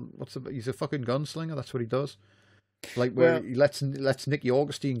like, well, he's a fucking gunslinger, that's what he does. Like, where he lets Nicky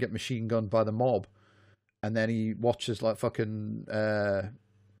Augustine get machine gunned by the mob, and then he watches, like, fucking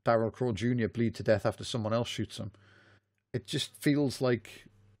Daryl Crow Jr. bleed to death after someone else shoots him. It just feels like,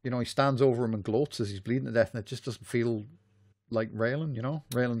 you know, he stands over him and gloats as he's bleeding to death, and it just doesn't feel like Raylan, you know?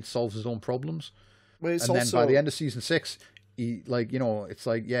 Raylan solves his own problems. Well, and then by the end of season 6, he, like, you know, it's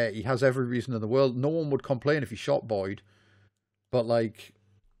like, yeah, he has every reason in the world. No one would complain if he shot Boyd, but, like,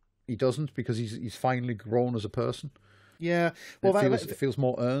 he doesn't, because he's finally grown as a person. Yeah, well, it feels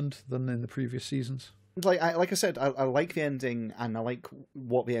more earned than in the previous seasons. Like I said, I like the ending, and I like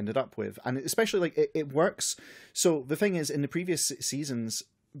what they ended up with, and especially, like, it works. So the thing is, in the previous seasons,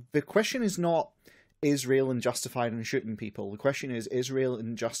 the question is not, is Raylan justified in shooting people? The question is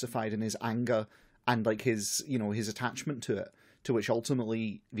Raylan justified in his anger and, like, his, you know, his attachment to it? To which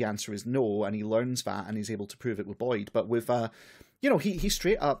ultimately the answer is no, and he learns that, and he's able to prove it with Boyd. But with, you know, he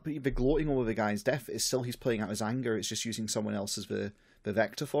straight up, the gloating over the guy's death is still, he's playing out his anger. It's just using someone else as the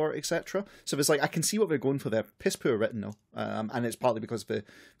vector for it, etc. So it's like, I can see what they're going for there. Piss poor written though, and it's partly because the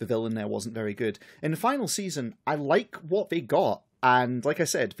villain there wasn't very good. In the final season, I like what they got, and like I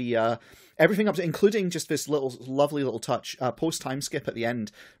said, the everything up to, including just this lovely little touch, post time skip at the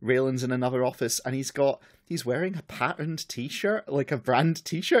end. Raylan's in another office, and he's wearing a patterned T-shirt, like a brand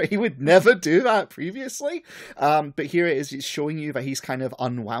T-shirt. He would never do that previously, but here it is. It's showing you that he's kind of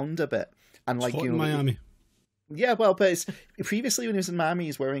unwound a bit, and like, you know, Miami. Yeah, well, but it's, previously when he was in Miami,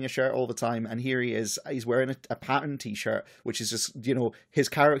 he's wearing a shirt all the time, and here he is, he's wearing a patterned T-shirt, which is just, you know, his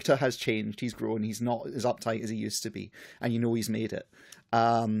character has changed, he's grown, he's not as uptight as he used to be, and you know he's made it.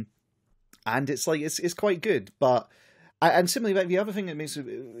 And it's like, it's quite good, but, and similarly, like, the other thing that makes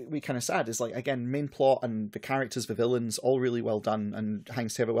me kind of sad is, like, again, main plot and the characters, the villains, all really well done, and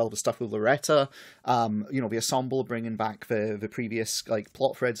hangs together well with stuff with Loretta, you know, the ensemble bringing back the previous, like,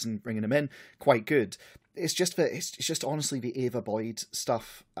 plot threads and bringing them in, quite good. It's just honestly the Ava Boyd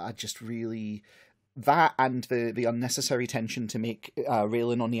stuff. I just really, that and the unnecessary tension to make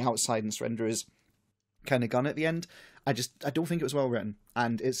Raylan on the outside and surrender his kind of gun at the end. I don't think it was well written.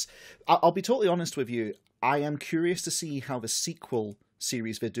 And I'll be totally honest with you. I am curious to see how the sequel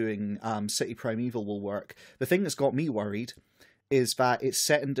series they're doing, City Primeval, will work. The thing that's got me worried is that it's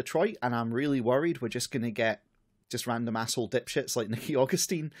set in Detroit, and I'm really worried we're just going to get just random asshole dipshits like Nicky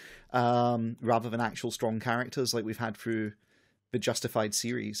Augustine, rather than actual strong characters like we've had through the Justified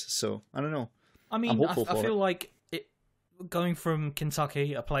series. So, I don't know. I mean, I feel like going from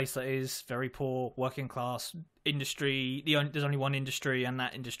Kentucky, a place that is very poor, working class industry, there's only one industry, and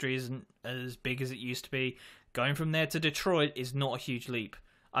that industry isn't as big as it used to be. Going from there to Detroit is not a huge leap.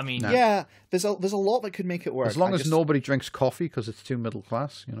 I mean, yeah, there's a lot that could make it work. As long as nobody drinks coffee because it's too middle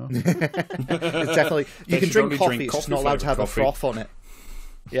class, you know. It's definitely, you can drink coffee, it's just not allowed to have a froth on it.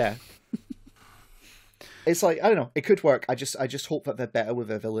 Yeah. It's like, I don't know, it could work. I just hope that they're better with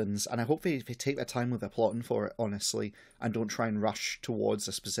their villains, and I hope they take their time with their plotting for it, honestly, and don't try and rush towards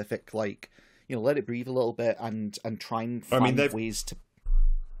a specific, like, you know, let it breathe a little bit and try and find ways to.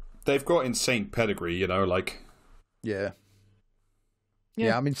 They've got insane pedigree, you know, like. Yeah.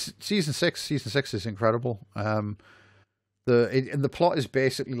 Yeah, I mean, season six is incredible. The plot is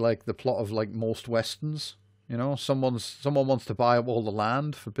basically like the plot of, like, most westerns. You know, someone wants to buy up all the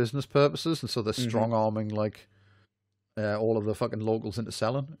land for business purposes, and so they're strong arming, like, all of the fucking locals into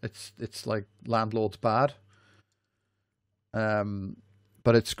selling. It's like landlord's bad.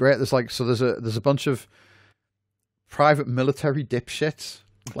 But it's great. There's a bunch of private military dipshits,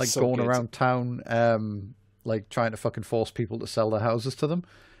 like, so going around town, like, trying to fucking force people to sell their houses to them,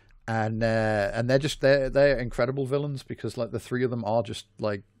 and they're incredible villains, because, like, the three of them are just,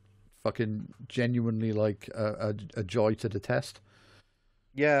 like, fucking genuinely, like, a joy to detest.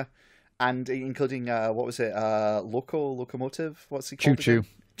 Yeah, and including what was it? Locomotive? What's he called? Choo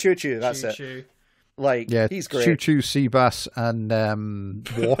Choo. That's it. Like, yeah, he's great. Choo, Seabass, and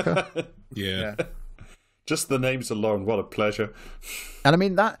Walker. Yeah. Just the names alone, what a pleasure. And I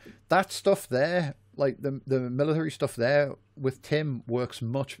mean, that stuff there, like the military stuff there with Tim, works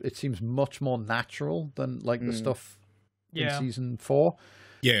it seems much more natural than, like, the stuff in season 4.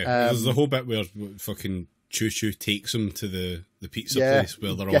 Yeah, there's the whole bit where fucking Choo takes him to the pizza place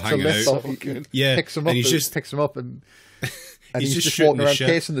where they're all hanging out. Picks him up and he's just walking around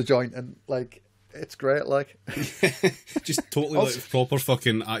casing the joint, and, like, it's great, like. Just totally like proper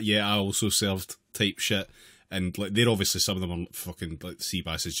fucking I also served type shit. And, like, they're obviously, some of them are fucking, like,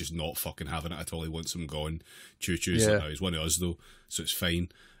 Seabass is just not fucking having it at all. He wants them gone. Choo-Choo's like, oh, he's one of us, though, so it's fine.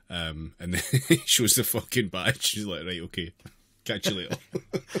 And then he shows the fucking badge. She's like, right, okay. Catch you later.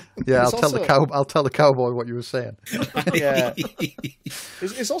 Yeah, I'll tell the cowboy what you were saying. Yeah,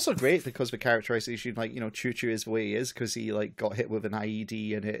 it's also great because the characterization, like, Choo Choo is the way he is because he like got hit with an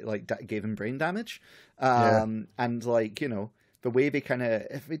IED and it like gave him brain damage, and like the way they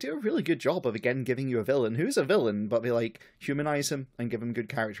they do a really good job of again giving you a villain who's a villain, but they like humanize him and give him good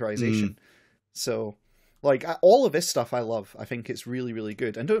characterization. So like all of this stuff I love. I think it's really, really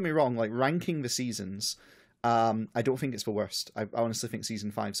good. And don't get me wrong, like ranking the seasons, I don't think it's the worst. I honestly think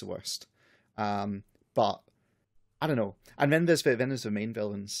season 5's the worst. But I don't know. And then there's the main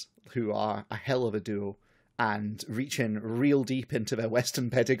villains who are a hell of a duo and reaching real deep into their Western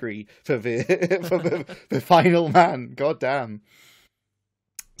pedigree for the final man. God damn.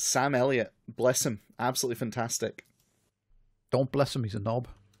 Sam Elliott, bless him, absolutely fantastic. Don't bless him, he's a knob.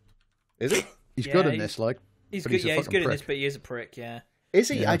 Is he? He's good in this, like. He's good. He's good in this, but he is a prick. Yeah. Is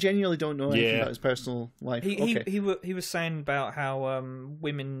he? Yeah. I genuinely don't know anything about his personal life. He was saying about how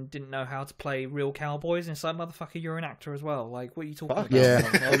women didn't know how to play real cowboys, and it's like, motherfucker, you're an actor as well. Like, what are you talking about? Yeah,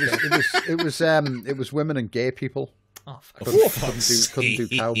 it was women and gay people. Oh, couldn't do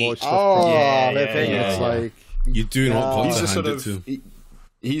cowboy stuff. Oh, it's like you do not want he's to a sort hand of it to.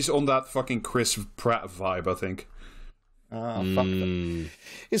 He's on that fucking Chris Pratt vibe, I think. Oh, fuck them.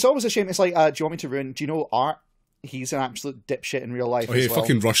 It's always a shame. It's like, do you want me to ruin? Do you know Art? He's an absolute dipshit in real life. Oh, yeah, as well.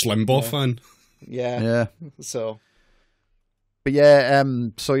 Fucking Rush Limbaugh fan. Yeah. So, but yeah,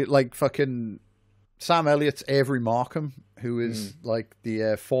 so like fucking Sam Elliott's Avery Markham, who is like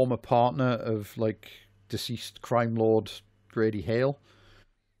the former partner of like deceased crime lord Grady Hale,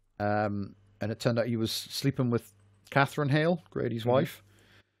 and it turned out he was sleeping with Catherine Hale, Grady's wife,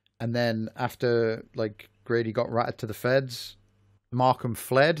 and then after like Grady got ratted to the feds, Markham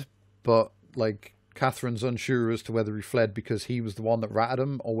fled, but like Catherine's unsure as to whether he fled because he was the one that ratted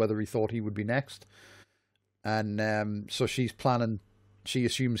him or whether he thought he would be next. And so she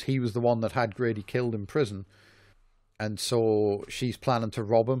assumes he was the one that had Grady killed in prison. And so she's planning to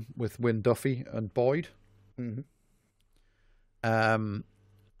rob him with Wynn Duffy and Boyd.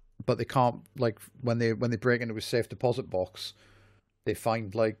 But they can't, like, when they break into his safe deposit box, they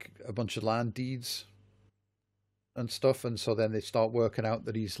find like a bunch of land deeds and stuff, and so then they start working out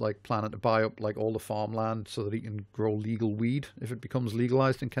that he's like planning to buy up like all the farmland so that he can grow legal weed if it becomes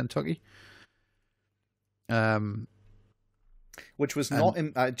legalized in Kentucky. Which was not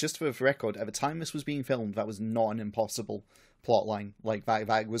just for the record, at the time this was being filmed, that was not an impossible plot line. Like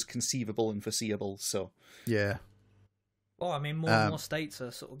that was conceivable and foreseeable. So yeah. Well, I mean, more and more states are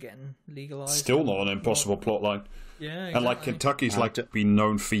sort of getting legalized. Still not an impossible plotline. Yeah, exactly. And like Kentucky's like been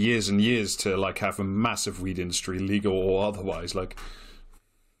known for years and years to like have a massive weed industry, legal or otherwise. Like,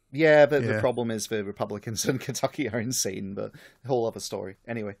 yeah, but the problem is the Republicans in Kentucky are insane. But a whole other story.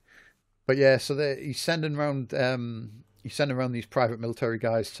 Anyway, but yeah, so he's sending around these private military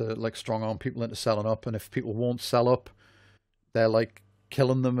guys to like strong arm people into selling up, and if people won't sell up, they're like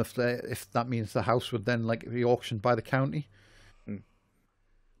killing them if that means the house would then like be auctioned by the county.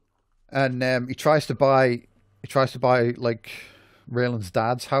 And he tries to buy like Raylan's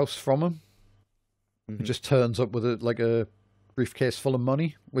dad's house from him. It just turns up with a briefcase full of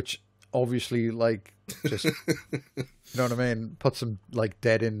money, which obviously like just you know what I mean, puts him like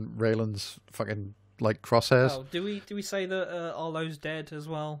dead in Raylan's fucking like crosshairs. Oh, do we say that Arlo's dead as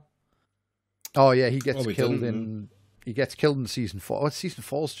well? Oh yeah, he gets killed in. He gets killed in season 4. Oh, season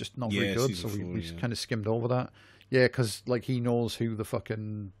 4's just not very good, so we kind of skimmed over that. Yeah, because like he knows who Drew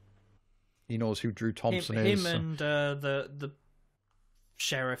Thompson is. Him and the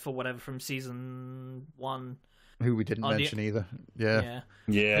sheriff or whatever from season 1. Who we didn't mention either. Yeah.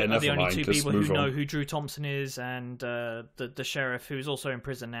 Never the only mind. two Just people who move know on. who Drew Thompson is, and the sheriff, who's also in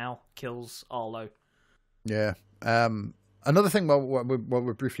prison now, kills Arlo. Yeah. Another thing, while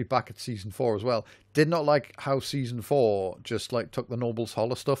we're briefly back at season 4 as well, did not like how season 4 just like took the Noble's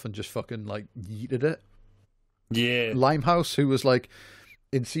Holler stuff and just fucking like yeeted it. Yeah. Limehouse, who was like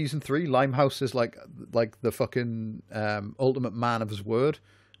in season 3, Limehouse is like the fucking ultimate man of his word.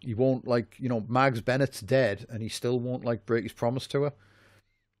 He won't like, Mags Bennett's dead and he still won't like break his promise to her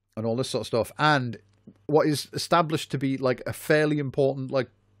and all this sort of stuff. And what is established to be like a fairly important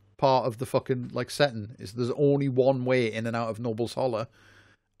like part of the fucking like setting is there's only one way in and out of Noble's Holler,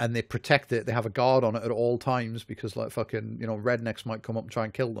 and they protect it. They have a guard on it at all times because like fucking rednecks might come up and try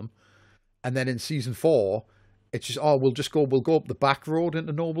and kill them. And then in season 4, it's just we'll go up the back road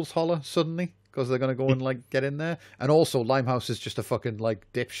into Noble's Holler suddenly because they're gonna go and like get in there. And also Limehouse is just a fucking like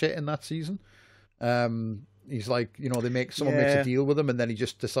dipshit in that season. He's like, someone makes a deal with him and then he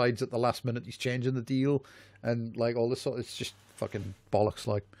just decides at the last minute he's changing the deal and like all this sort. It's just fucking bollocks.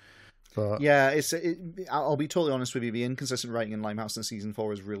 Like, But yeah, I'll be totally honest with you. The inconsistent writing in Limehouse in season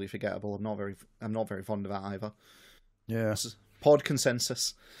 4 is really forgettable. I'm not very fond of that either. yeah, Pod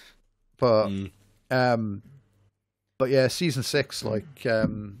consensus. but yeah, season 6, like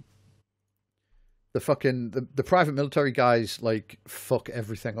the private military guys like fuck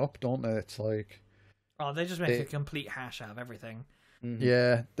everything up, don't they? It's like they just make a complete hash out of everything. Mm-hmm.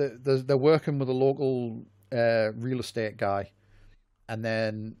 Yeah, they're working with a local real estate guy, and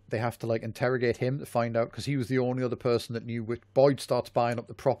then they have to like interrogate him to find out, because he was the only other person that knew which. Boyd starts buying up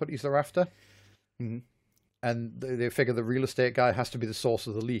the properties they're after, and they figure the real estate guy has to be the source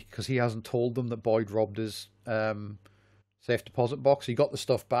of the leak, because he hasn't told them that Boyd robbed his safe deposit box. He got the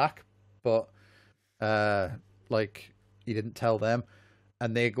stuff back, but like he didn't tell them,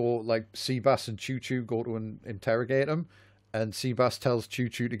 and they go like Seabass and Choo Choo go to interrogate him. And Seabass tells Choo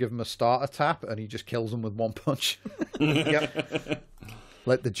Choo to give him a starter tap, and he just kills him with one punch. Yep.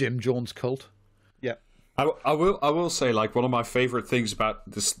 Like the Jim Jones cult. Yeah. I will say, like, one of my favorite things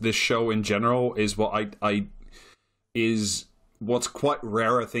about this show in general is what's quite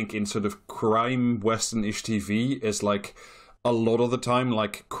rare, I think, in sort of crime western-ish TV is like a lot of the time,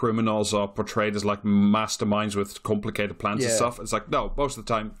 like, criminals are portrayed as like masterminds with complicated plans and stuff. It's like, no, most of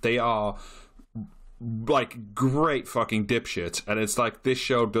the time they are like great fucking dipshits, and it's like this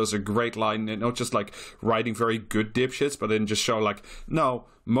show does a great line, and not just like writing very good dipshits, but then just show like, no,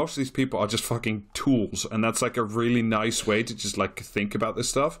 most of these people are just fucking tools, and that's like a really nice way to just like think about this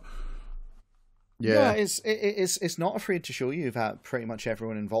stuff. Yeah, it's not afraid to show you that pretty much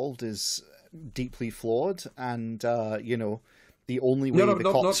everyone involved is deeply flawed, and you know, the only way the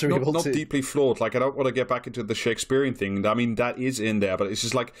cops are able to... Not deeply flawed. Like, I don't want to get back into the Shakespearean thing. I mean, that is in there, but it's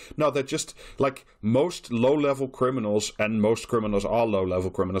just like, no, they're just, like, most low-level criminals, and most criminals are low-level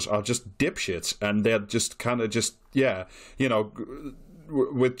criminals, are just dipshits, and they're just kind of just, yeah, you know,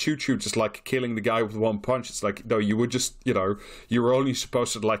 with Choo Choo just, like, killing the guy with one punch, it's like, no, you would just, you know, you were only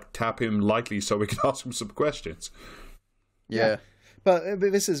supposed to, like, tap him lightly so we could ask him some questions. Yeah. But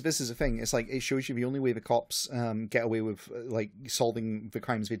this is the thing. It's like, it shows you the only way the cops get away with like solving the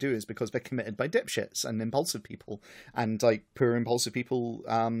crimes they do is because they're committed by dipshits and impulsive people, and like poor impulsive people,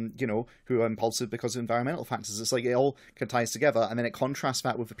 you know, who are impulsive because of environmental factors. It's like it all ties together, and then it contrasts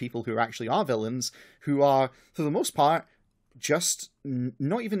that with the people who actually are villains, who are for the most part just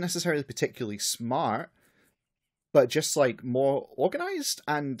not even necessarily particularly smart, but just like more organized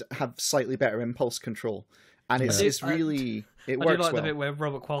and have slightly better impulse control. And it's really... It works well. I do like the bit where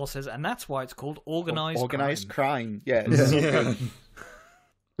Robert Quall says, and that's why it's called organised crime. Yeah. It's so good.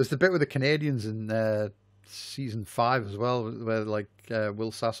 There's the bit with the Canadians in season 5 as well, where like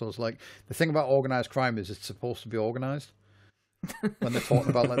Will Sasso's like, the thing about organised crime is it's supposed to be organised. When they're talking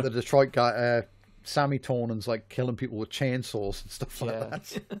about like the Detroit guy, Sammy Tonan's like killing people with chainsaws and stuff like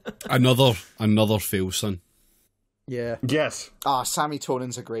that. Another fail son. Yeah. Yes. Sammy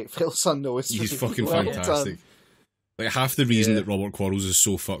Tonan's a great fail son though. He's fucking fantastic. Like, half the reason that Robert Quarles is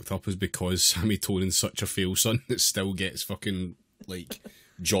so fucked up is because Sammy Tonan's such a fail son that still gets fucking, like,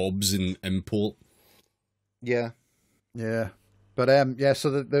 jobs and import. Yeah. Yeah. But,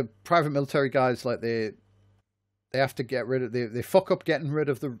 so the private military guys, like, they have to get rid of... They fuck up getting rid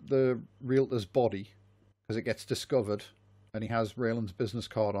of the realtor's body, because it gets discovered, and he has Raylan's business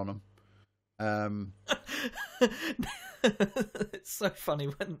card on him. It's so funny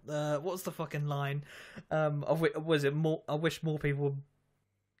when what's the fucking line? Was it more? I wish more people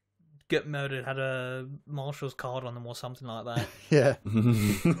get murdered had a marshal's card on them or something like that. Yeah.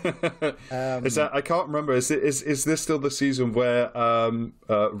 Is that? I can't remember. Is this still the season where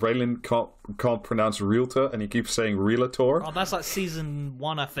Raylan can't pronounce realtor and he keeps saying realtor? Oh, that's like season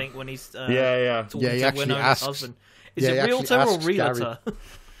 1, I think, when he's He actually asks, husband. Is it realtor or realtor?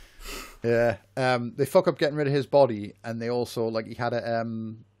 Yeah, they fuck up getting rid of his body, and they also like he had a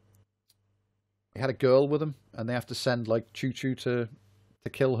girl with him, and they have to send like Choo Choo to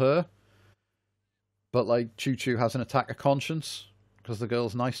kill her, but like Choo Choo has an attack of conscience because the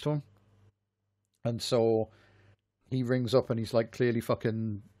girl's nice to him, and so he rings up and he's like clearly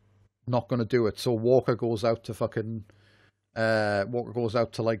fucking not gonna do it. So Walker goes out to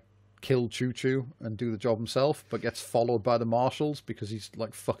like kill Choo Choo and do the job himself, but gets followed by the marshals because he's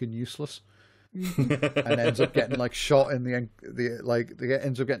like fucking useless, and ends up getting like shot in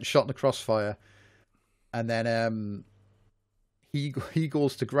ends up getting shot in the crossfire, and then he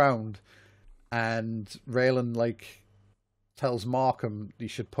goes to ground, and Raylan like tells Markham he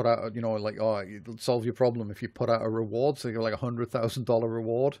should put out, you know, like, oh, it'll solve your problem if you put out a reward, so you get like $100,000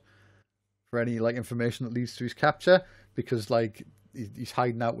 reward for any like information that leads to his capture, because like he's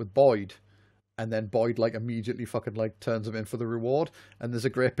hiding out with Boyd, and then Boyd like immediately fucking like turns him in for the reward. And there's a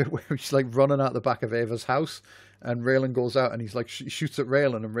great bit where he's like running out the back of Ava's house, and Raylan goes out and he's like shoots at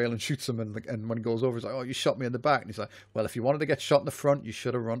Raylan, and Raylan shoots him, and when he goes over, he's like, "Oh, you shot me in the back," and he's like, "Well, if you wanted to get shot in the front, you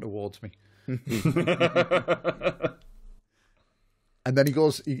should have run towards me." And then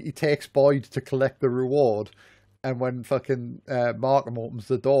he takes Boyd to collect the reward. And when fucking Markham opens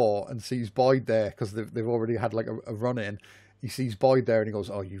the door and sees Boyd there, because they've already had like a run in, he sees Boyd there and he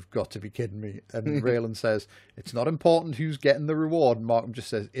goes, "Oh, you've got to be kidding me." And Raylan says, "It's not important who's getting the reward." And Markham just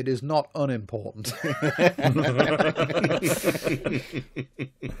says, "It is not unimportant."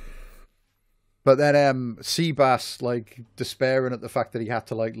 But then Seabass, like despairing at the fact that he had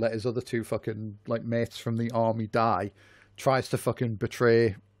to like let his other two fucking like mates from the army die, tries to fucking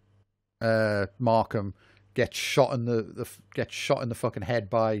betray Markham, gets shot in the fucking head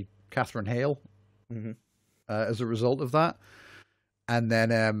by Catherine Hale as a result of that, and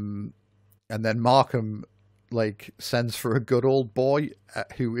then Markham like sends for a good old boy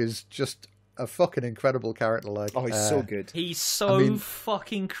who is just a fucking incredible character. Like, oh, he's so good. He's so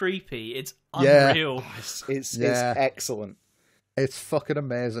fucking creepy. It's unreal. Yeah. It's excellent. It's fucking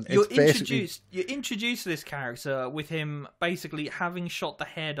amazing. You're introduced to this character with him basically having shot the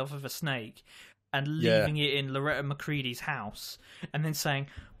head off of a snake and leaving it in Loretta McCready's house, and then saying,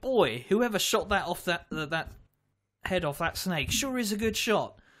 "Boy, whoever shot that off that head off that snake sure is a good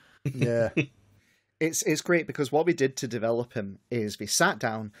shot." Yeah. It's great because what we did to develop him is we sat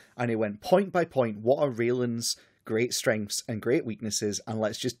down and he went point by point, what are Raylan's great strengths and great weaknesses, and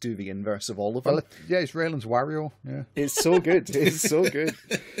let's just do the inverse of all of them. Well, yeah, it's Raylan's Wario. Yeah, it's so good. It's so good.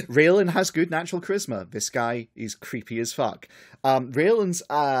 Raylan has good natural charisma. This guy is creepy as fuck. Raylan's,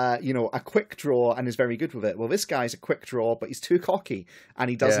 a quick draw and is very good with it. Well, this guy's a quick draw, but he's too cocky and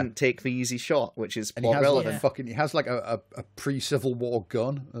he doesn't take the easy shot, which is plot relevant. He has like a pre-Civil War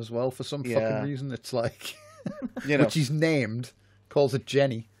gun as well for some fucking reason. It's like, which he's named, calls it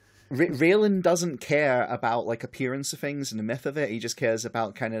Jenny. Raylan doesn't care about like appearance of things and the myth of it. He just cares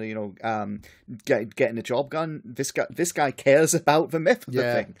about kind of getting the job done. This guy cares about the myth of the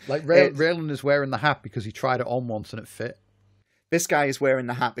thing. Like Raylan is wearing the hat because he tried it on once and it fit. This guy is wearing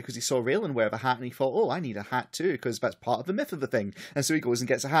the hat because he saw Raylan wear the hat and he thought, "Oh, I need a hat too," because that's part of the myth of the thing. And so he goes and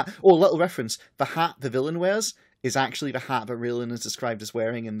gets a hat. Oh, little reference: the hat the villain wears is actually the hat that Raylan is described as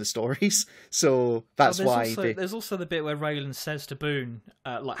wearing in the stories. So that's why. There's also the bit where Raylan says to Boone,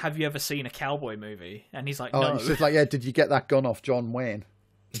 like, "Have you ever seen a cowboy movie?" And he's like, "No." And he says, like, "Yeah, did you get that gun off John Wayne?"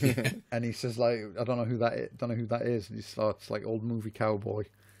 And he says, like, "I don't know who that is." And he starts like old movie cowboy.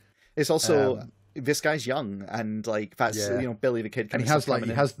 It's also this guy's young and like that's Billy the Kid. And he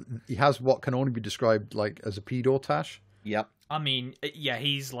has what can only be described like as a pedo-tash. Yep. I mean, yeah,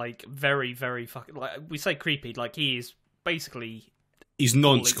 he's like very, very fucking, like we say creepy, like he is basically... He's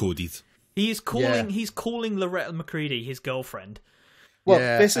nonce-coded. He's calling Loretta McCready his girlfriend.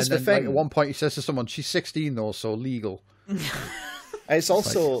 Well, this is the thing. Like, at one point he says to someone, "She's 16 though, so legal." It's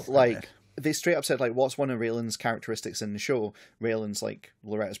also like they straight up said, like, what's one of Raylan's characteristics in the show? Raylan's like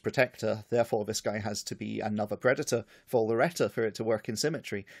Loretta's protector, therefore this guy has to be another predator for Loretta for it to work in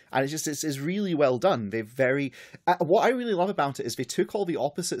symmetry. And it's really well done. They what I really love about it is they took all the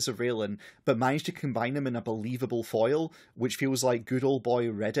opposites of Raylan but managed to combine them in a believable foil, which feels like good old boy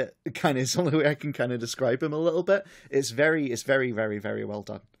Reddit kind of, is the only way I can kind of describe him a little bit. It's very, very, very well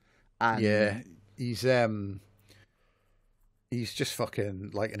done. And yeah, he's just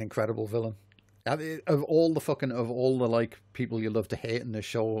fucking like an incredible villain. Of all the like people you love to hate in this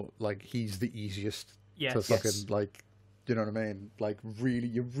show, like he's the easiest to fucking like, you know what I mean? Like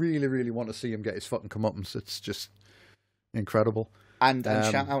you really want to see him get his fucking comeuppance. It's just incredible. And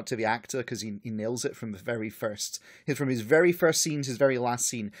shout out to the actor because he nails it from the very first. From his very first scene to his very last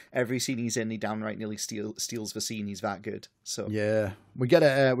scene, every scene he's in, he downright nearly steals the scene. He's that good. So yeah, we get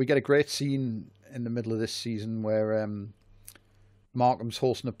a great scene in the middle of this season where Markham's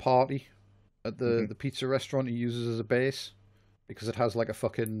hosting a party at the pizza restaurant he uses as a base because it has like a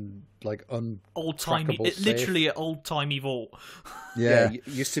fucking like old-timey, literally an old-timey vault. Yeah, it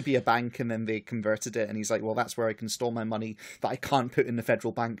used to be a bank and then they converted it, and he's like, well, that's where I can store my money that I can't put in the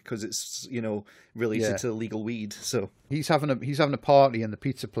federal bank because it's related to legal weed. So he's having a party in the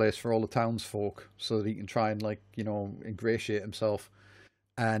pizza place for all the townsfolk so that he can try and like ingratiate himself.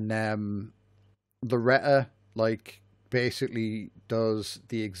 And Loretta like basically does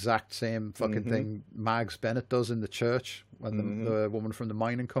the exact same fucking thing Mags Bennett does in the church when the woman from the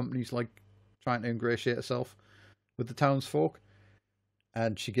mining company's like trying to ingratiate herself with the townsfolk,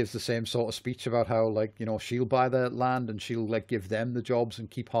 and she gives the same sort of speech about how like she'll buy their land and she'll like give them the jobs and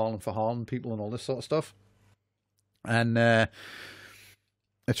keep hauling for Harlan people and all this sort of stuff. And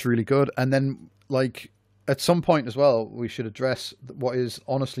It's really good. And then, like, at some point as well, we should address what is,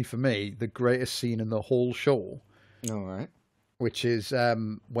 honestly, for me, the greatest scene in the whole show. All right. Which is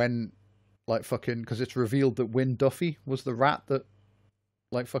when, like, fucking... Because it's revealed that Wynne Duffy was the rat that,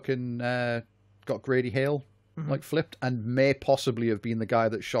 like, fucking got Grady Hale, like, flipped, and may possibly have been the guy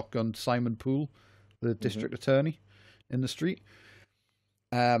that shotgunned Simon Poole, the district attorney, in the street.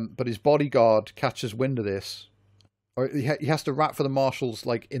 But his bodyguard catches wind of this, or he has to rat for the marshals,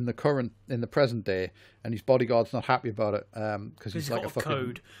 like, in the present day, and his bodyguard's not happy about it because he's like got a fucking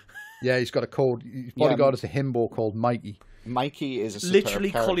code. Yeah, he's got a code. His bodyguard is a himbo called Mikey. Mikey is a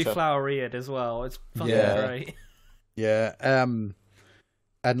literally character. Cauliflower eared as well. It's fucking great. Yeah.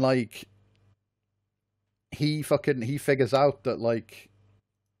 And like he figures out that like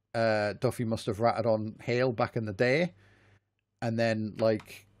Duffy must have ratted on Hale back in the day, and then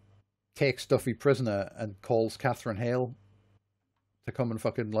like takes Duffy prisoner and calls Catherine Hale to come and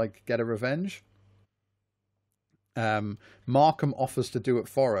fucking like get a revenge. Markham offers to do it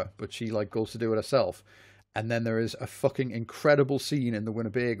for her, but she like goes to do it herself. And then there is a fucking incredible scene in the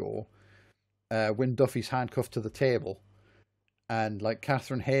Winnebago when Duffy's handcuffed to the table, and like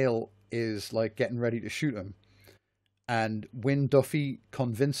Catherine Hale is like getting ready to shoot him, and when Duffy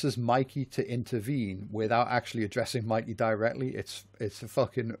convinces Mikey to intervene without actually addressing Mikey directly, it's a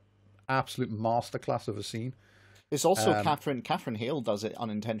fucking absolute masterclass of a scene. It's also Catherine Hale does it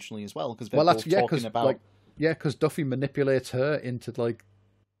unintentionally as well, because they're both talking about because Duffy manipulates her into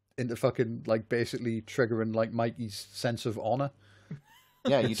fucking like basically triggering like Mikey's sense of honor.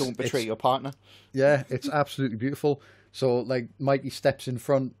 Yeah, you don't betray your partner. Yeah, it's absolutely beautiful. So like Mikey steps in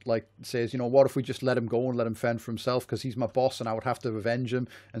front, like says, you know, what if we just let him go and let him fend for himself, because he's my boss and I would have to avenge him.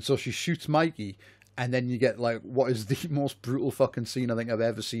 And so she shoots Mikey, and then you get like what is the most brutal fucking scene I think I've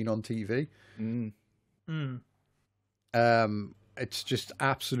ever seen on TV. It's just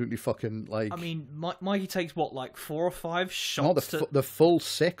absolutely fucking like... I mean, Mikey takes what, like 4 or 5 shots? No, the full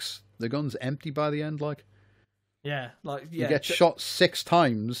 6. The gun's empty by the end, like. Yeah, like He gets shot 6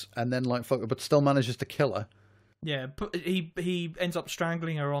 times and then like but still manages to kill her. Yeah, but he ends up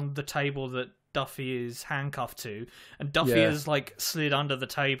strangling her on the table that Duffy is handcuffed to, and Duffy is like slid under the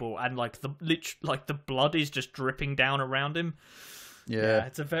table, and like the blood is just dripping down around him. Yeah,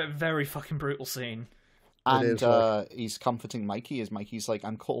 it's a very, very fucking brutal scene. And he's comforting Mikey as Mikey's like,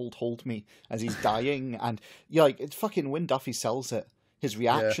 "I'm cold, hold me," as he's dying. And yeah, like it's fucking when Duffy sells it. His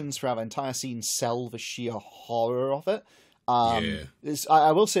reactions throughout the entire scene sell the sheer horror of it. I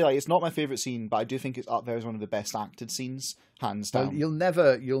will say, like, it's not my favourite scene, but I do think it's up there as one of the best acted scenes, hands down. Well,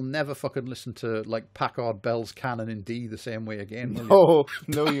 you'll never fucking listen to like Packard Bell's Canon in D the same way again, will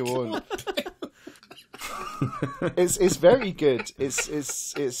you? No, you won't. It's very good.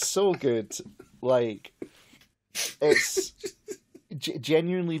 It's so good. Like, it's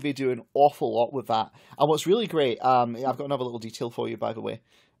genuinely, they do an awful lot with that. And what's really great, I've got another little detail for you, by the way.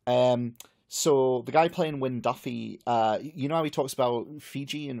 So the guy playing Wynne Duffy, you know how he talks about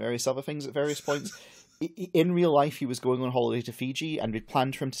Fiji and various other things at various points? In real life, he was going on holiday to Fiji, and we'd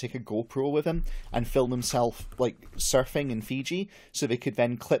planned for him to take a GoPro with him and film himself like surfing in Fiji, so they could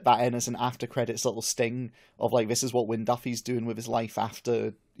then clip that in as an after credits little sting of like, this is what Wynne Duffy's doing with his life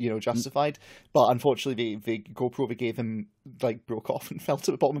after, you know, Justified. But unfortunately, the GoPro they gave him like broke off and fell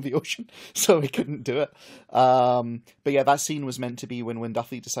to the bottom of the ocean, so he couldn't do it. But yeah, that scene was meant to be when Wynne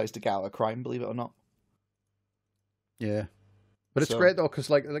Duffy decides to get out of crime, believe it or not. Yeah, but it's great though,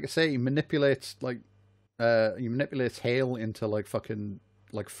 because like I say, he manipulates Hale into like fucking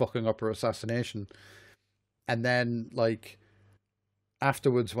up her assassination, and then like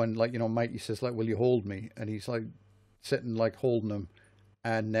afterwards when like, you know, Mikey says like, will you hold me, and he's like sitting like holding him,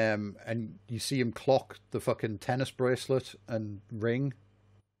 and you see him clock the fucking tennis bracelet and ring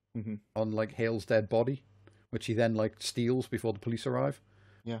on like Hale's dead body, which he then like steals before the police arrive,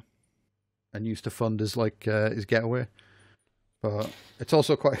 and used to fund his like his getaway. But it's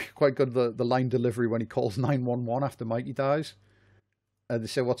also quite good, the line delivery when he calls 911 after Mikey dies. And they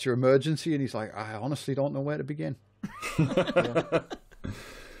say, "What's your emergency?" And he's like, "I honestly don't know where to begin."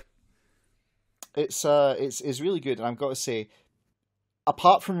 It's really good, and I've got to say,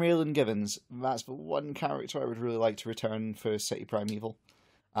 apart from Raylan Givens, that's the one character I would really like to return for City Primeval.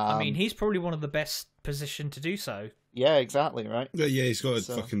 I mean, he's probably one of the best positioned to do so. Yeah, exactly, right? Yeah, he's got a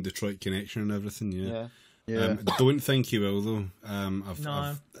fucking Detroit connection and everything. Yeah. I don't think he will though.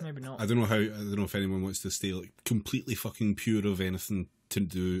 Maybe not. I don't know if anyone wants to stay like completely fucking pure of anything to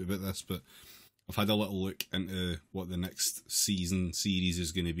do about this, but I've had a little look into what the next series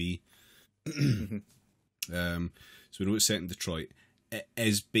is going to be. So we know it's set in Detroit. It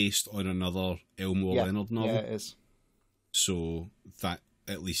is based on another Elmore Leonard novel. Yeah, it is. So that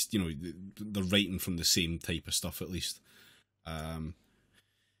at least, you know, they're writing from the same type of stuff, at least. And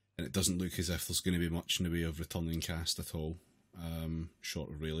it doesn't look as if there's going to be much in the way of returning cast at all, short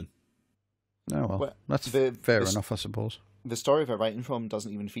of Raylan. Oh, well, that's fair enough, I suppose. The story they're writing from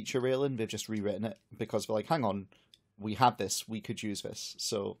doesn't even feature Raylan. They've just rewritten it because they're like, hang on, we had this, we could use this.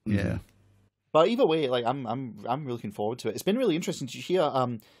 So yeah. But either way, like I'm really looking forward to it. It's been really interesting to hear.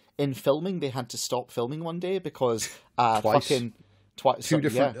 In filming, they had to stop filming one day because on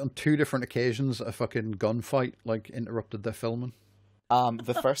two different occasions, a fucking gunfight like interrupted their filming.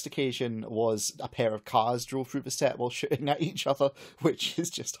 The first occasion was a pair of cars drove through the set while shooting at each other, which is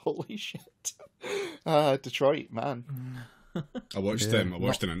just holy shit. Detroit, man. I watched an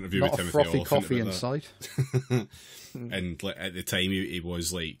interview with Timothy frothy Olyphant coffee about in sight. And like, at the time, he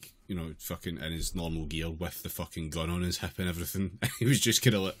was like, you know, fucking in his normal gear with the fucking gun on his hip and everything. He was just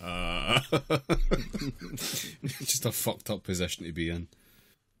kind of like, just a fucked up position to be in.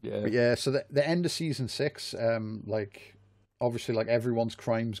 Yeah. But yeah. So the end of season 6, like obviously, like everyone's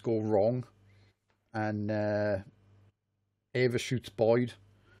crimes go wrong, and Ava shoots Boyd.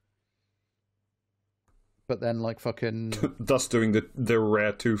 But then, like, fucking... Thus doing the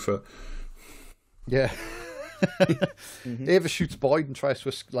rare twofer. Yeah. Ava shoots Boyd and tries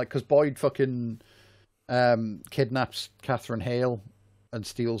to... Like, because Boyd fucking kidnaps Catherine Hale and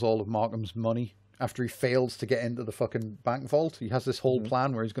steals all of Markham's money after he fails to get into the fucking bank vault. He has this whole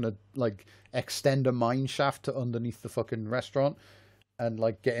plan where he's going to, like, extend a mine shaft to underneath the fucking restaurant and,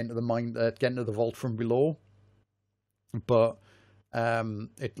 like, get into the vault from below. But...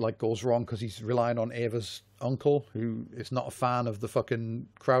 it like goes wrong because he's relying on Ava's uncle, who is not a fan of the fucking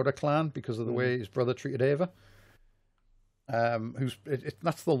Crowder clan because of the way his brother treated Ava.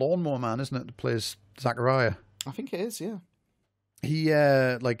 That's the lawnmower man, isn't it? That plays Zachariah. I think it is, yeah.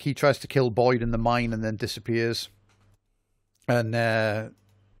 He tries to kill Boyd in the mine and then disappears. And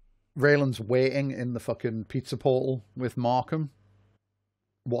Raylan's waiting in the fucking pizza portal with Markham,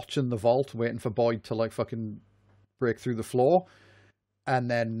 watching the vault, waiting for Boyd to like fucking break through the floor.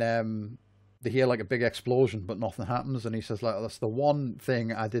 And then they hear like a big explosion, but nothing happens. And he says, like, that's the one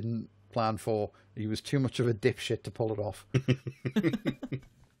thing I didn't plan for. He was too much of a dipshit to pull it off.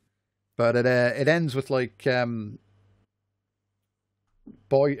 But it ends with like it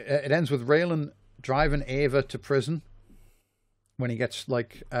ends with Raylan driving Ava to prison when he gets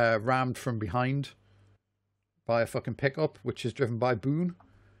like rammed from behind by a fucking pickup, which is driven by Boone,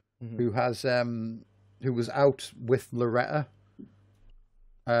 who was out with Loretta.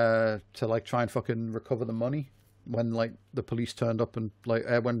 To like try and fucking recover the money when like the police turned up and like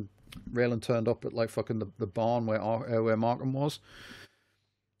when Raylan turned up at like fucking the barn where Markham was,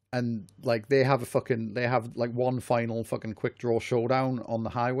 and like they have like one final fucking quick draw showdown on the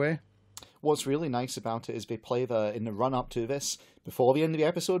highway. What's really nice about it is they play in the run up to this, before the end of the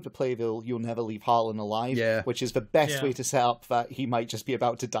episode, they play "You'll Never Leave Harlan Alive," which is the best way to set up that he might just be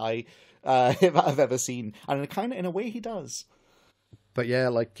about to die that I've ever seen, and kind of in a way he does. But yeah,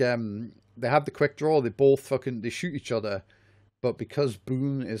 like they have the quick draw. They shoot each other, but because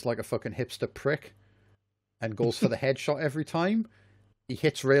Boone is like a fucking hipster prick and goes for the headshot every time, he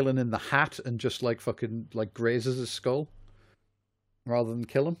hits Raylan in the hat and just like fucking like grazes his skull rather than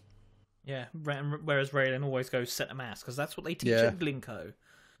kill him. Yeah, whereas Raylan always goes set a mask because that's what they teach at Blinko.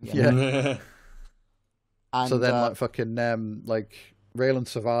 Yeah. And, so then like fucking like Raylan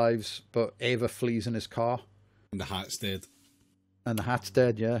survives, but Ava flees in his car. And the hat's dead. And the hat's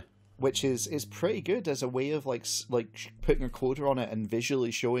dead, yeah. Which is pretty good as a way of like putting a coda on it and visually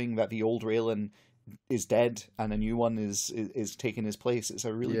showing that the old Raylan is dead and a new one is taking his place. It's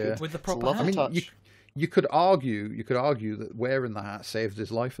a really good with the proper hat. touch. You could argue that wearing the hat saved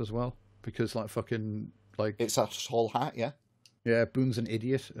his life as well, because like fucking like it's a whole hat, yeah. Yeah, Boone's an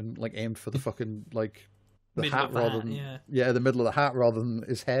idiot and like aimed for the fucking like the middle hat rather than the middle of the hat rather than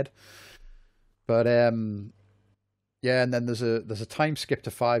his head. But yeah, and then there's a time skip to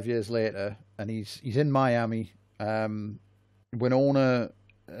 5 years later, and he's in Miami. Winona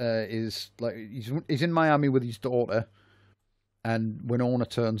is like he's in Miami with his daughter, and Winona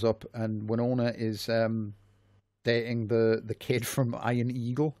turns up, and Winona is dating the kid from Iron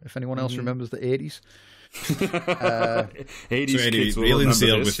Eagle. If anyone else remembers the 80s. 80s so anyway, Raylan's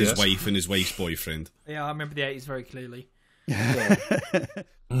there with his wife and his wife's boyfriend. Yeah, I remember the 80s very clearly.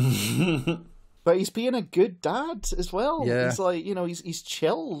 But he's being a good dad as well. Yeah. He's like, he's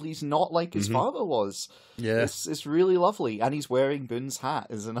chill. He's not like his father was. Yeah. It's really lovely. And he's wearing Boone's hat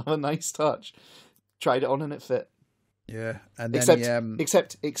is another nice touch. Tried it on and it fit. Yeah. And then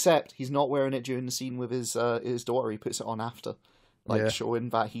except he's not wearing it during the scene with his daughter. He puts it on after. Showing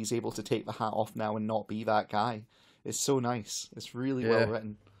that he's able to take the hat off now and not be that guy. It's so nice. It's really well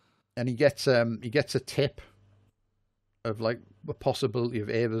written. And he gets a tip of like the possibility of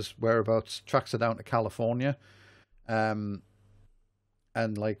Ava's whereabouts, tracks her down to California, and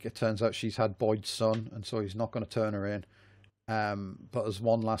like it turns out she's had Boyd's son, and so he's not going to turn her in. But as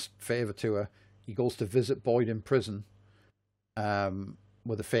one last favour to her, he goes to visit Boyd in prison,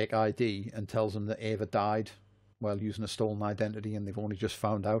 with a fake ID, and tells him that Ava died while using a stolen identity, and they've only just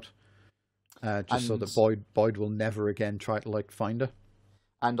found out. So that Boyd will never again try to like find her.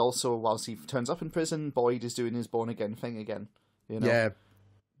 And also, whilst he turns up in prison, Boyd is doing his born again thing again. You know?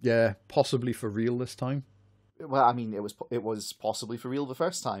 Yeah, possibly for real this time. Well, I mean, it was possibly for real the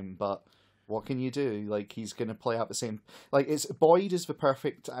first time, but what can you do? Like, he's going to play out the same. Like, Boyd is the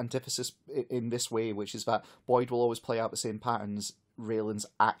perfect antithesis in this way, which is that Boyd will always play out the same patterns. Raylan's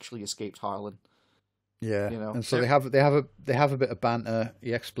actually escaped Harlan. Yeah, you know? And so they have a bit of banter.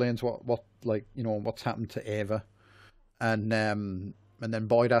 He explains what like, you know, what's happened to Ava, and then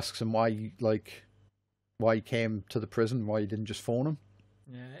Boyd asks him why he came to the prison, why he didn't just phone him.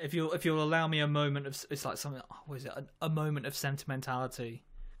 Yeah, if you'll allow me a moment of, it's like something. What is it? A moment of sentimentality.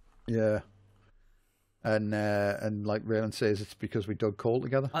 Yeah. And like Raylan says, it's because we dug coal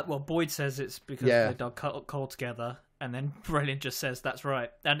together. Well, Boyd says it's because they dug coal together, and then Raylan just says that's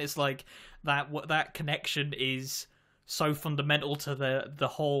right. And it's like that connection is so fundamental to the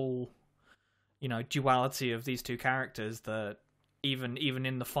whole, you know, duality of these two characters that even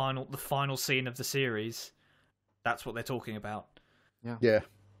in the final scene of the series, that's what they're talking about. Yeah,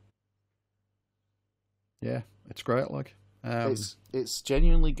 it's great. Like, it's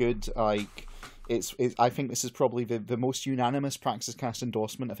genuinely good. Like, I think this is probably the most unanimous Praxis Cast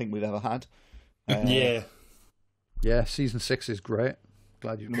endorsement I think we've ever had. Yeah, season 6 is great.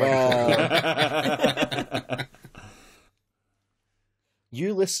 Glad you've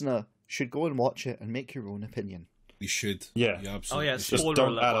You, listener, should go and watch it and make your own opinion. You should. Yeah. You absolutely yeah, should. Just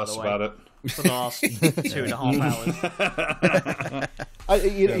don't add us about it. For the last 2.5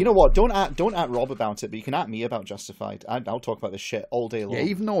 hours. You know what? Don't at Rob about it, but you can at me about Justified. I'll talk about this shit all day long. Yeah,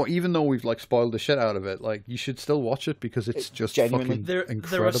 even though we've like spoiled the shit out of it, like you should still watch it because it's just genuinely fucking incredible.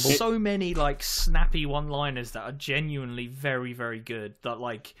 There are so many like snappy one-liners that are genuinely very, very good. That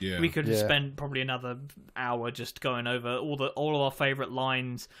like we could spend probably another hour just going over all of our favorite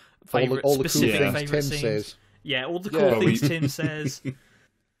lines, all the specific cool things favorite Tim scenes. says. Yeah, all the cool things Tim says.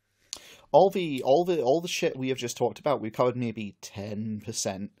 All the shit we have just talked about, we've covered maybe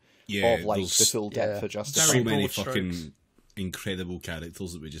 10% of like the full depth for Justice. So many fucking incredible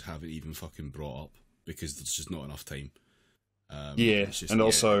characters that we just haven't even fucking brought up because there's just not enough time. It's just,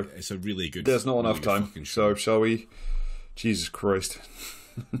 also it's a really good. There's not enough time. So shall we? Jesus Christ.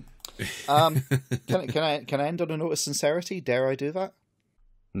 Can I end on a note of sincerity? Dare I do that?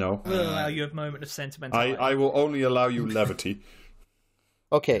 No. We'll allow you a moment of sentimentality. I will only allow you levity.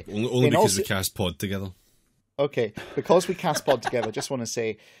 Okay. Only because we cast pod together. Okay, because we cast pod together, just want to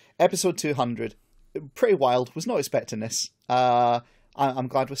say, episode 200, pretty wild. Was not expecting this. I'm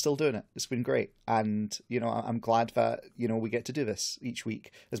glad we're still doing it. It's been great, and you know, I'm glad that we get to do this each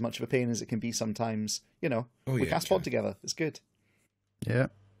week. As much of a pain as it can be sometimes, we cast pod together. It's good. Yeah,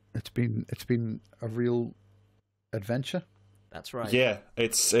 it's been a real adventure. That's right. Yeah,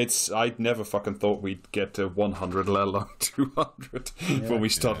 it's. I never fucking thought we'd get to 100, let alone 200 when we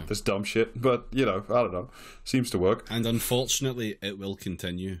started this dumb shit. But I don't know. Seems to work. And unfortunately, it will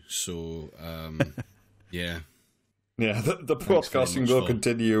continue. So, yeah. Yeah, the podcasting will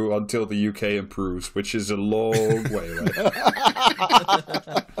continue until the UK improves, which is a long way away.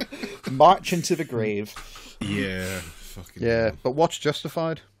 March into the grave. Yeah, fucking. Yeah, but watch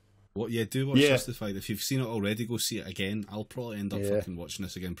Justified. Do watch Justified. If you've seen it already, go see it again. I'll probably end up fucking watching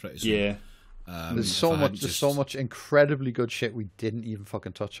this again pretty soon. Yeah. There's so much incredibly good shit we didn't even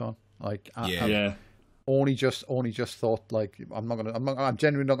fucking touch on. Like, I only just thought, like, I'm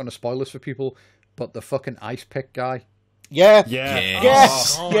genuinely not gonna spoil this for people, but the fucking ice pick guy. Yeah.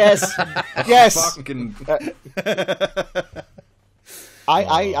 Yes. Yes. Fucking.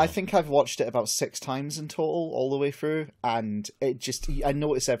 I think I've watched it about 6 times in total, all the way through, and I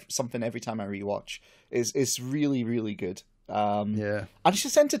notice something every time I rewatch. It's really, really good. And it's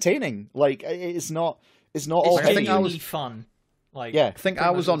just entertaining. Like, it's not all heavy. Genuinely fun. Like, I think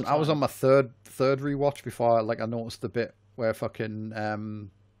I was on my third rewatch before I noticed the bit where fucking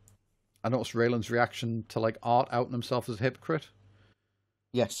I noticed Raylan's reaction to like Art outing himself as a hypocrite.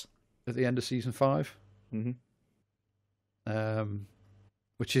 Yes. At the end of season 5. Mm-hmm.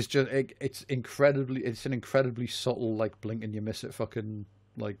 Which is just it's an incredibly subtle, like, blink and you miss it fucking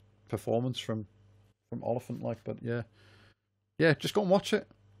like performance from Oliphant, like. But yeah, just go and watch it.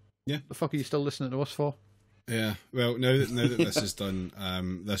 Yeah, the fuck are you still listening to us for? Yeah, well, now that this is done,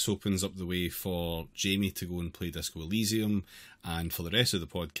 this opens up the way for Jamie to go and play Disco Elysium, and for the rest of the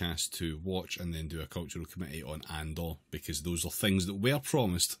podcast to watch and then do a cultural committee on Andor, because those are things that were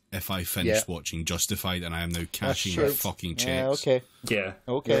promised if I finished watching Justified, and I am now cashing my fucking checks. Yeah.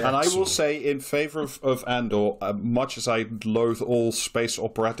 Okay. And I will say in favour of Andor, much as I loathe all space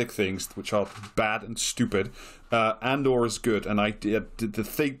operatic things, which are bad and stupid, Andor is good, and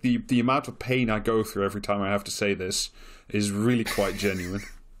the amount of pain I go through every time I have to say this is really quite genuine.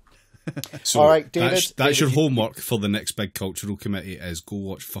 So all right, David, that's your homework for the next big cultural committee is go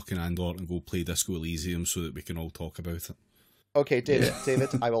watch fucking Andor and go play Disco Elysium so that we can all talk about it. Okay, David,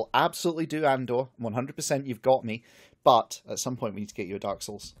 I will absolutely do Andor. 100%, you've got me. But at some point we need to get you a Dark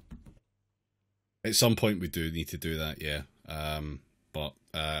Souls. At some point we do need to do that, yeah. But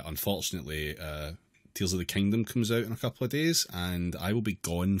unfortunately, Tears of the Kingdom comes out in a couple of days, and I will be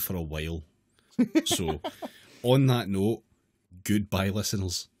gone for a while. So, on that note, goodbye,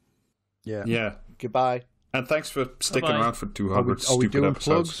 listeners. Yeah. Goodbye. And thanks for sticking around for 200 are we stupid doing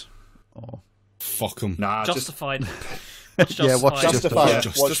episodes. Plugs? Oh. Fuck them. Nah, Justified. Watch Justified.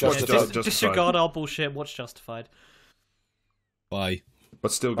 Disregard our bullshit. Watch Justified. Bye.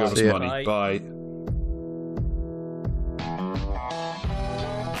 But still give us money. Bye.